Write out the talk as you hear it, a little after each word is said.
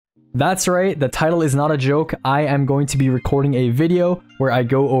That's right, the title is not a joke. I am going to be recording a video where I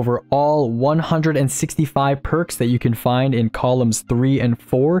go over all 165 perks that you can find in columns 3 and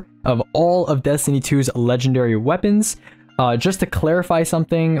 4 of all of Destiny 2's legendary weapons. Just to clarify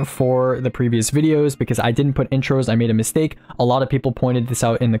something for the previous videos, because I didn't put intros, I made a mistake. A lot of people pointed this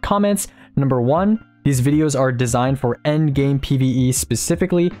out in the comments. Number one, these videos are designed for endgame PvE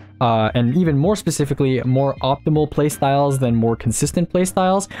specifically, and even more specifically, more optimal playstyles than more consistent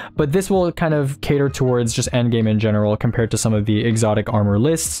playstyles. But this will kind of cater towards just endgame in general compared to some of the exotic armor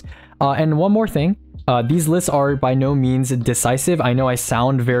lists. And one more thing. These lists are by no means decisive. I know I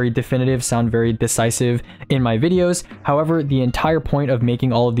sound very definitive, sound very decisive in my videos. However, the entire point of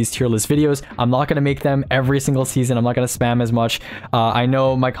making all of these tier list videos, I'm not going to make them every single season. I'm not going to spam as much. I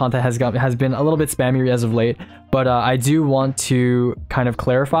know my content has been a little bit spammy as of late, but I do want to kind of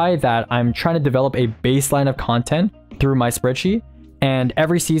clarify that I'm trying to develop a baseline of content through my spreadsheet. And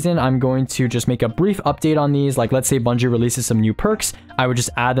every season, I'm going to just make a brief update on these. Like, let's say Bungie releases some new perks. I would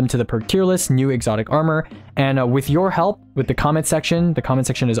just add them to the perk tier list, new exotic armor. And with your help, with the comment section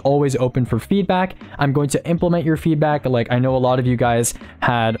is always open for feedback. I'm going to implement your feedback. Like, I know a lot of you guys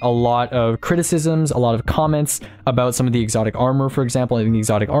had a lot of criticisms, a lot of comments about some of the exotic armor, for example, in the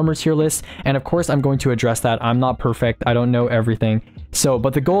exotic armor tier list. And of course, I'm going to address that. I'm not perfect. I don't know everything. So,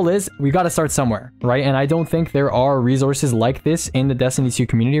 but the goal is we got to start somewhere, right? And I don't think there are resources like this in the Destiny 2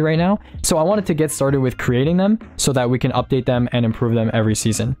 community right now. So I wanted to get started with creating them so that we can update them and improve them every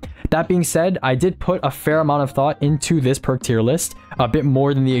season. That being said, I did put a fair amount of thought into this perk tier list, a bit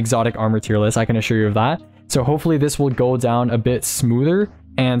more than the exotic armor tier list, I can assure you of that. So hopefully this will go down a bit smoother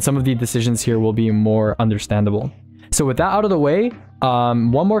and some of the decisions here will be more understandable. So with that out of the way,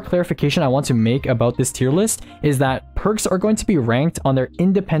 one more clarification I want to make about this tier list is that perks are going to be ranked on their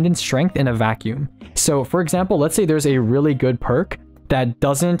independent strength in a vacuum. So for example, let's say there's a really good perk that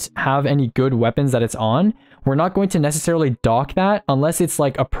doesn't have any good weapons that it's on. We're not going to necessarily dock that unless it's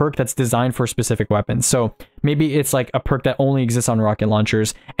like a perk that's designed for specific weapons. So maybe it's like a perk that only exists on rocket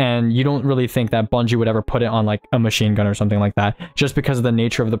launchers and you don't really think that Bungie would ever put it on like a machine gun or something like that just because of the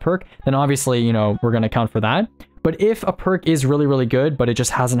nature of the perk. Then obviously, you know, we're going to count for that. But if a perk is really, really good, but it just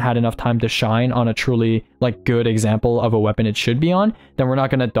hasn't had enough time to shine on a truly like good example of a weapon it should be on, then we're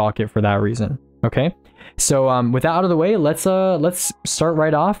not going to dock it for that reason. Okay. So with that out of the way, let's start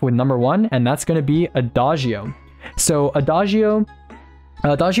right off with number one, and that's going to be Adagio. So Adagio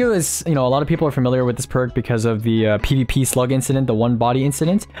is, you know, a lot of people are familiar with this perk because of the PvP slug incident, the one body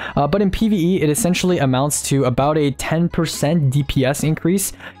incident. But in PvE, it essentially amounts to about a 10% DPS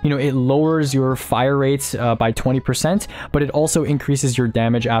increase. You know, it lowers your fire rates by 20%, but it also increases your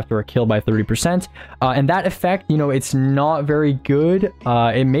damage after a kill by 30%. And that effect, you know, it's not very good.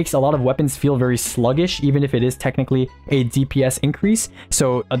 It makes a lot of weapons feel very sluggish, even if it is technically a DPS increase.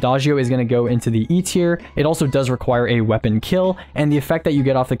 So Adagio is going to go into the E tier. It also does require a weapon kill, and the effect that you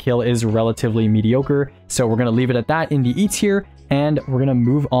get off the kill is relatively mediocre. So we're going to leave it at that in the E tier, and we're going to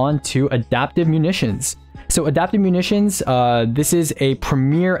move on to Adaptive Munitions. So Adaptive Munitions, this is a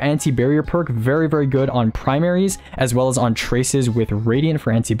premier anti-barrier perk, very, very good on primaries, as well as on traces with Radiant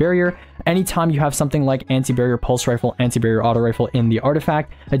for anti-barrier. Anytime you have something like anti-barrier pulse rifle, anti-barrier auto rifle in the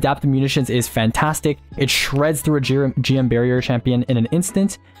artifact, Adaptive Munitions is fantastic. It shreds through a GM barrier champion in an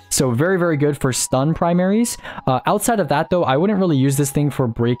instant. So very, very good for stun primaries. Outside of that though, I wouldn't really use this thing for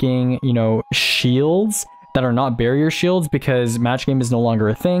breaking, you know, shields that are not barrier shields, because match game is no longer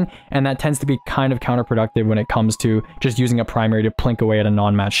a thing, and that tends to be kind of counterproductive when it comes to just using a primary to plink away at a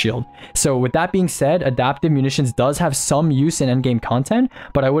non-match shield. So with that being said, Adaptive Munitions does have some use in endgame content,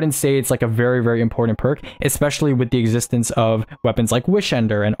 but I wouldn't say it's like a very, very important perk, especially with the existence of weapons like Wish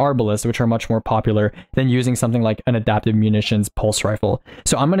Ender and Arbalest, which are much more popular than using something like an Adaptive Munitions pulse rifle.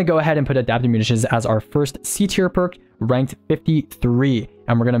 So I'm going to go ahead and put Adaptive Munitions as our first C tier perk, ranked 53,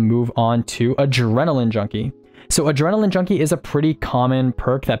 and we're going to move on to Adrenaline Junkie. So Adrenaline Junkie is a pretty common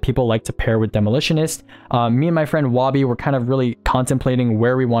perk that people like to pair with Demolitionist. Me and my friend Wabi were kind of really contemplating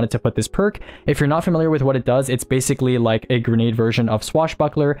where we wanted to put this perk. If you're not familiar with what it does, it's basically like a grenade version of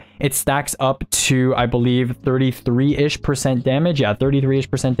Swashbuckler. It stacks up to, I believe, 33-ish% damage. Yeah,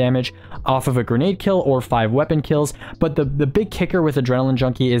 33-ish% damage off of a grenade kill or 5 weapon kills. But the big kicker with Adrenaline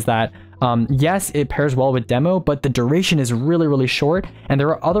Junkie is that Yes, it pairs well with demo, but the duration is really, really short, and there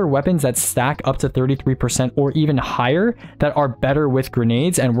are other weapons that stack up to 33% or even higher that are better with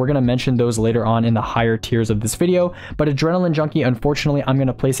grenades, and we're going to mention those later on in the higher tiers of this video. But Adrenaline Junkie, unfortunately, I'm going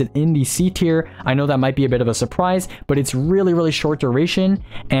to place it in the C tier. I know that might be a bit of a surprise, but it's really, really short duration,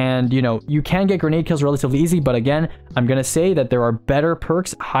 and you know, you can get grenade kills relatively easy, but again, I'm going to say that there are better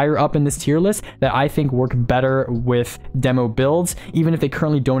perks higher up in this tier list that I think work better with demo builds, even if they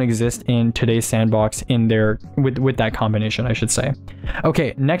currently don't exist in today's sandbox in there with that combination, I should say.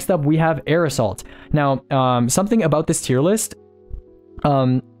 Okay, next up we have Air Assault. Now, something about this tier list,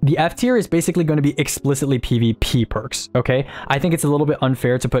 the F tier is basically going to be explicitly PvP perks, okay? I think it's a little bit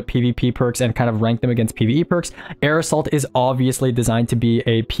unfair to put PvP perks and kind of rank them against PvE perks. Air Assault is obviously designed to be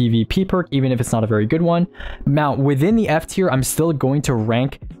a PvP perk, even if it's not a very good one. Now, within the F tier, I'm still going to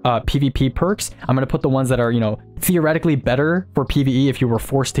rank PvP perks. I'm going to put the ones that are, you know, theoretically better for PvE if you were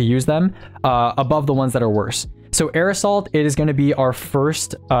forced to use them, above the ones that are worse. So Air Assault, it is going to be our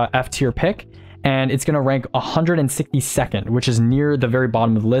first F tier pick, and it's going to rank 162nd, which is near the very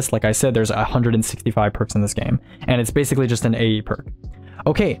bottom of the list. Like I said, there's 165 perks in this game, and it's basically just an AE perk.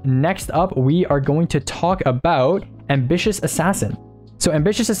 Okay, next up, we are going to talk about Ambitious Assassin. So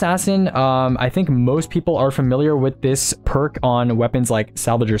Ambitious Assassin, I think most people are familiar with this perk on weapons like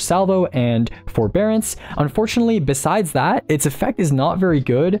Salvager Salvo and Forbearance. Unfortunately, besides that, its effect is not very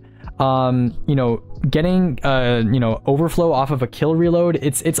good. You know, getting you know, overflow off of a kill reload,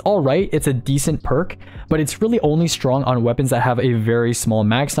 it's all right, it's a decent perk, but it's really only strong on weapons that have a very small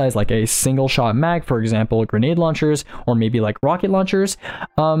mag size, like a single shot mag, for example, grenade launchers, or maybe like rocket launchers.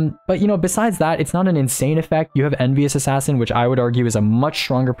 But you know, besides that, it's not an insane effect. You have Envious Assassin, which I would argue is a much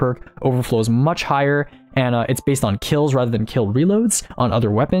stronger perk, overflows much higher, and it's based on kills rather than kill reloads on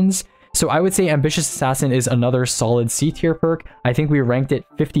other weapons. So I would say Ambitious Assassin is another solid C tier perk. I think we ranked it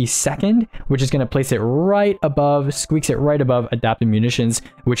 52nd, which is going to place it right above, squeaks it right above Adaptive Munitions,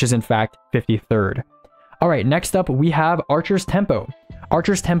 which is in fact 53rd. All right, next up we have Archer's Tempo.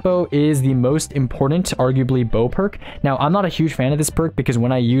 Archer's Tempo is the most important, arguably, bow perk. Now, I'm not a huge fan of this perk because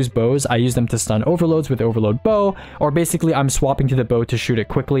when I use bows, I use them to stun overloads with overload bow, or basically I'm swapping to the bow to shoot it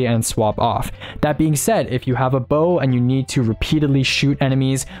quickly and swap off. That being said, if you have a bow and you need to repeatedly shoot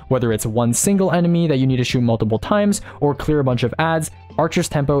enemies, whether it's one single enemy that you need to shoot multiple times or clear a bunch of adds, Archer's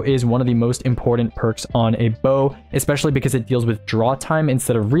Tempo is one of the most important perks on a bow, especially because it deals with draw time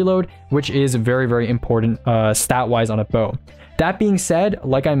instead of reload, which is very, very important stat-wise on a bow. That being said,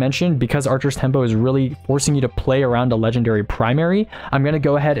 like I mentioned, because Archer's Tempo is really forcing you to play around a legendary primary, I'm going to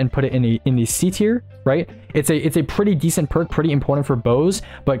go ahead and put it in the C tier, right? It's a pretty decent perk, pretty important for bows,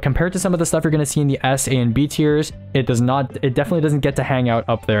 but compared to some of the stuff you're going to see in the S, A, and B tiers, it definitely doesn't get to hang out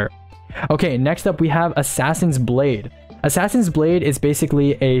up there. Okay, next up we have Assassin's Blade. Assassin's Blade is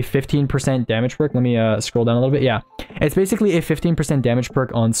basically a 15% damage perk. Let me scroll down a little bit. Yeah, it's basically a 15% damage perk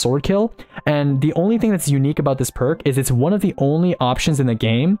on sword kill. And the only thing that's unique about this perk is it's one of the only options in the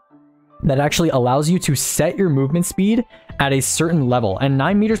game that actually allows you to set your movement speed at a certain level. And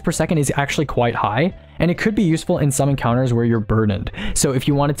 9 meters per second is actually quite high. And it could be useful in some encounters where you're burdened. So if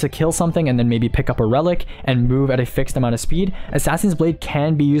you wanted to kill something and then maybe pick up a relic and move at a fixed amount of speed, Assassin's Blade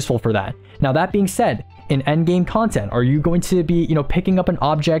can be useful for that. Now, that being said, in endgame content, are you going to be, you know, picking up an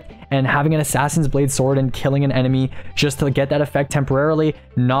object and having an Assassin's Blade sword and killing an enemy just to get that effect temporarily?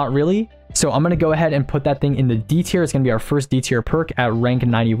 Not really. So I'm going to go ahead and put that thing in the D tier. It's going to be our first D tier perk at rank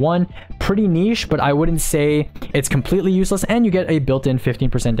 91. Pretty niche, but I wouldn't say it's completely useless. And you get a built-in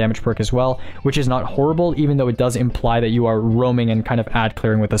 15% damage perk as well, which is not horrible, even though it does imply that you are roaming and kind of ad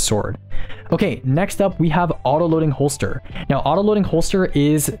clearing with a sword. Okay, next up we have Auto-Loading Holster. Now, Auto-Loading Holster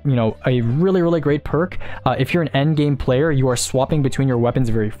is, you know, a really, really great perk. If you're an endgame player, you are swapping between your weapons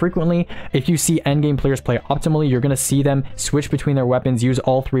very frequently. If you see endgame players play optimally, you're going to see them switch between their weapons, use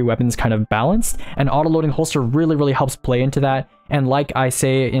all three weapons kind of balanced, and Auto-Loading Holster really, really helps play into that. And like I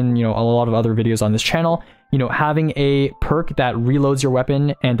say in, you know, a lot of other videos on this channel, you know, having a perk that reloads your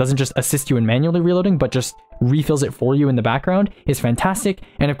weapon and doesn't just assist you in manually reloading, but just refills it for you in the background is fantastic.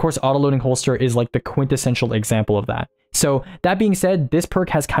 And of course, Auto-Loading Holster is like the quintessential example of that. So that being said, this perk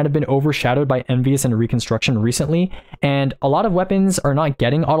has kind of been overshadowed by Envious and Reconstruction recently, and a lot of weapons are not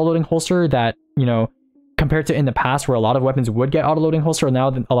getting Auto-Loading Holster that, you know, compared to in the past where a lot of weapons would get Auto-Loading Holster, now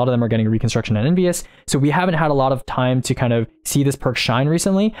a lot of them are getting Reconstruction and Envious. So we haven't had a lot of time to kind of see this perk shine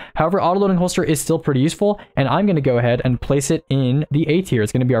recently. However, Auto-Loading Holster is still pretty useful, and I'm going to go ahead and place it in the A tier.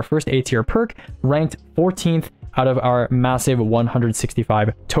 It's going to be our first A tier perk, ranked 14th out of our massive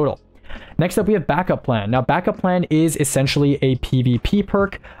 165 total. Next up, we have Backup Plan. Now, Backup Plan is essentially a PvP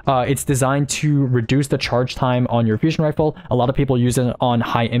perk. It's designed to reduce the charge time on your fusion rifle. A lot of people use it on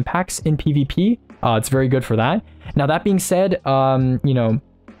high impacts in PvP. It's very good for that. Now, that being said, you know,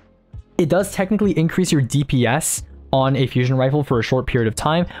 it does technically increase your DPS on a fusion rifle for a short period of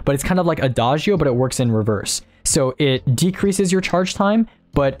time, but it's kind of like Adagio, but it works in reverse. So it decreases your charge time,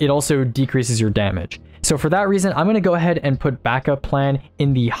 but it also decreases your damage. So for that reason, I'm going to go ahead and put Backup Plan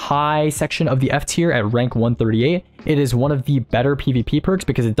in the high section of the F tier at rank 138. It is one of the better PvP perks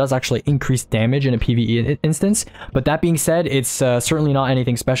because it does actually increase damage in a PvE instance. But that being said, it's certainly not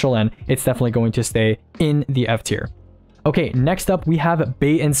anything special, and it's definitely going to stay in the F tier. Okay, next up we have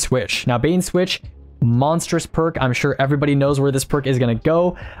Bait and Switch. Now, Bait and Switch, monstrous perk. I'm sure everybody knows where this perk is going to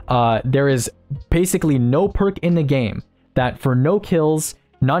go. There is basically no perk in the game that for no kills,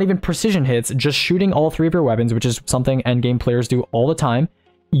 not even precision hits, just shooting all 3 of your weapons, which is something endgame players do all the time,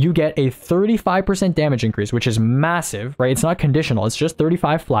 you get a 35% damage increase, which is massive, right? It's not conditional, it's just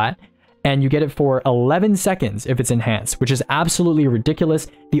 35 flat, and you get it for 11 seconds if it's enhanced, which is absolutely ridiculous.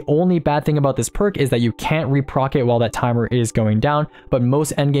 The only bad thing about this perk is that you can't reproc it while that timer is going down, but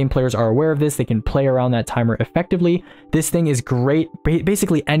most endgame players are aware of this. They can play around that timer effectively. This thing is great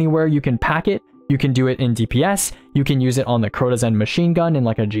basically anywhere you can pack it. You can do it in DPS, you can use it on the Crota's End machine gun in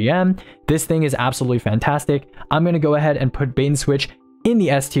like a GM. This thing is absolutely fantastic. I'm going to go ahead and put Bait and Switch in the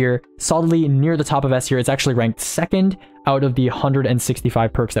S tier, solidly near the top of S tier. It's actually ranked 2nd out of the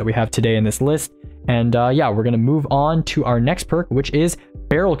 165 perks that we have today in this list. And yeah, we're going to move on to our next perk, which is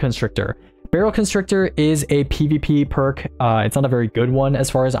Barrel Constrictor. Barrel Constrictor is a PvP perk. It's not a very good one as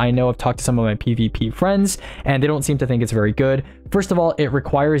far as I know. I've talked to some of my PvP friends and they don't seem to think it's very good. First of all, it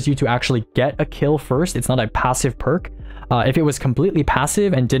requires you to actually get a kill first. It's not a passive perk. If it was completely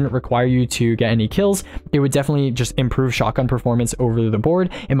passive and didn't require you to get any kills, it would definitely just improve shotgun performance over the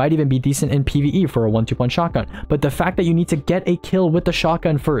board. It might even be decent in PvE for a 1-2 punch shotgun. But the fact that you need to get a kill with the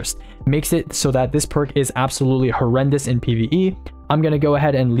shotgun first makes it so that this perk is absolutely horrendous in PvE. I'm going to go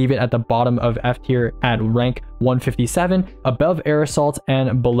ahead and leave it at the bottom of F tier at rank 157, above Air Assault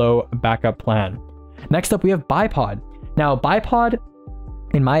and below Backup Plan. Next up, we have Bipod. Now, Bipod,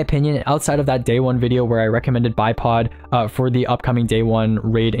 in my opinion, outside of that day 1 video where I recommended Bipod for the upcoming day 1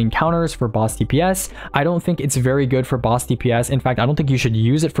 raid encounters for boss DPS, I don't think it's very good for boss DPS. In fact, I don't think you should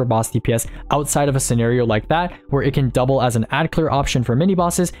use it for boss DPS outside of a scenario like that, where it can double as an ad clear option for mini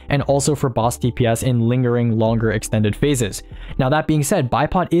bosses and also for boss DPS in lingering longer extended phases. Now, that being said,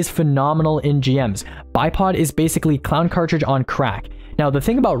 Bipod is phenomenal in GMs. Bipod is basically Clown Cartridge on crack. Now, the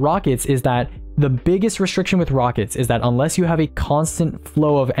thing about rockets is that the biggest restriction with rockets is that unless you have a constant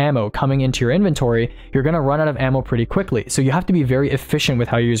flow of ammo coming into your inventory, you're going to run out of ammo pretty quickly. So you have to be very efficient with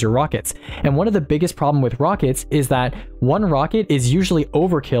how you use your rockets. And one of the biggest problem with rockets is that one rocket is usually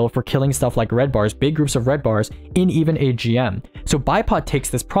overkill for killing stuff like red bars, big groups of red bars in even a GM. So Bipod takes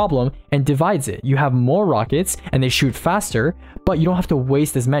this problem and divides it. You have more rockets and they shoot faster, but you don't have to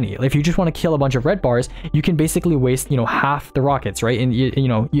waste as many. If you just want to kill a bunch of red bars, you can basically waste, half the rockets, right? And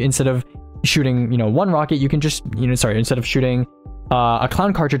instead of shooting, one rocket, you can just, instead of shooting a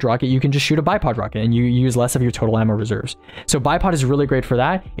Clown Cartridge rocket, you can just shoot a Bipod rocket and you use less of your total ammo reserves. So Bipod is really great for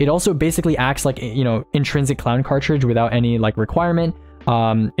that. It also basically acts like, intrinsic Clown Cartridge without any requirement.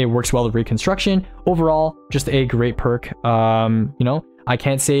 It works well with reconstruction. Overall, just a great perk. I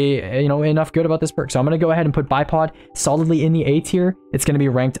can't say, enough good about this perk. So I'm going to go ahead and put Bipod solidly in the A tier. It's going to be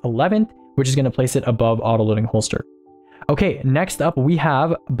ranked 11th, which is going to place it above Autoloading Holster. Okay, next up we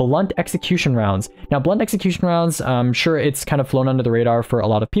have Blunt Execution Rounds. Now, Blunt Execution Rounds, I'm sure it's kind of flown under the radar for a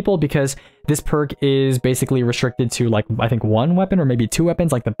lot of people because this perk is basically restricted to I think 1 weapon or maybe 2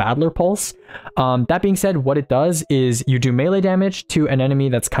 weapons, like the Battler Pulse. That being said, what it does is you do melee damage to an enemy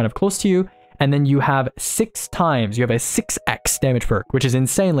that's kind of close to you, and then you have 6 times, you have a 6x damage perk, which is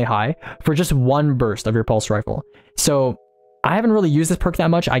insanely high for just 1 burst of your pulse rifle. So I haven't really used this perk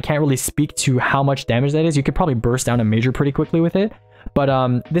that much. I can't really speak to how much damage that is. You could probably burst down a major pretty quickly with it.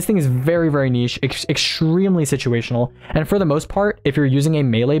 But this thing is very, very niche, extremely situational. And for the most part, if you're using a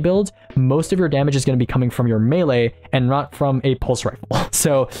melee build, most of your damage is going to be coming from your melee and not from a pulse rifle.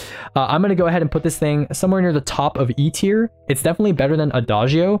 So I'm going to go ahead and put this thing somewhere near the top of E tier. It's definitely better than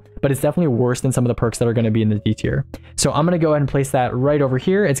Adagio, but it's definitely worse than some of the perks that are going to be in the D tier. So I'm going to go ahead and place that right over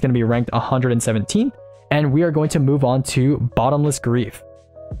here. It's going to be ranked 117th. And we are going to move on to Bottomless Grief.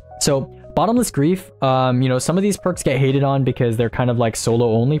 So Bottomless Grief, some of these perks get hated on because they're kind of like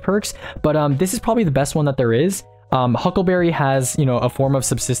solo only perks, but this is probably the best one that there is. Huckleberry has, you know, a form of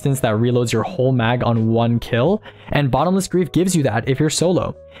subsistence that reloads your whole mag on one kill, and Bottomless Grief gives you that if you're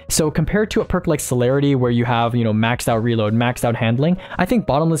solo. So compared to a perk like Celerity, where you have, you know, maxed out reload, maxed out handling, I think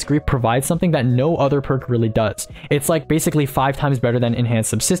Bottomless Grief provides something that no other perk really does. It's like basically 5 times better than Enhanced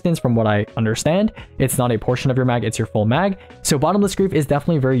Subsistence from what I understand. It's not a portion of your mag, it's your full mag. So Bottomless Grief is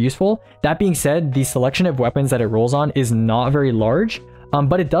definitely very useful. That being said, the selection of weapons that it rolls on is not very large.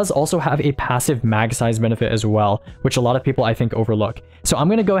 But it does also have a passive mag size benefit as well, which a lot of people I think overlook. So I'm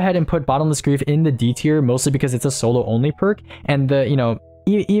going to go ahead and put Bottomless Grief in the D tier, mostly because it's a solo only perk, and the, you know,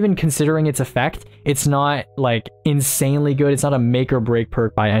 even considering its effect, it's not like insanely good. It's not a make or break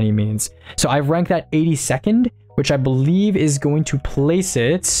perk by any means. So I've ranked that 82nd, which I believe is going to place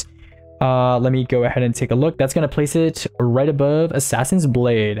it, let me go ahead and take a look. That's going to place it right above Assassin's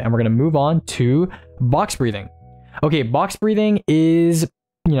Blade, and we're going to move on to Box Breathing. Okay, Box Breathing is,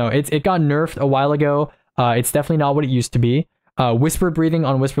 you know, it got nerfed a while ago. It's definitely not what it used to be. Whisper Breathing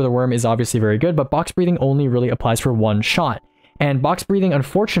on Whisper the Worm is obviously very good, but Box Breathing only really applies for one shot. And Box Breathing,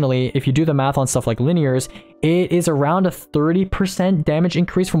 unfortunately, if you do the math on stuff like linears, it is around a 30% damage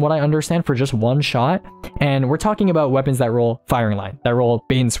increase from what I understand for just one shot. And we're talking about weapons that roll Firing Line, that roll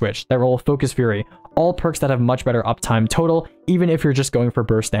Bait and Switch, that roll Focus Fury, all perks that have much better uptime total, even if you're just going for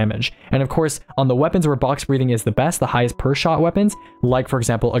burst damage. And of course, on the weapons where Box Breathing is the best, the highest per shot weapons, like for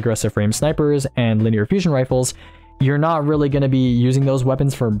example, Aggressive Frame Snipers and Linear Fusion Rifles, you're not really going to be using those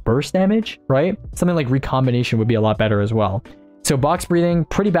weapons for burst damage, right? Something like Recombination would be a lot better as well. So Box Breathing,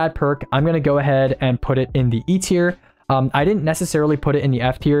 pretty bad perk. I'm going to go ahead and put it in the E tier. I didn't necessarily put it in the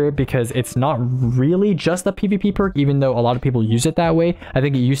F tier because it's not really just a PvP perk, even though a lot of people use it that way. I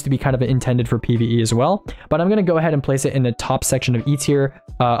think it used to be kind of intended for PvE as well. But I'm going to go ahead and place it in the top section of E tier,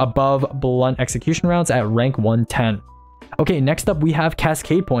 above Blunt Execution Rounds at rank 110. Okay, next up we have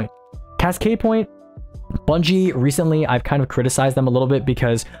Cascade Point. Cascade Point, Bungie, recently I've kind of criticized them a little bit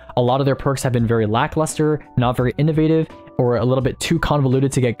because a lot of their perks have been very lackluster, not very innovative, or a little bit too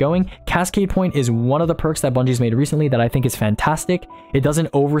convoluted to get going. Cascade Point is one of the perks that Bungie's made recently that I think is fantastic. It doesn't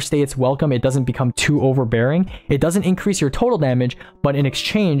overstay its welcome. It doesn't become too overbearing. It doesn't increase your total damage, but in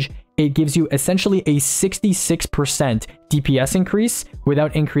exchange, it gives you essentially a 66% DPS increase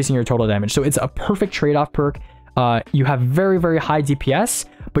without increasing your total damage. So it's a perfect trade-off perk. You have very, very high DPS,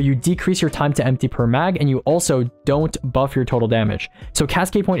 but you decrease your time to empty per mag, and you also don't buff your total damage. So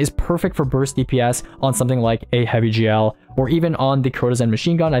Cascade Point is perfect for burst DPS on something like a Heavy GL, or even on the Crota's End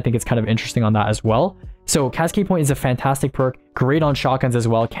Machine Gun. I think it's kind of interesting on that as well. So Cascade Point is a fantastic perk, great on shotguns as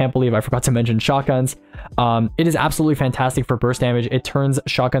well. Can't believe I forgot to mention shotguns. It is absolutely fantastic for burst damage. It turns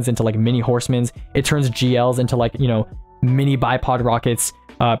shotguns into like mini horsemans. It turns GLs into like, you know, mini bipod rockets.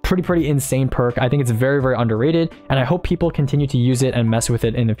 Pretty insane perk. I think it's very, very underrated, and I hope people continue to use it and mess with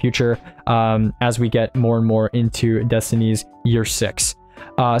it in the future as we get more and more into Destiny's year 6.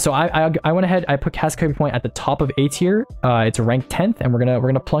 So I went ahead, I put Cascade Point at the top of A tier. It's ranked 10th, and we're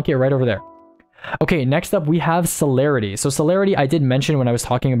gonna plunk it right over there. Okay, next up we have Celerity. So Celerity, I did mention when I was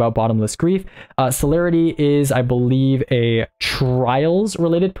talking about Bottomless Grief. Celerity is, I believe, a Trials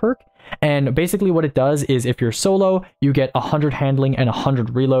related perk. And basically what it does is if you're solo, you get 100 handling and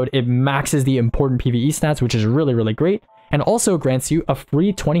 100 reload. It maxes the important PvE stats, which is really, really great. And also grants you a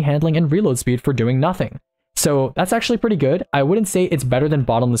free 20 handling and reload speed for doing nothing. So that's actually pretty good. I wouldn't say it's better than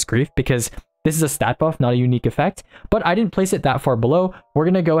Bottomless Grief because this is a stat buff, not a unique effect, but I didn't place it that far below. We're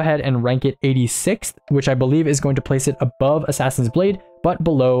going to go ahead and rank it 86th, which I believe is going to place it above Assassin's Blade, but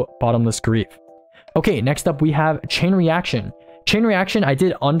below Bottomless Grief. Okay, next up we have Chain Reaction. Chain Reaction, I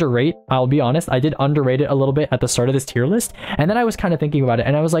did underrate, I'll be honest, I did underrate it a little bit at the start of this tier list, and then I was kind of thinking about it,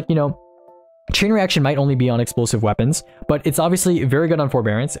 and I was like, you know, Chain Reaction might only be on explosive weapons, but it's obviously very good on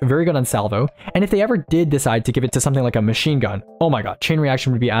Forbearance, very good on Salvo, and if they ever did decide to give it to something like a machine gun, oh my god, Chain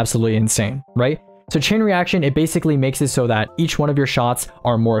Reaction would be absolutely insane, right? So Chain Reaction, it basically makes it so that each one of your shots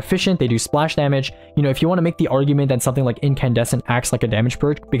are more efficient, they do splash damage. You know, if you want to make the argument that something like Incandescent acts like a damage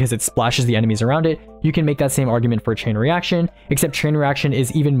perk because it splashes the enemies around it, you can make that same argument for Chain Reaction, except Chain Reaction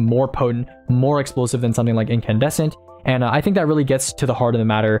is even more potent, more explosive than something like Incandescent, and I think that really gets to the heart of the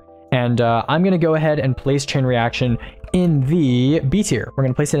matter. And I'm going to go ahead and place Chain Reaction in the B tier. We're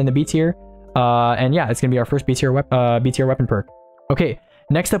going to place it in the B tier, and yeah, it's going to be our first B tier weapon perk. Okay,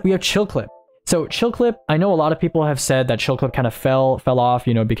 next up we have Chill Clip. So Chill Clip, I know a lot of people have said that Chill Clip kind of fell off,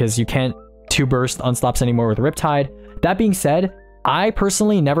 you know, because you can't 2-burst unstops anymore with Riptide. That being said, I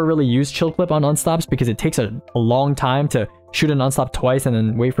personally never really use Chill Clip on unstops because it takes a long time to shoot an unstop twice and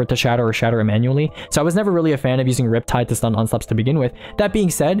then wait for it to shatter or shatter it manually. So I was never really a fan of using Riptide to stun unstops to begin with. That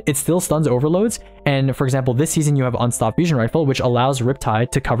being said, it still stuns overloads. And for example, this season you have Unstop Fusion Rifle, which allows Riptide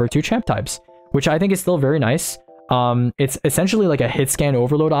to cover 2 champ types, which I think is still very nice. It's essentially like a hit scan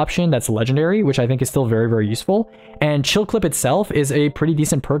overload option that's legendary, which I think is still very, very useful. And Chill Clip itself is a pretty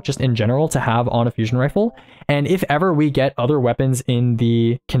decent perk just in general to have on a fusion rifle. And if ever we get other weapons in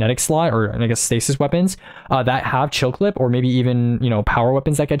the kinetic slot, or I guess stasis weapons that have Chill Clip, or maybe even, you know, power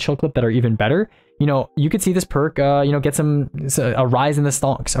weapons that get Chill Clip that are even better, you know, you could see this perk, you know, get a rise in the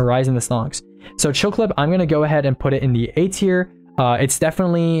stonks, So Chill Clip, I'm going to go ahead and put it in the A tier. It's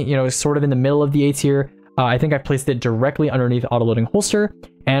definitely, you know, sort of in the middle of the A tier. I think I placed it directly underneath autoloading holster,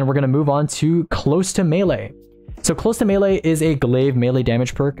 and we're going to move on to Close to Melee. So Close to Melee is a glaive melee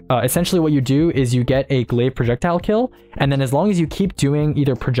damage perk. Essentially what you do is you get a glaive projectile kill, and then as long as you keep doing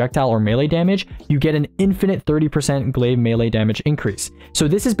either projectile or melee damage, you get an infinite 30% glaive melee damage increase. So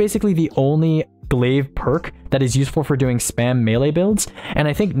this is basically the only glaive perk that is useful for doing spam melee builds, and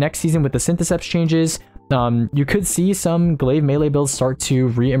I think next season with the Syntheseps changes, you could see some glaive melee builds start to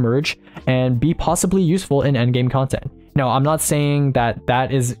re-emerge and be possibly useful in endgame content. Now, I'm not saying that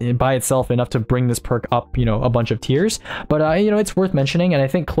that is by itself enough to bring this perk up, you know, a bunch of tiers, but you know, it's worth mentioning. And I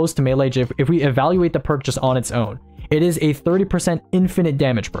think Close to Melee, if we evaluate the perk just on its own, it is a 30% infinite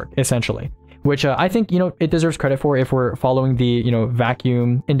damage perk, essentially, which I think, you know, it deserves credit for if we're following the, you know,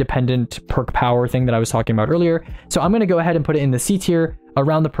 vacuum independent perk power thing that I was talking about earlier. So I'm going to go ahead and put it in the C tier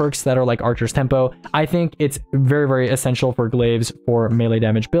around the perks that are like Archer's Tempo. I think it's very, very essential for glaives for melee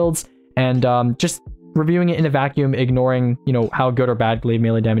damage builds, and just reviewing it in a vacuum, ignoring, you know, how good or bad glaive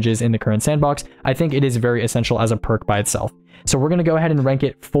melee damage is in the current sandbox, I think it is very essential as a perk by itself. So we're going to go ahead and rank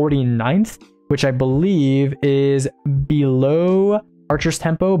it 49th, which I believe is below Archer's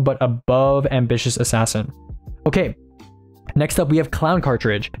Tempo, but above Ambitious Assassin. Okay, next up we have Clown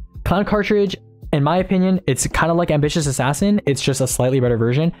Cartridge. Clown Cartridge, in my opinion, it's kind of like Ambitious Assassin, it's just a slightly better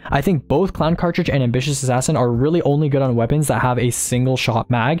version. I think both Clown Cartridge and Ambitious Assassin are really only good on weapons that have a single shot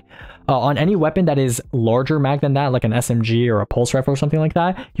mag. On any weapon that is larger mag than that, like an SMG or a pulse rifle or something like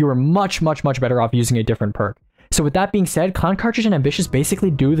that, you are much, much, much better off using a different perk. So with that being said, Clown Cartridge and Ambitious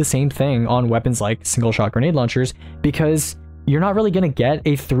basically do the same thing on weapons like single shot grenade launchers, because you're not really going to get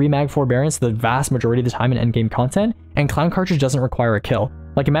a 3 mag forbearance the vast majority of the time in endgame content, and Clown Cartridge doesn't require a kill.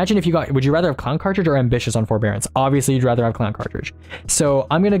 Like, imagine if you got, would you rather have Clown Cartridge or Ambitious on forbearance? Obviously, you'd rather have Clown Cartridge. So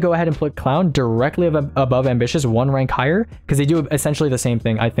I'm going to go ahead and put Clown directly above Ambitious, 1 rank higher, because they do essentially the same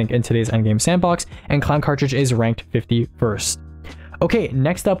thing, I think, in today's endgame sandbox, and Clown Cartridge is ranked 51st. Okay,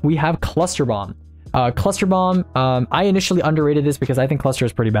 next up, we have Cluster Bomb. Cluster Bomb, I initially underrated this because I think Cluster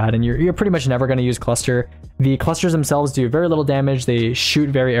is pretty bad, and you're pretty much never going to use Cluster. The clusters themselves do very little damage, they shoot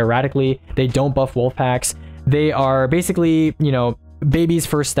very erratically, they don't buff wolf packs, they are basically, you know, baby's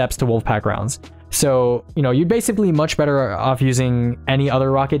first steps to Wolfpack rounds. So, you know, you're basically much better off using any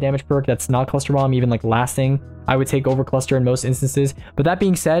other rocket damage perk that's not Cluster Bomb. Even like Lasting, I would take over Cluster in most instances. But that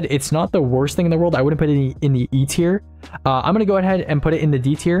being said, it's not the worst thing in the world. I wouldn't put it in the E tier. I'm going to go ahead and put it in the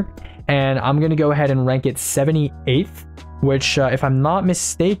D tier. And I'm going to go ahead and rank it 78th, which, if I'm not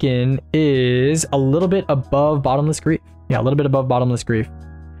mistaken, is a little bit above Bottomless Grief. Yeah, a little bit above Bottomless Grief.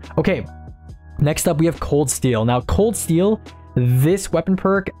 Okay, next up we have Cold Steel. Now, Cold Steel, this weapon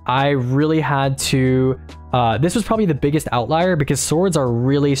perk, I really had to, this was probably the biggest outlier because swords are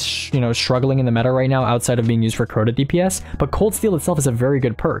really, you know, struggling in the meta right now outside of being used for Crota DPS, but Cold Steel itself is a very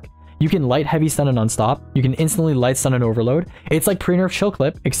good perk. You can light heavy stun and unstop, you can instantly light stun and overload. It's like pre-nerf Chill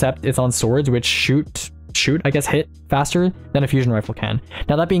Clip, except it's on swords, which hit faster than a fusion rifle can.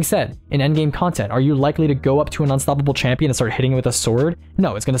 Now, that being said, in endgame content, are you likely to go up to an unstoppable champion and start hitting it with a sword?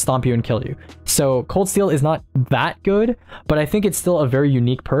 No, it's going to stomp you and kill you. So Cold Steel is not that good, but I think it's still a very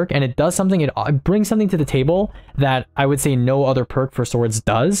unique perk, and it does something, it brings something to the table that I would say no other perk for swords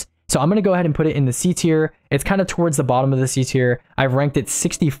does. So I'm going to go ahead and put it in the C tier. It's kind of towards the bottom of the C tier. I've ranked it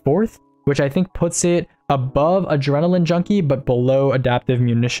 64th, which I think puts it above Adrenaline Junkie, but below Adaptive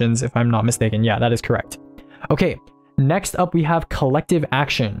Munitions, if I'm not mistaken. Yeah, that is correct. Okay, next up we have Collective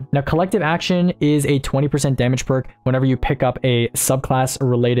Action. Now, Collective Action is a 20% damage perk whenever you pick up a subclass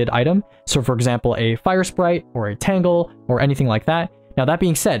related item. So for example, a Fire Sprite or a Tangle or anything like that. Now, that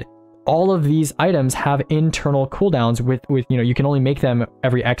being said, all of these items have internal cooldowns with you know, you can only make them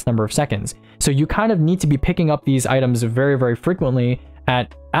every X number of seconds. So you kind of need to be picking up these items very, very frequently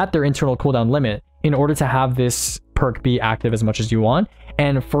at their internal cooldown limit in order to have this perk be active as much as you want.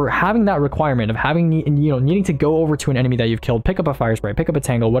 And for having that requirement of having, you know, needing to go over to an enemy that you've killed, pick up a Fire Spray, pick up a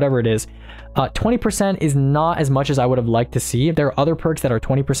Tangle, whatever it is, 20% is not as much as I would have liked to see. There are other perks that are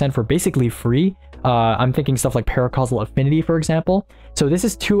 20% for basically free. I'm thinking stuff like Paracausal Affinity, for example. So this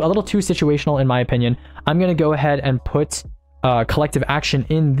is a little too situational in my opinion. I'm going to go ahead and put Collective Action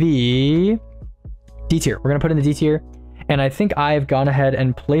in the D tier. We're going to put it in the D tier. And I think I've gone ahead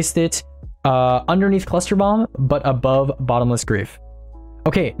and placed it underneath Cluster Bomb, but above Bottomless Grief.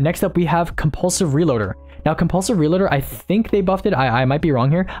 Okay, next up we have Compulsive Reloader. Now, Compulsive Reloader, I think they buffed it. I might be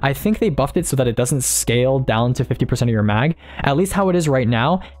wrong here. I think they buffed it so that it doesn't scale down to 50% of your mag. At least how it is right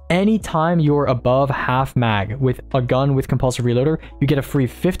now, anytime you're above half mag with a gun with Compulsive Reloader, you get a free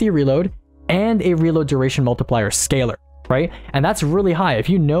 50 reload and a reload duration multiplier scalar, right? And that's really high. If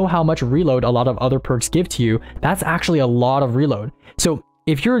you know how much reload a lot of other perks give to you, that's actually a lot of reload. So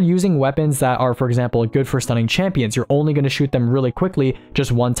if you're using weapons that are, for example, good for stunning champions, you're only going to shoot them really quickly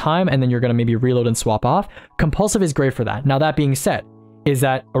just one time, and then you're going to maybe reload and swap off. Compulsive is great for that. Now, that being said, is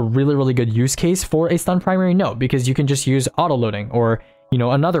that a really, really good use case for a stun primary? No, because you can just use auto-loading or, you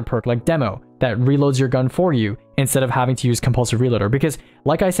know, another perk like Demo that reloads your gun for you instead of having to use Compulsive Reloader. Because,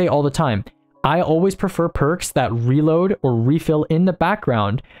 like I say all the time, I always prefer perks that reload or refill in the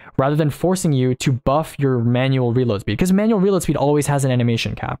background rather than forcing you to buff your manual reload speed, because manual reload speed always has an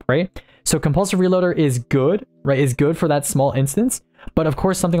animation cap, right? So Compulsive Reloader is good, right? Is good for that small instance, but of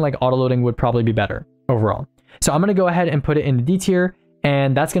course something like autoloading would probably be better overall. So I'm going to go ahead and put it in the D tier,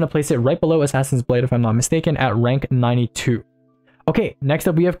 and that's going to place it right below Assassin's Blade, if I'm not mistaken, at rank 92. Okay, next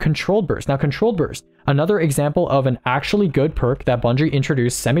up we have Controlled Burst. Now, Controlled Burst, another example of an actually good perk that Bungie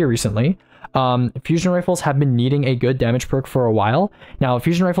introduced semi-recently. Fusion rifles have been needing a good damage perk for a while. Now,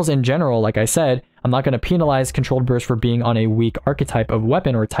 fusion rifles in general, like I said, I'm not going to penalize Controlled Burst for being on a weak archetype of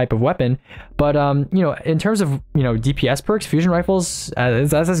weapon or type of weapon, but you know, in terms of, you know, DPS perks, fusion rifles,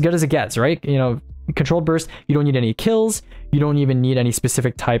 that's as good as it gets, right? You know, Controlled Burst, you don't need any kills, you don't even need any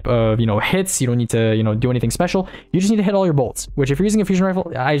specific type of, you know, hits, you don't need to, you know, do anything special, you just need to hit all your bolts, which if you're using a fusion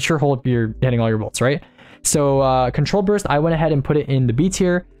rifle, I sure hope you're hitting all your bolts, right? So Controlled Burst, I went ahead and put it in the B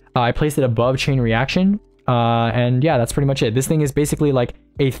tier. I placed it above Chain Reaction, and yeah, that's pretty much it. This thing is basically like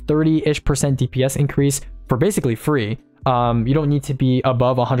a 30-ish% DPS increase for basically free. You don't need to be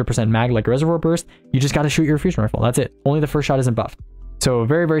above 100% mag like Reservoir Burst, you just got to shoot your fusion rifle, that's it. Only the first shot isn't buffed. So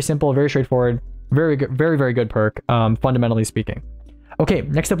very, very simple, very straightforward, very good, very, very good perk, fundamentally speaking. Okay,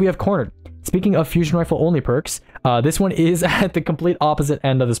 next up we have Cornered. Speaking of fusion rifle only perks, this one is at the complete opposite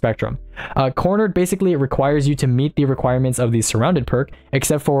end of the spectrum. Cornered basically requires you to meet the requirements of the Surrounded perk,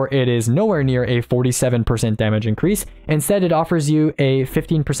 except for it is nowhere near a 47% damage increase. Instead, it offers you a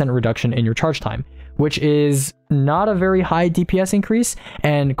 15% reduction in your charge time, which is not a very high DPS increase,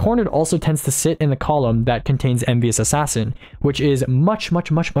 and Cornered also tends to sit in the column that contains Envious Assassin, which is much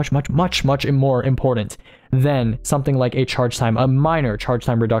more important than something like a charge time, a minor charge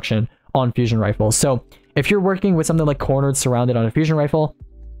time reduction on fusion rifles. So if you're working with something like Cornered Surrounded on a fusion rifle,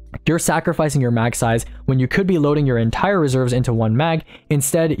 you're sacrificing your mag size when you could be loading your entire reserves into one mag.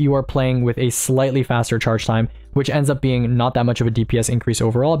 Instead, you are playing with a slightly faster charge time, which ends up being not that much of a DPS increase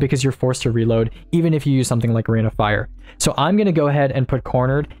overall because you're forced to reload even if you use something like Rain of Fire. So I'm going to go ahead and put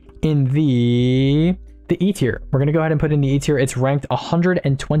Cornered in the E tier. We're going to go ahead and put it in the E tier. It's ranked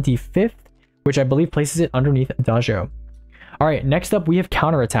 125th, which I believe places it underneath Adagio. All right, next up we have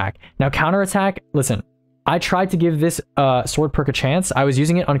Counterattack. Now, Counterattack, listen, I tried to give this sword perk a chance. I was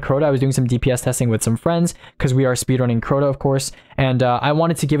using it on Crota. I was doing some DPS testing with some friends because we are speedrunning Crota, of course. And I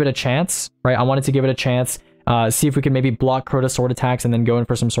wanted to give it a chance, right? I wanted to give it a chance, see if we could maybe block Crota sword attacks and then go in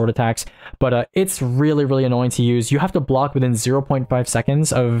for some sword attacks. But it's really, really annoying to use. You have to block within 0.5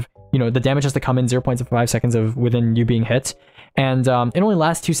 seconds of, you know, the damage has to come in 0.5 seconds of within you being hit. And it only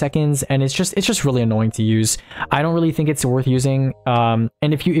lasts 2 seconds, and it's just really annoying to use. I don't really think it's worth using. And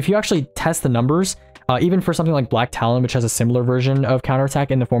if you actually test the numbers, even for something like Black Talon, which has a similar version of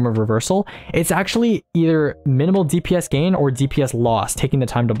Counterattack in the form of Reversal, it's actually either minimal DPS gain or DPS loss, taking the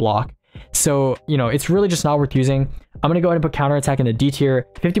time to block. So, you know, it's really just not worth using. I'm going to go ahead and put Counterattack in the D tier.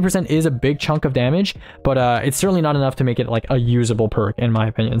 50% is a big chunk of damage, but it's certainly not enough to make it like a usable perk, in my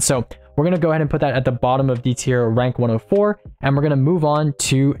opinion. So we're going to go ahead and put that at the bottom of D tier, rank 104, and we're going to move on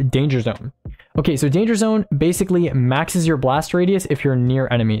to Danger Zone. Okay, so Danger Zone basically maxes your blast radius if you're near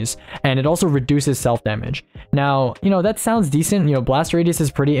enemies, and it also reduces self-damage. Now, you know, that sounds decent. You know, blast radius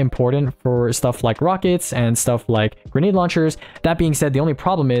is pretty important for stuff like rockets and stuff like grenade launchers. That being said, the only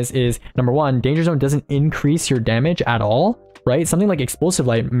problem is number one, Danger Zone doesn't increase your damage at all, right? Something like Explosive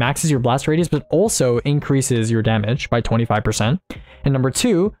Light maxes your blast radius, but also increases your damage by 25%. And number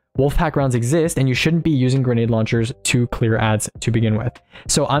two, Wolfpack rounds exist, and you shouldn't be using grenade launchers to clear ads to begin with.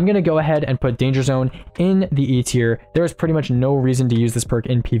 So I'm going to go ahead and put Danger Zone in the E tier. There is pretty much no reason to use this perk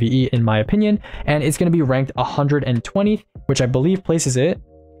in PvE, in my opinion, and it's going to be ranked 120th, which I believe places it...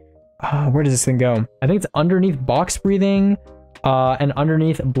 where does this thing go? I think it's underneath Box Breathing and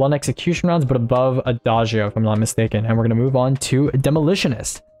underneath Blunt Execution rounds, but above Adagio, if I'm not mistaken. And we're going to move on to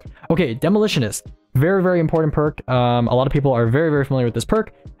Demolitionist. Okay, Demolitionist. Very, very important perk. A lot of people are very, very familiar with this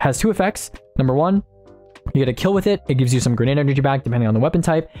perk. Has 2 effects. Number 1, you get a kill with it. It gives you some grenade energy back depending on the weapon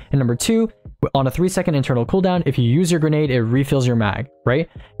type. And number 2, on a 3-second internal cooldown, if you use your grenade, it refills your mag, right?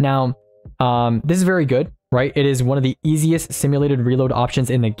 Now, this is very good, right? It is one of the easiest simulated reload options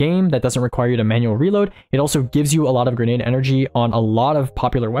in the game that doesn't require you to manual reload. It also gives you a lot of grenade energy on a lot of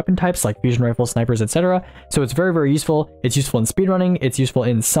popular weapon types like fusion rifles, snipers, etc. So it's very, very useful. It's useful in speedrunning. It's useful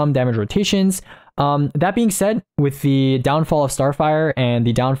in some damage rotations. That being said, with the downfall of Starfire and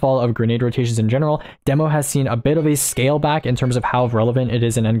the downfall of grenade rotations in general, Demo has seen a bit of a scale back in terms of how relevant it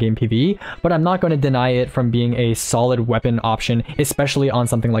is in endgame PvE, but I'm not going to deny it from being a solid weapon option, especially on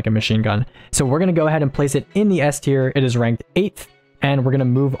something like a machine gun. So we're going to go ahead and place it in the S tier. It is ranked 8th, and we're going to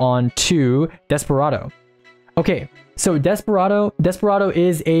move on to Desperado. Okay, so Desperado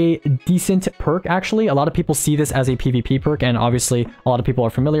is a decent perk, actually. A lot of people see this as a PvP perk, and obviously a lot of people are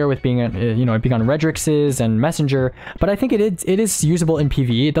familiar with being, being on Redrix's and Messenger, but I think it is usable in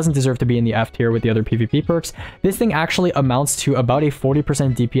PvE. It doesn't deserve to be in the F tier with the other PvP perks. This thing actually amounts to about a 40%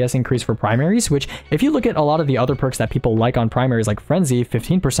 DPS increase for primaries, which if you look at a lot of the other perks that people like on primaries, like Frenzy,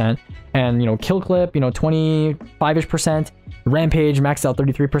 15%, and, Kill Clip, 25-ish%, Rampage, maxed out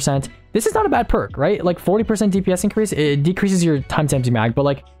 33%. This is not a bad perk, right? Like 40% DPS increase, it decreases your time to empty mag, but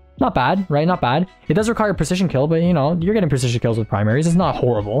like, not bad, right? Not bad. It does require precision kill, but you're getting precision kills with primaries. It's not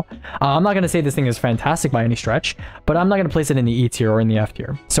horrible. I'm not going to say this thing is fantastic by any stretch, but I'm not going to place it in the E tier or in the F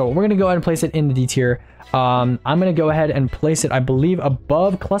tier. So we're going to go ahead and place it in the D tier. I'm going to go ahead and place it, I believe,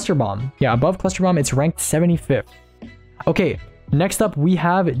 above Cluster Bomb. Yeah, above Cluster Bomb, it's ranked 75th. Okay. Next up, we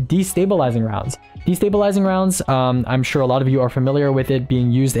have Destabilizing Rounds. Destabilizing Rounds, I'm sure a lot of you are familiar with it being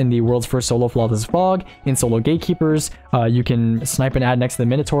used in the world's first solo Flawless Fog, in solo Gatekeepers. You can snipe an ad next to the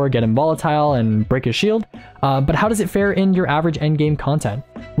Minotaur, get him volatile, and break his shield. But how does it fare in your average endgame content?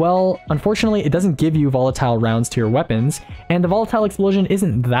 Well, unfortunately, it doesn't give you volatile rounds to your weapons, and the volatile explosion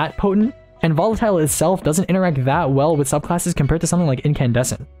isn't that potent, and volatile itself doesn't interact that well with subclasses compared to something like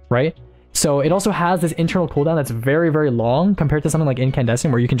Incandescent, right? So it also has this internal cooldown that's very, very long compared to something like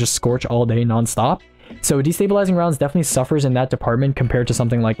Incandescent, where you can just scorch all day nonstop. So Destabilizing Rounds definitely suffers in that department compared to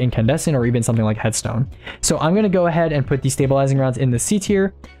something like Incandescent or even something like Headstone. So I'm going to go ahead and put Destabilizing Rounds in the C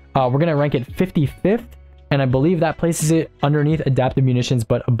tier. We're going to rank it 55th, and I believe that places it underneath Adaptive Munitions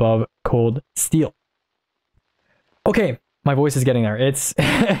but above Cold Steel. Okay, my voice is getting there. It's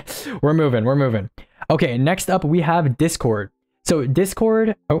we're moving. Okay, next up we have Discord. So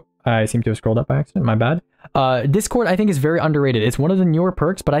Discord, oh, I seem to have scrolled up by accident, my bad. Discord, I think, is very underrated. It's one of the newer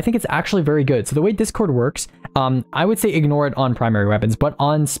perks, but I think it's actually very good. So the way Discord works, I would say ignore it on primary weapons, but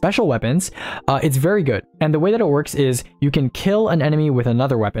on special weapons, it's very good. And the way that it works is you can kill an enemy with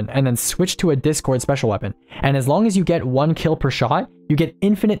another weapon and then switch to a Discord special weapon. And as long as you get 1 kill per shot, you get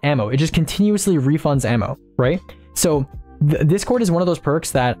infinite ammo. It just continuously refunds ammo, right? So Discord is one of those perks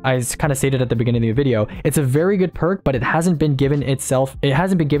that I kind of stated at the beginning of the video. It's a very good perk, but it hasn't been given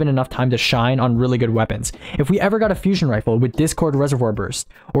enough time to shine on really good weapons. If we ever got a fusion rifle with Discord Reservoir Burst,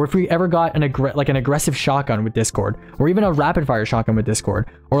 or if we ever got an aggressive shotgun with Discord, or even a rapid fire shotgun with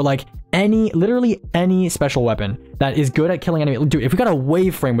Discord, or like literally any special weapon that is good at killing enemies. Dude, if we got a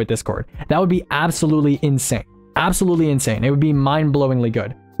wave frame with Discord, that would be absolutely insane. Absolutely insane. It would be mind-blowingly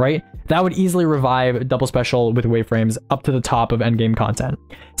good, right? That would easily revive double special with wave frames up to the top of endgame content.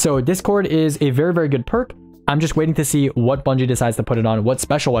 So Discord is a very, very good perk. I'm just waiting to see what Bungie decides to put it on, what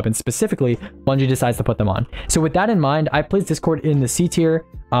special weapons specifically Bungie decides to put them on. So with that in mind, I placed Discord in the C tier.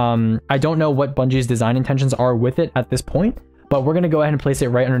 I don't know what Bungie's design intentions are with it at this point, but we're going to go ahead and place it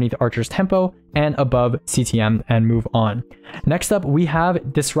right underneath Archer's Tempo and above CTM and move on. Next up, we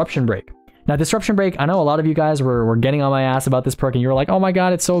have Disruption Break. Now, Disruption Break, I know a lot of you guys were getting on my ass about this perk, and you were like, oh my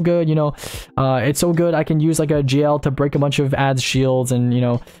god, it's so good, it's so good, I can use like a GL to break a bunch of ads' shields, and,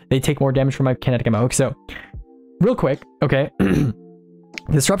 they take more damage from my kinetic ammo. So, real quick, okay,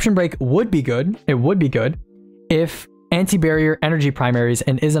 Disruption Break would be good, it would be good, if Anti-Barrier, Energy Primaries,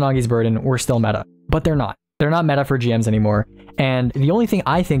 and Izanagi's Burden were still meta, but they're not. They're not meta for GMs anymore, and the only thing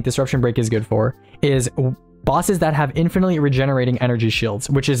I think Disruption Break is good for is bosses that have infinitely regenerating energy shields,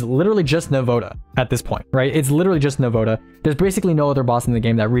 which is literally just Novoda at this point, right? It's literally just Novoda. There's basically no other boss in the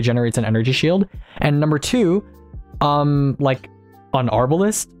game that regenerates an energy shield. And number 2, like on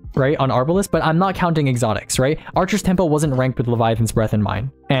Arbalist, right? On Arbalist, but I'm not counting exotics, right? Archer's Tempo wasn't ranked with Leviathan's Breath in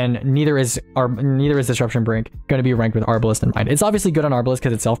mind, and neither is Disruption Break going to be ranked with Arbalist in mind. It's obviously good on Arbalist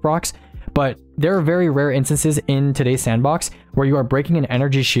because it's self-procs, but there are very rare instances in today's sandbox where you are breaking an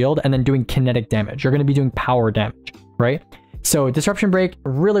energy shield and then doing kinetic damage. You're going to be doing power damage, right? So Disruption Break,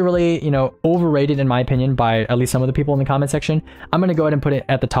 really, you know, overrated in my opinion by at least some of the people in the comment section. I'm going to go ahead and put it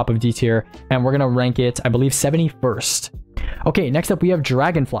at the top of D tier, and we're going to rank it, I believe, 71st. Okay, next up we have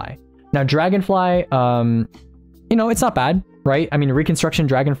Dragonfly. Now Dragonfly, you know, it's not bad, right? I mean, Reconstruction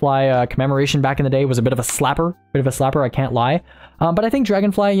Dragonfly Commemoration back in the day was a bit of a slapper, I can't lie. But I think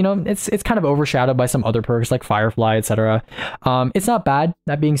Dragonfly, you know, it's kind of overshadowed by some other perks like Firefly, etc. It's not bad.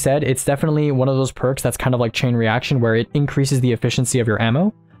 That being said, it's definitely one of those perks that's kind of like Chain Reaction, where it increases the efficiency of your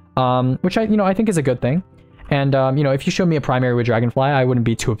ammo, which I think is a good thing. And you know, if you showed me a primary with Dragonfly, I wouldn't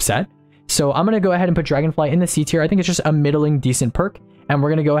be too upset. So I'm gonna go ahead and put Dragonfly in the C tier. I think it's just a middling decent perk, and we're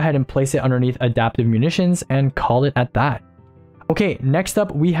gonna go ahead and place it underneath Adaptive Munitions and call it at that. Okay, next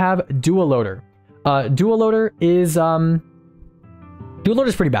up we have Duelist. Duelist is Duelist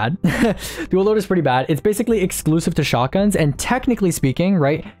is pretty bad. Duelist is pretty bad. It's basically exclusive to shotguns, and technically speaking,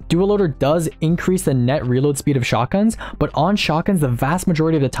 right, Duelist does increase the net reload speed of shotguns, but on shotguns, the vast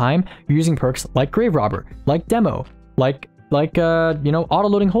majority of the time, you're using perks like Grave Robber, like Demo, like you know,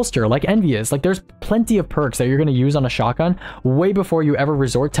 auto-loading holster, like Envious. Like, there's plenty of perks that you're going to use on a shotgun way before you ever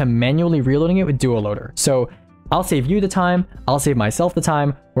resort to manually reloading it with Duelist. So I'll save you the time, I'll save myself the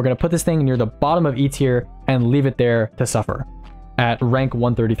time. We're going to put this thing near the bottom of E tier and leave it there to suffer at rank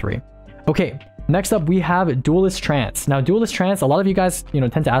 133. Okay, next up we have Duelist Trance. Now Duelist Trance, a lot of you guys, you know,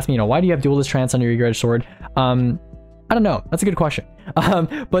 tend to ask me, you know, why do you have Duelist Trance on your Eager Edge sword? I don't know, that's a good question.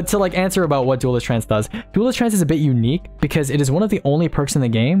 But to like answer about what Duelist Trance does, Duelist Trance is a bit unique because it is one of the only perks in the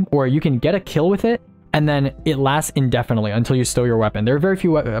game where you can get a kill with it and then it lasts indefinitely until you stow your weapon. There are very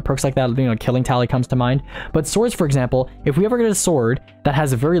few perks like that, you know, Killing Tally comes to mind. But swords, for example, if we ever get a sword that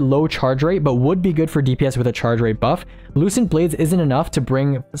has a very low charge rate but would be good for DPS with a charge rate buff, Lucent Blades isn't enough to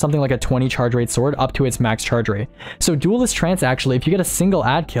bring something like a 20 charge rate sword up to its max charge rate. So Duelist Trance, actually, if you get a single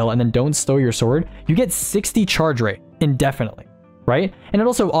ad kill and then don't stow your sword, you get 60 charge rate indefinitely, right? And it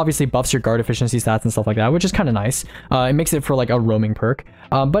also obviously buffs your guard efficiency stats and stuff like that, which is kind of nice. It makes it for like a roaming perk.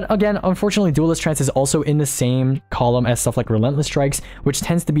 But again, unfortunately, Duelist Trance is also in the same column as stuff like Relentless Strikes, which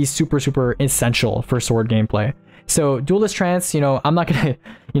tends to be super essential for sword gameplay. So Duelist Trance, you know, I'm not gonna,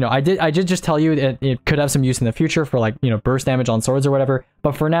 you know, I did just tell you that it could have some use in the future for like, you know, burst damage on swords or whatever.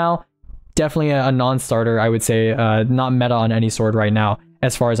 But for now, definitely a non-starter, I would say, not meta on any sword right now,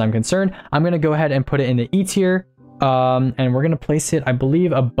 as far as I'm concerned. I'm gonna go ahead and put it in the E tier. And we're going to place it, I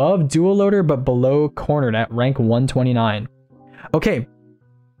believe, above Duelist, but below Cornered at rank 129. Okay,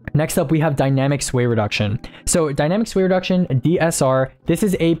 next up we have Dynamic Sway Reduction. So Dynamic Sway Reduction, DSR, this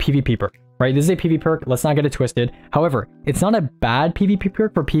is a PvP perk, right? This is a PvP perk, let's not get it twisted. However, it's not a bad PvP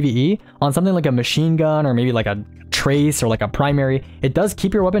perk for PvE. On something like a machine gun or maybe like a trace or like a primary, it does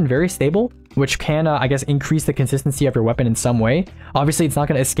keep your weapon very stable, which can, I guess, increase the consistency of your weapon in some way. Obviously, it's not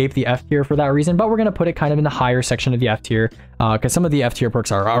going to escape the F tier for that reason, but we're going to put it kind of in the higher section of the F tier, because some of the F tier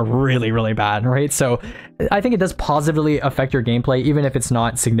perks are really bad, right? So I think it does positively affect your gameplay, even if it's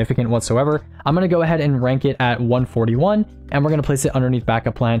not significant whatsoever. I'm going to go ahead and rank it at 141, and we're going to place it underneath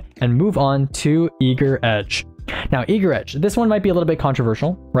Backup Plan and move on to Eager Edge. Now, Eager Edge, this one might be a little bit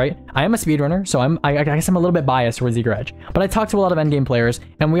controversial, right? I am a speedrunner, so I guess I'm a little bit biased towards Eager Edge, but I talked to a lot of endgame players,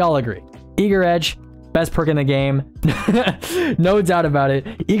 and we all agree. Eager Edge, best perk in the game. No doubt about it.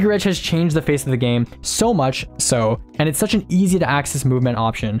 Eager Edge has changed the face of the game so much so, and it's such an easy to access movement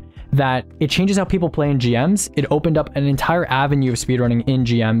option that it changes how people play in GMs. It opened up an entire avenue of speedrunning in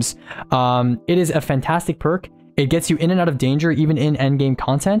GMs. It is a fantastic perk. It gets you in and out of danger even in endgame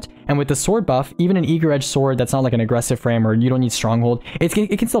content, and with the sword buff, even an Eager Edge sword that's not like an aggressive frame or you don't need stronghold,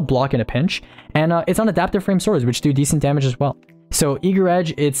 it can still block in a pinch, and it's on adaptive frame swords, which do decent damage as well. So Eager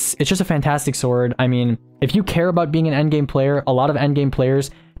Edge, it's just a fantastic sword. I mean, if you care about being an endgame player, a lot of endgame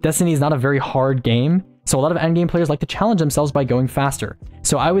players, Destiny is not a very hard game, so a lot of endgame players like to challenge themselves by going faster.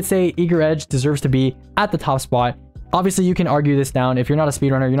 So I would say Eager Edge deserves to be at the top spot. Obviously, you can argue this down. If you're not a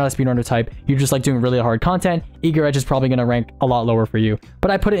speedrunner, you're not a speedrunner type, you just like doing really hard content, Eager Edge is probably going to rank a lot lower for you.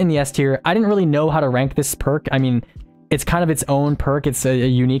 But I put it in the S tier. I didn't really know how to rank this perk. I mean, it's kind of its own perk. It's a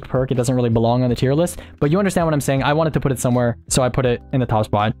unique perk. It doesn't really belong on the tier list, but you understand what I'm saying. I wanted to put it somewhere, so I put it in the top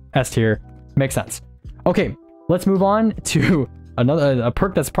spot. S tier. Makes sense. Okay, let's move on to a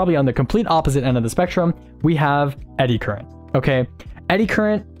perk that's probably on the complete opposite end of the spectrum. We have Eddy Current. Okay, Eddy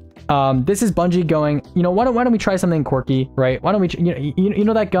Current. This is Bungie going, you know, why don't we try something quirky, right? Why don't we, you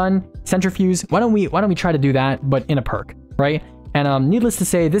know that gun, Centrifuge? Why don't we try to do that, but in a perk, right? And needless to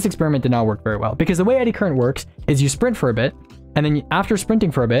say, this experiment did not work very well, because the way Eddy Current works is you sprint for a bit, and then after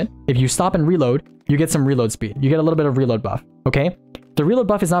sprinting for a bit, if you stop and reload, you get some reload speed. You get a little bit of reload buff, okay? The reload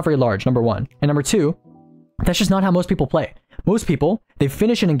buff is not very large, number one. And number two, that's just not how most people play. Most people, they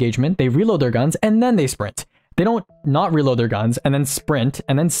finish an engagement, they reload their guns, and then they sprint. They don't not reload their guns and then sprint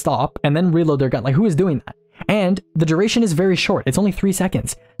and then stop and then reload their gun. Like, who is doing that? And the duration is very short. It's only 3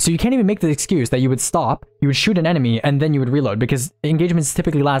 seconds. So you can't even make the excuse that you would stop, you would shoot an enemy, and then you would reload, because engagements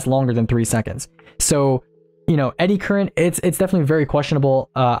typically last longer than 3 seconds. So, you know, Eddy Current, it's definitely very questionable.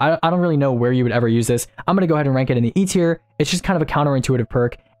 I don't really know where you would ever use this. I'm going to go ahead and rank it in the E tier. It's just kind of a counterintuitive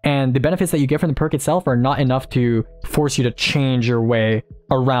perk, and the benefits that you get from the perk itself are not enough to force you to change your way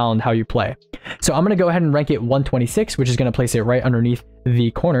around how you play. So I'm going to go ahead and rank it 126, which is going to place it right underneath the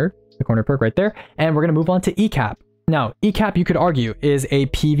corner perk right there. And we're going to move on to ECAP. Now, ECAP, you could argue, is a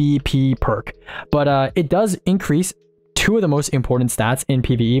PvP perk, but it does increase 2 of the most important stats in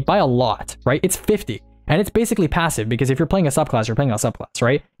PvE by a lot, right? It's 50. And it's basically passive, because if you're playing a subclass, you're playing a subclass,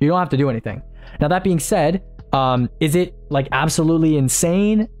 right? You don't have to do anything. Now, that being said, is it like absolutely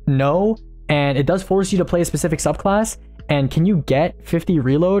insane? No. And it does force you to play a specific subclass. And can you get 50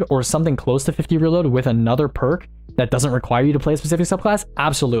 reload or something close to 50 reload with another perk that doesn't require you to play a specific subclass?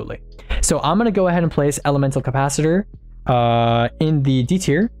 Absolutely. So I'm going to go ahead and place Elemental Capacitor in the D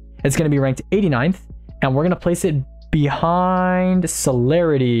tier. It's going to be ranked 89th, and we're going to place it behind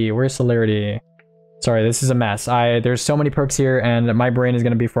Celerity. Where's Celerity? Sorry, this is a mess. There's so many perks here, and my brain is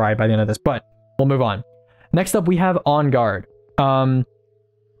going to be fried by the end of this, but we'll move on. Next up, we have On Guard. On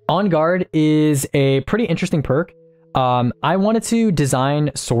Guard is a pretty interesting perk. I wanted to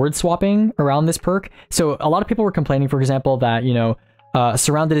design sword swapping around this perk. So a lot of people were complaining, for example, that, you know,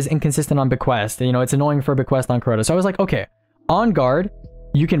 Surrounded is inconsistent on Bequest. You know, it's annoying for Bequest on Crota. So I was like, okay, On Guard,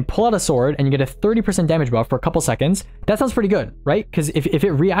 you can pull out a sword and you get a 30% damage buff for a couple seconds. That sounds pretty good, right? Because if it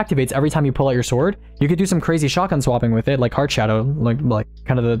reactivates every time you pull out your sword, you could do some crazy shotgun swapping with it, like Heart Shadow, like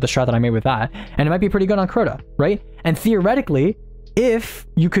kind of the strat that I made with that. And it might be pretty good on Crota, right? And theoretically, if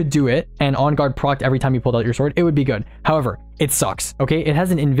you could do it and On Guard procced every time you pulled out your sword, it would be good. However, it sucks, okay? It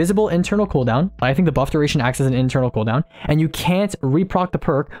has an invisible internal cooldown. I think the buff duration acts as an internal cooldown, and you can't reproc the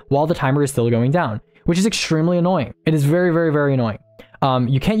perk while the timer is still going down, which is extremely annoying. It is very, very, very annoying.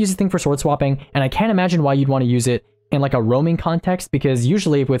 You can't use this thing for sword swapping, and I can't imagine why you'd want to use it in like a roaming context, because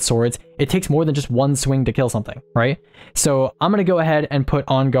usually with swords, it takes more than just one swing to kill something, right? So I'm going to go ahead and put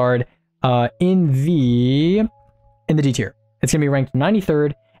On Guard in the D tier. It's going to be ranked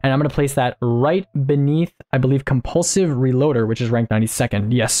 93rd, and I'm going to place that right beneath, I believe, Compulsive Reloader, which is ranked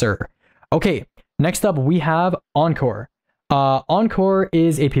 92nd. Yes, sir. Okay, next up, we have Encore. Encore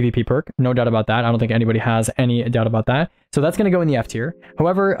is a PvP perk, no doubt about that. I don't think anybody has any doubt about that. So that's going to go in the F tier.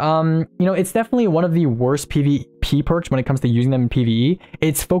 However, you know, it's definitely one of the worst PvP perks when it comes to using them in PvE.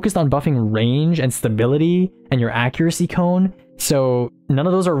 It's focused on buffing range and stability and your accuracy cone. So none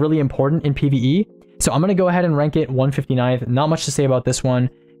of those are really important in PvE. So I'm going to go ahead and rank it 159th. Not much to say about this one.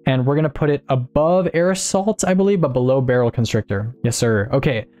 And we're going to put it above Air Assault, I believe, but below Barrel Constrictor. Yes, sir.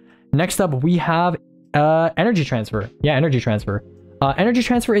 Okay. Next up, we have Energy Transfer. Yeah, Energy Transfer. Energy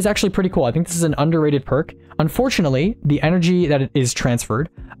Transfer is actually pretty cool. I think this is an underrated perk. Unfortunately, the energy that it is transferred,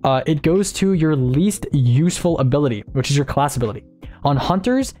 it goes to your least useful ability, which is your class ability. On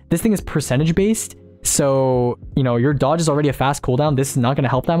Hunters, this thing is percentage based. So, you know, your dodge is already a fast cooldown. This is not going to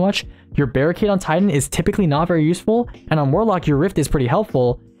help that much. Your Barricade on Titan is typically not very useful. And on Warlock, your Rift is pretty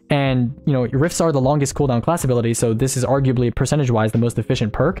helpful. And, you know, your Rifts are the longest cooldown class ability. So this is arguably percentage-wise the most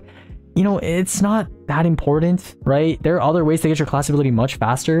efficient perk. You know, it's not that important, right? There are other ways to get your class ability much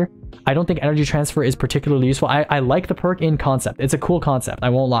faster. I don't think Energy Transfer is particularly useful. I like the perk in concept. It's a cool concept, I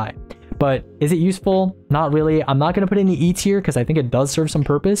won't lie. But is it useful? Not really. I'm not going to put it in the E tier because I think it does serve some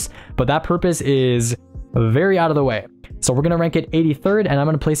purpose, but that purpose is very out of the way. So we're going to rank it 83rd, and I'm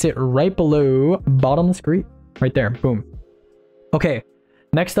going to place it right below Bottomless Grief. Right there. Boom. Okay.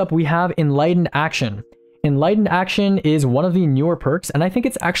 Next up, we have Enlightened Action. Enlightened Action is one of the newer perks, and I think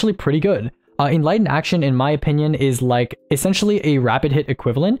it's actually pretty good. Enlightened Action, in my opinion, is like essentially a rapid hit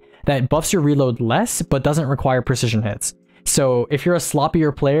equivalent that buffs your reload less, but doesn't require precision hits. So if you're a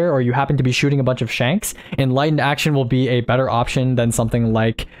sloppier player or you happen to be shooting a bunch of shanks, Enlightened Action will be a better option than something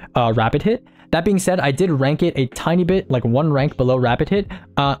like Rapid Hit. That being said, I did rank it a tiny bit, like one rank below Rapid Hit,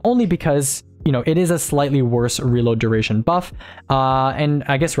 only because, you know, it is a slightly worse reload duration buff. And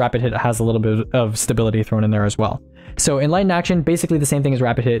I guess Rapid Hit has a little bit of stability thrown in there as well. So Enlightened Action, basically the same thing as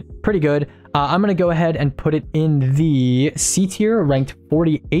Rapid Hit, pretty good. I'm going to go ahead and put it in the C tier, ranked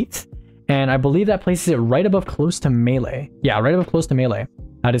 48th. And I believe that places it right above Close to Melee. Yeah, right above Close to Melee.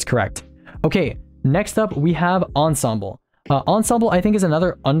 That is correct. Okay, next up we have Ensemble. Ensemble, I think, is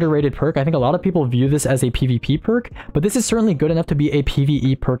another underrated perk. I think a lot of people view this as a PvP perk, but this is certainly good enough to be a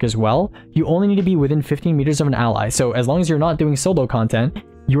PvE perk as well. You only need to be within 15 meters of an ally. So as long as you're not doing solo content,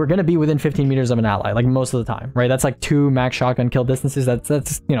 you are going to be within 15 meters of an ally, like most of the time, right? That's like 2 max shotgun kill distances.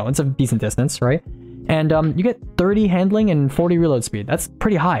 That's you know, it's a decent distance, right? And you get 30 handling and 40 reload speed. That's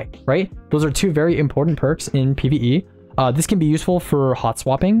pretty high, right? Those are two very important perks in PvE. This can be useful for hot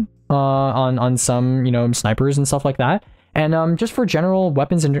swapping on some, you know, snipers and stuff like that. And just for general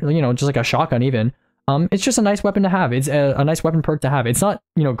weapons and, you know, just like a shotgun even. It's just a nice weapon to have. It's a nice weapon perk to have. It's not,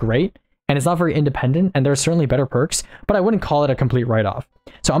 you know, great, and it's not very independent, and there are certainly better perks, but I wouldn't call it a complete write-off.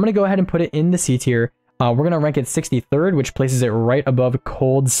 So I'm going to go ahead and put it in the C tier. We're going to rank it 63rd, which places it right above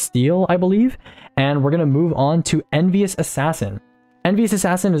Cold Steel, I believe. And we're going to move on to Envious Assassin. Envious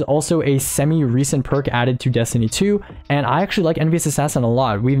Assassin is also a semi-recent perk added to Destiny 2, and I actually like Envious Assassin a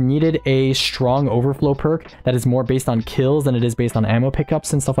lot. We've needed a strong overflow perk that is more based on kills than it is based on ammo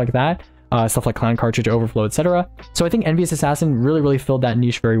pickups and stuff like that. Stuff like Clan Cartridge, Overflow, etc. So I think Envious Assassin really filled that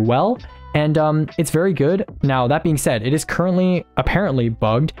niche very well, and it's very good. Now, that being said, it is currently apparently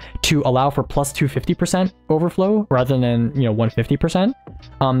bugged to allow for plus 250% overflow rather than, you know,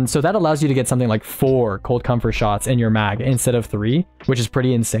 150%. So that allows you to get something like 4 cold comfort shots in your mag instead of 3, which is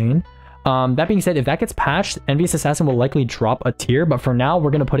pretty insane. That being said, if that gets patched, Envious Assassin will likely drop a tier, but for now,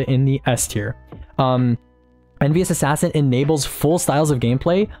 we're going to put it in the S tier. Envious Assassin enables full styles of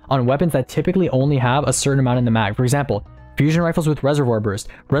gameplay on weapons that typically only have a certain amount in the mag. For example, fusion rifles with Reservoir Burst.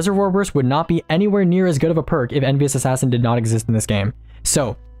 Reservoir Burst would not be anywhere near as good of a perk if Envious Assassin did not exist in this game.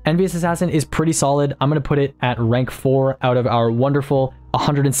 So, Envious Assassin is pretty solid. I'm going to put it at rank 4 out of our wonderful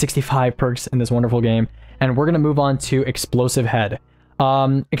 165 perks in this wonderful game. And we're going to move on to Explosive Head.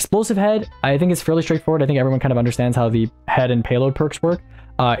 Explosive Head, I think it's fairly straightforward. I think everyone kind of understands how the head and payload perks work.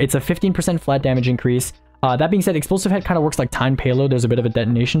 It's a 15% flat damage increase. That being said, Explosive Head kind of works like timed payload. There's a bit of a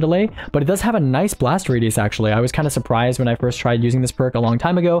detonation delay, but it does have a nice blast radius, actually. I was kind of surprised when I first tried using this perk a long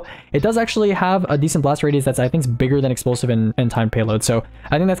time ago. It does actually have a decent blast radius that's, I think, bigger than Explosive and timed payload, so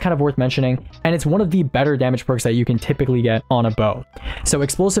I think that's kind of worth mentioning, and it's one of the better damage perks that you can typically get on a bow. So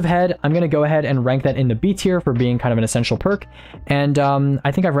Explosive Head, I'm going to go ahead and rank that in the B tier for being kind of an essential perk, and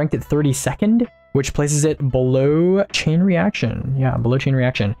I think I've ranked it 32nd, which places it below Chain Reaction. Yeah, below Chain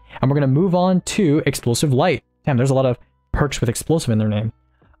Reaction. And we're going to move on to Explosive Light. Damn, there's a lot of perks with explosive in their name.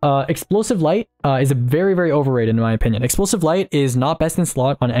 Explosive Light is a very overrated in my opinion. Explosive Light is not best in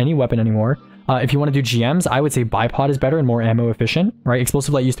slot on any weapon anymore. If you want to do GMs, I would say Bipod is better and more ammo efficient, right?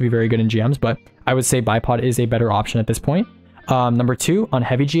 Explosive Light used to be very good in GMs, but I would say Bipod is a better option at this point. Number 2, on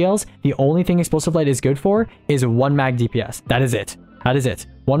heavy GLs, the only thing Explosive Light is good for is 1 mag DPS. That is it. That is it.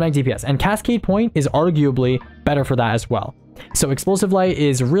 1 mag DPS. And Cascade Point is arguably better for that as well. So Explosive Light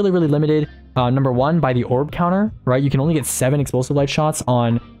is really limited, number 1, by the orb counter, right? You can only get 7 Explosive Light shots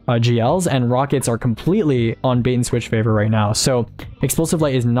on GLs, and rockets are completely on bait and switch favor right now. So Explosive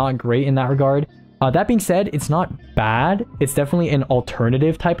Light is not great in that regard. That being said, it's not bad. It's definitely an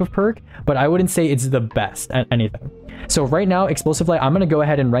alternative type of perk, but I wouldn't say it's the best at anything. So right now, Explosive Light, I'm going to go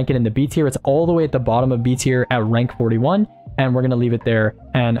ahead and rank it in the B tier. It's all the way at the bottom of B tier at rank 41, and we're going to leave it there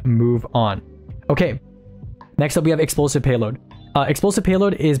and move on. Okay, next up we have Explosive Payload. Explosive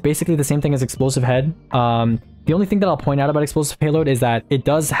Payload is basically the same thing as Explosive Head. The only thing that I'll point out about Explosive Payload is that it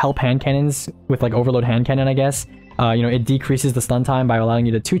does help hand cannons with like overload hand cannon, I guess. You know, it decreases the stun time by allowing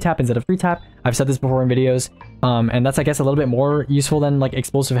you to 2-tap instead of 3-tap. I've said this before in videos, and that's, I guess, a little bit more useful than like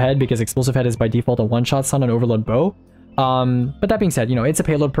Explosive Head, because Explosive Head is by default a one-shot stun and overload bow. But that being said, you know, it's a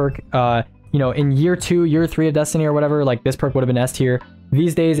payload perk. You know, in year 2, year 3 of Destiny or whatever, like this perk would have been S tier.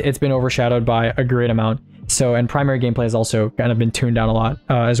 These days, it's been overshadowed by a great amount. So, and primary gameplay has also kind of been tuned down a lot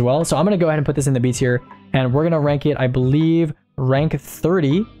as well. So I'm going to go ahead and put this in the B tier, and we're going to rank it, I believe, rank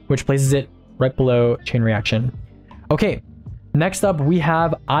 30, which places it right below Chain Reaction. Okay, next up we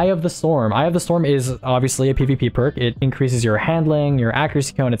have Eye of the Storm. Eye of the Storm is obviously a PvP perk. It increases your handling, your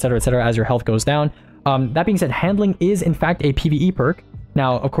accuracy count, etc., as your health goes down. That being said, handling is in fact a PvE perk.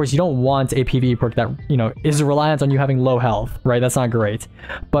 Now, of course, you don't want a PvE perk that, you know, is reliant on you having low health, right? That's not great.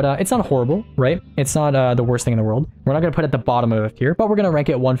 But it's not horrible, right? It's not the worst thing in the world. We're not going to put it at the bottom of it here, but we're going to rank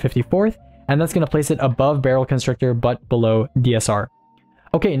it 154th, and that's going to place it above Barrel Constrictor, but below DSR.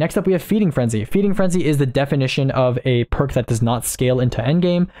 Okay, next up we have Feeding Frenzy. Feeding Frenzy is the definition of a perk that does not scale into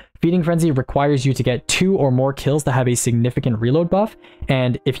endgame. Feeding Frenzy requires you to get 2 or more kills to have a significant reload buff,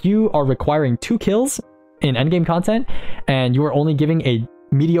 and if you are requiring 2 kills in endgame content and you are only giving a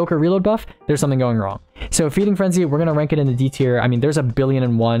mediocre reload buff, there's something going wrong. So Feeding Frenzy, we're going to rank it in the D tier. I mean, there's a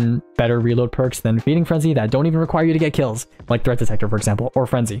 1,000,000,001 better reload perks than Feeding Frenzy that don't even require you to get kills, like Threat Detector, for example, or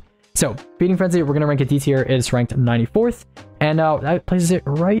Frenzy. So Feeding Frenzy, we're going to rank it D tier. It's ranked 94th, and that places it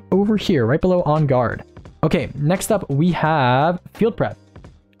right over here, right below On Guard. Okay, next up we have Field Prep.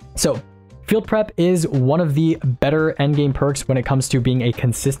 So Field Prep is one of the better endgame perks when it comes to being a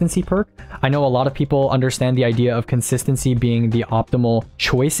consistency perk. I know a lot of people understand the idea of consistency being the optimal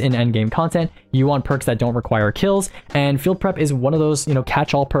choice in endgame content. You want perks that don't require kills, and Field Prep is one of those, you know,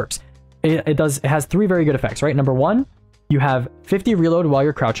 catch-all perks. It has 3 very good effects, right? Number 1, you have 50 reload while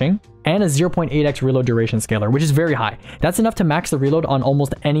you're crouching and a 0.8x reload duration scaler, which is very high. That's enough to max the reload on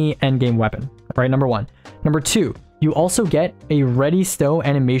almost any endgame weapon, right? Number 1. Number 2, you also get a ready stow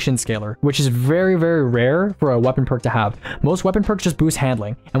animation scaler, which is very, very rare for a weapon perk to have. Most weapon perks just boost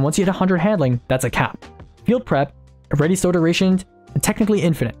handling, and once you hit 100 handling, that's a cap. Field Prep, ready stow duration, technically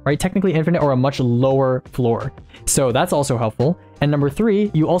infinite, right? Technically infinite or a much lower floor. So that's also helpful. And number 3,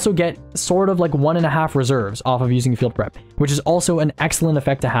 you also get sort of like 1.5 reserves off of using Field Prep, which is also an excellent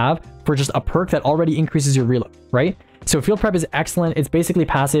effect to have for just a perk that already increases your reload, right? So Field Prep is excellent. It's basically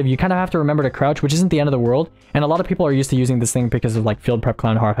passive. You kind of have to remember to crouch, which isn't the end of the world. And a lot of people are used to using this thing because of like Field Prep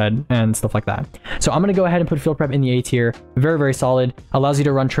Clown Hardhead and stuff like that. So I'm going to go ahead and put Field Prep in the A tier. Very, very solid. Allows you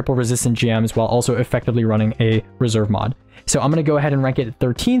to run triple resistant GMs while also effectively running a reserve mod. So I'm going to go ahead and rank it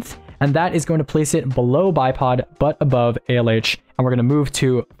 13th. And that is going to place it below Bipod, but above ALH. And we're going to move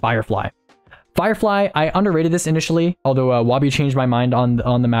to Firefly. Firefly, I underrated this initially, although Wabi changed my mind on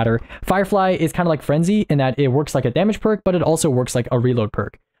the matter. Firefly is kind of like Frenzy in that it works like a damage perk, but it also works like a reload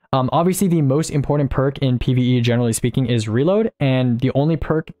perk. Obviously, the most important perk in PvE, generally speaking, is reload, and the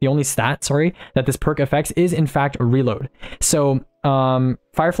only stat, that this perk affects is in fact reload. So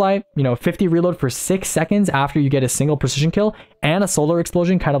Firefly, you know, 50 reload for 6 seconds after you get a single precision kill and a solar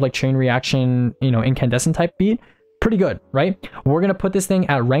explosion, kind of like chain reaction, you know, incandescent type beat. Pretty good, right? We're gonna put this thing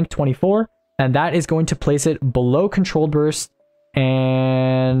at rank 24. And that is going to place it below Controlled Burst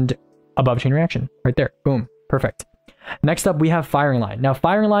and above Chain Reaction. Right there. Boom. Perfect. Next up, we have Firing Line. Now,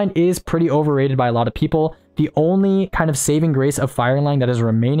 Firing Line is pretty overrated by a lot of people. The only kind of saving grace of Firing Line that is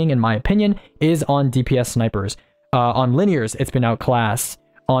remaining, in my opinion, is on DPS snipers. On linears, it's been outclassed.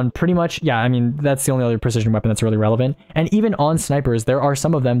 On pretty much, yeah, I mean, that's the only other precision weapon that's really relevant. And even on snipers, there are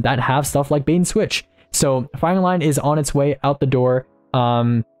some of them that have stuff like bait and switch. So Firing Line is on its way out the door.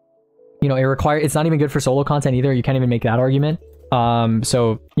 You know, it's not even good for solo content either. You can't even make that argument.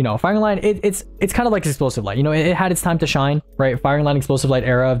 So, you know, Firing Line, it's kind of like Explosive Light. You know, it had its time to shine, right? Firing Line, Explosive Light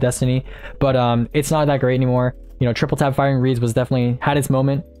era of Destiny, but it's not that great anymore. You know, triple tap firing reads was definitely had its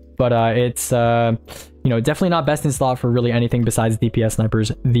moment, but it's you know, definitely not best in slot for really anything besides DPS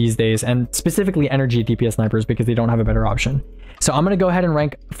snipers these days, and specifically energy DPS snipers because they don't have a better option. So I'm gonna go ahead and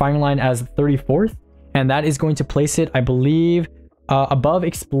rank Firing Line as 34th, and that is going to place it, I believe, above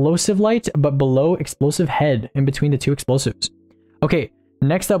Explosive Light, but below Explosive Head, in between the two explosives. Okay,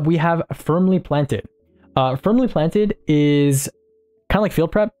 next up we have Firmly Planted. Firmly Planted is kind of like Field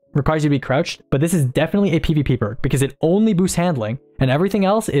Prep, requires you to be crouched, but this is definitely a PvP perk because it only boosts handling, and everything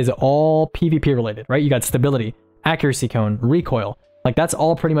else is all PvP related, right? You got stability, accuracy cone, recoil, like that's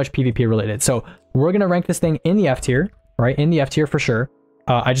all pretty much PvP related. So we're gonna rank this thing in the F tier, right? In the F tier for sure.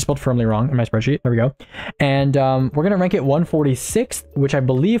 I just spelled firmly wrong in my spreadsheet. There we go. And we're going to rank it 146th, which I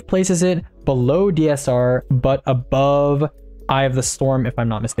believe places it below DSR, but above Eye of the Storm, if I'm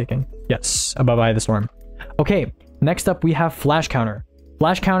not mistaken. Yes, above Eye of the Storm. Okay, next up we have Flash Counter.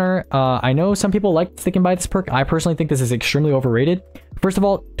 Flash Counter, I know some people like sticking by this perk. I personally think this is extremely overrated. First of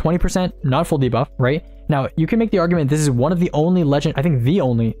all, 20%, not full debuff, right? Now, you can make the argument this is one of the only the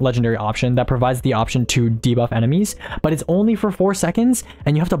only legendary option that provides the option to debuff enemies, but it's only for 4 seconds,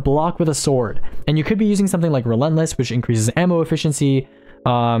 and you have to block with a sword. And you could be using something like Relentless, which increases ammo efficiency.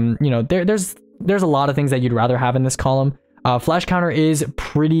 You know, there's a lot of things that you'd rather have in this column. Flash Counter is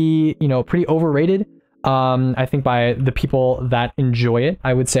pretty overrated. I think by the people that enjoy it,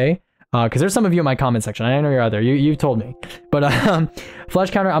 I would say. Because there's some of you in my comment section. I know you're out there. You've told me. But Flash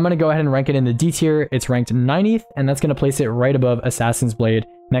Counter, I'm going to go ahead and rank it in the D tier. It's ranked 90th, and that's going to place it right above Assassin's Blade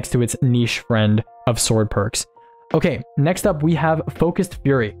next to its niche friend of sword perks. Okay, next up we have Focused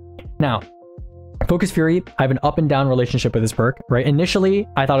Fury. Now, Focused Fury, I have an up and down relationship with this perk, right? Initially,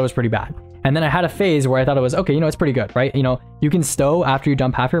 I thought it was pretty bad. And then I had a phase where I thought it was, okay, you know, it's pretty good, right? You know, you can stow after you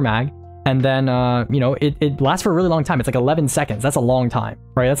dump half your mag. And then, you know, it lasts for a really long time. It's like 11 seconds. That's a long time,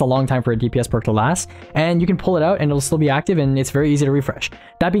 right? That's a long time for a DPS perk to last. And you can pull it out and it'll still be active and it's very easy to refresh.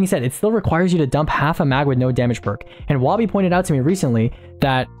 That being said, it still requires you to dump half a mag with no damage perk. And Wabi pointed out to me recently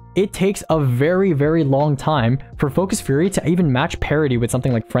that it takes a very, very long time for Focused Fury to even match parity with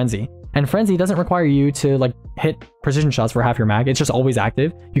something like Frenzy. And Frenzy doesn't require you to like hit precision shots for half your mag. It's just always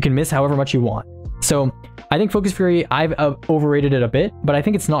active. You can miss however much you want. So I think Focused Fury, I've overrated it a bit, but I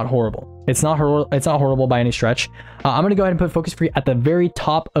think it's not horrible. It's not horrible by any stretch. I'm going to go ahead and put Focused Fury at the very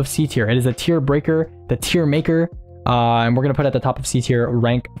top of C tier. It is a tier breaker, the tier maker. And we're going to put it at the top of C tier,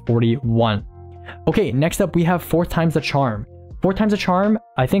 rank 41. Okay, next up we have 4 times the charm. 4 times the charm,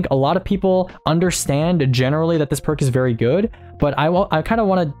 I think a lot of people understand generally that this perk is very good, but I kind of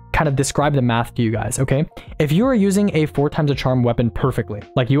want to describe the math to you guys, okay? If you are using a 4 times the charm weapon perfectly,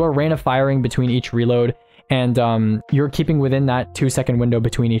 like you are rate of firing between each reload, and you're keeping within that 2-second window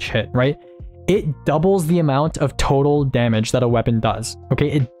between each hit, right? It doubles the amount of total damage that a weapon does, okay?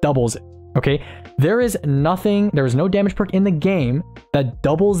 It doubles it, okay? There is no damage perk in the game that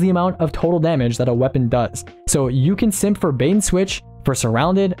doubles the amount of total damage that a weapon does. So you can simp for bait and switch, for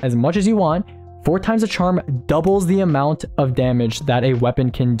surrounded as much as you want. 4 times the charm doubles the amount of damage that a weapon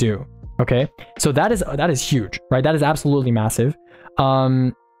can do, okay? So that is huge, right? That is absolutely massive.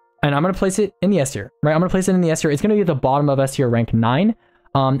 And I'm going to place it in the S tier, right? I'm going to place it in the S tier. It's going to be at the bottom of S tier, rank 9.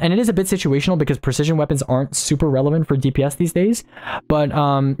 And it is a bit situational because precision weapons aren't super relevant for DPS these days. But,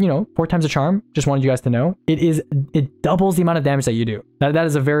 you know, 4 times the charm, just wanted you guys to know, it doubles the amount of damage that you do. That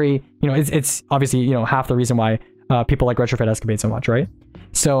is a very, you know, it's obviously, you know, half the reason why people like Retrofit Escapade so much, right?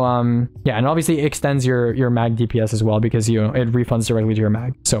 So, yeah, and obviously it extends your mag DPS as well because, you know, it refunds directly to your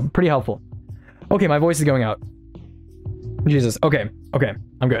mag. So, pretty helpful. Okay, my voice is going out. Jesus. Okay,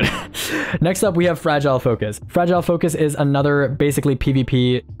 I'm good. Next up, we have Fragile Focus. Fragile Focus is another basically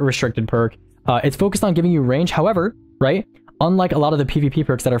PvP restricted perk. It's focused on giving you range. However, right, unlike a lot of the PvP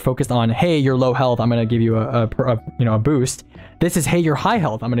perks that are focused on, hey, you're low health, I'm going to give you a boost. This is, hey, you're high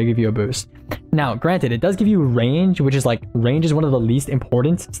health, I'm going to give you a boost. Now, granted, it does give you range, which is like, range is one of the least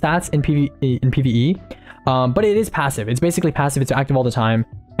important stats in PvE. But it is passive. It's basically passive. It's active all the time.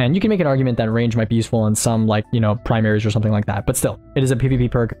 And you can make an argument that range might be useful on some, like, you know, primaries or something like that. But still, it is a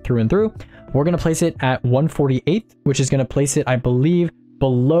PvP perk through and through. We're going to place it at 148th, which is going to place it, I believe,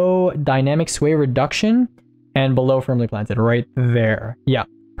 below Dynamic Sway Reduction and below Firmly Planted, right there. Yeah,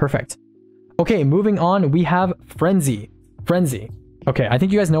 perfect. Okay, moving on, we have Frenzy. Frenzy. Okay, I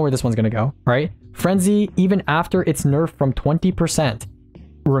think you guys know where this one's going to go, right? Frenzy, even after its nerf from 20%,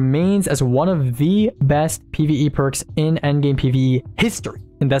 remains as one of the best PvE perks in Endgame PvE history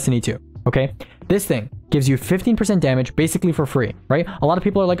in Destiny 2, okay? This thing gives you 15% damage basically for free, right? A lot of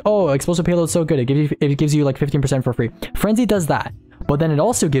people are like, oh, Explosive Payload is so good, it gives you like 15% for free. Frenzy does that, but then it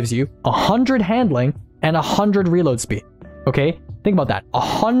also gives you 100 handling and 100 reload speed, okay? Think about that,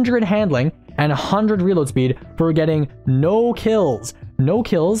 100 handling and 100 reload speed for getting no kills. No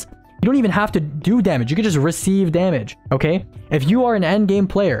kills. You don't even have to do damage. You can just receive damage, okay? If you are an endgame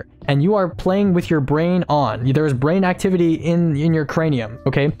player and you are playing with your brain on, there's brain activity in your cranium,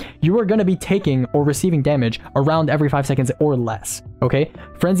 okay? You are going to be taking or receiving damage around every 5 seconds or less, okay?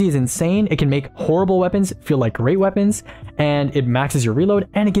 Frenzy is insane. It can make horrible weapons feel like great weapons, and it maxes your reload,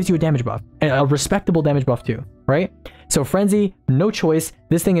 and it gives you a damage buff, a respectable damage buff too, right? So Frenzy, no choice.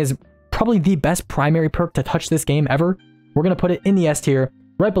 This thing is probably the best primary perk to touch this game ever. We're going to put it in the S tier,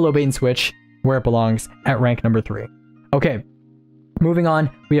 right below Bait and Switch, where it belongs at rank number 3. Okay, moving on,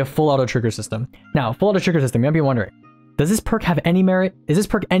 we have Full Auto Trigger System. Now, Full Auto Trigger System, you might be wondering, does this perk have any merit? Is this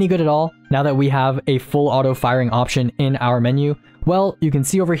perk any good at all now that we have a full auto firing option in our menu? Well, you can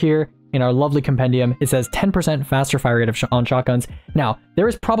see over here in our lovely compendium, it says 10% faster fire rate on shotguns. Now, there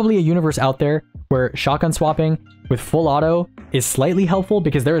is probably a universe out there where shotgun swapping with full auto is slightly helpful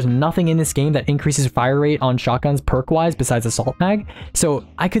because there is nothing in this game that increases fire rate on shotguns perk-wise besides Assault Mag. So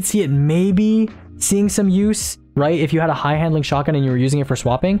I could see it maybe seeing some use, right, if you had a high-handling shotgun and you were using it for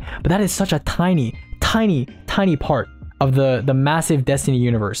swapping, but that is such a tiny part of the massive Destiny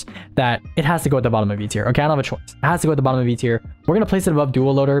universe that it has to go at the bottom of E tier. Okay, I don't have a choice. It has to go at the bottom of E tier. We're going to place it above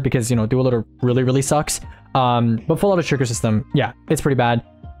Dual Loader because, you know, Dual Loader really sucks. But Full Auto Trigger System, yeah, it's pretty bad.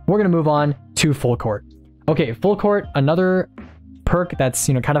 We're going to move on to Full Court. Okay, Full Court, another perk that's,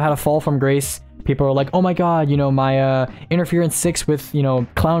 you know, kind of had a fall from grace. People are like, oh my god, you know, my Interference 6 with, you know,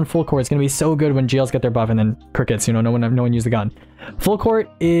 Clown Full Court is going to be so good when GLs get their buff, and then crickets, you know, no one used the gun. Full Court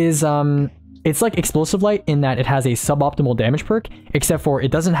is, it's like Explosive Light in that it has a suboptimal damage perk, except for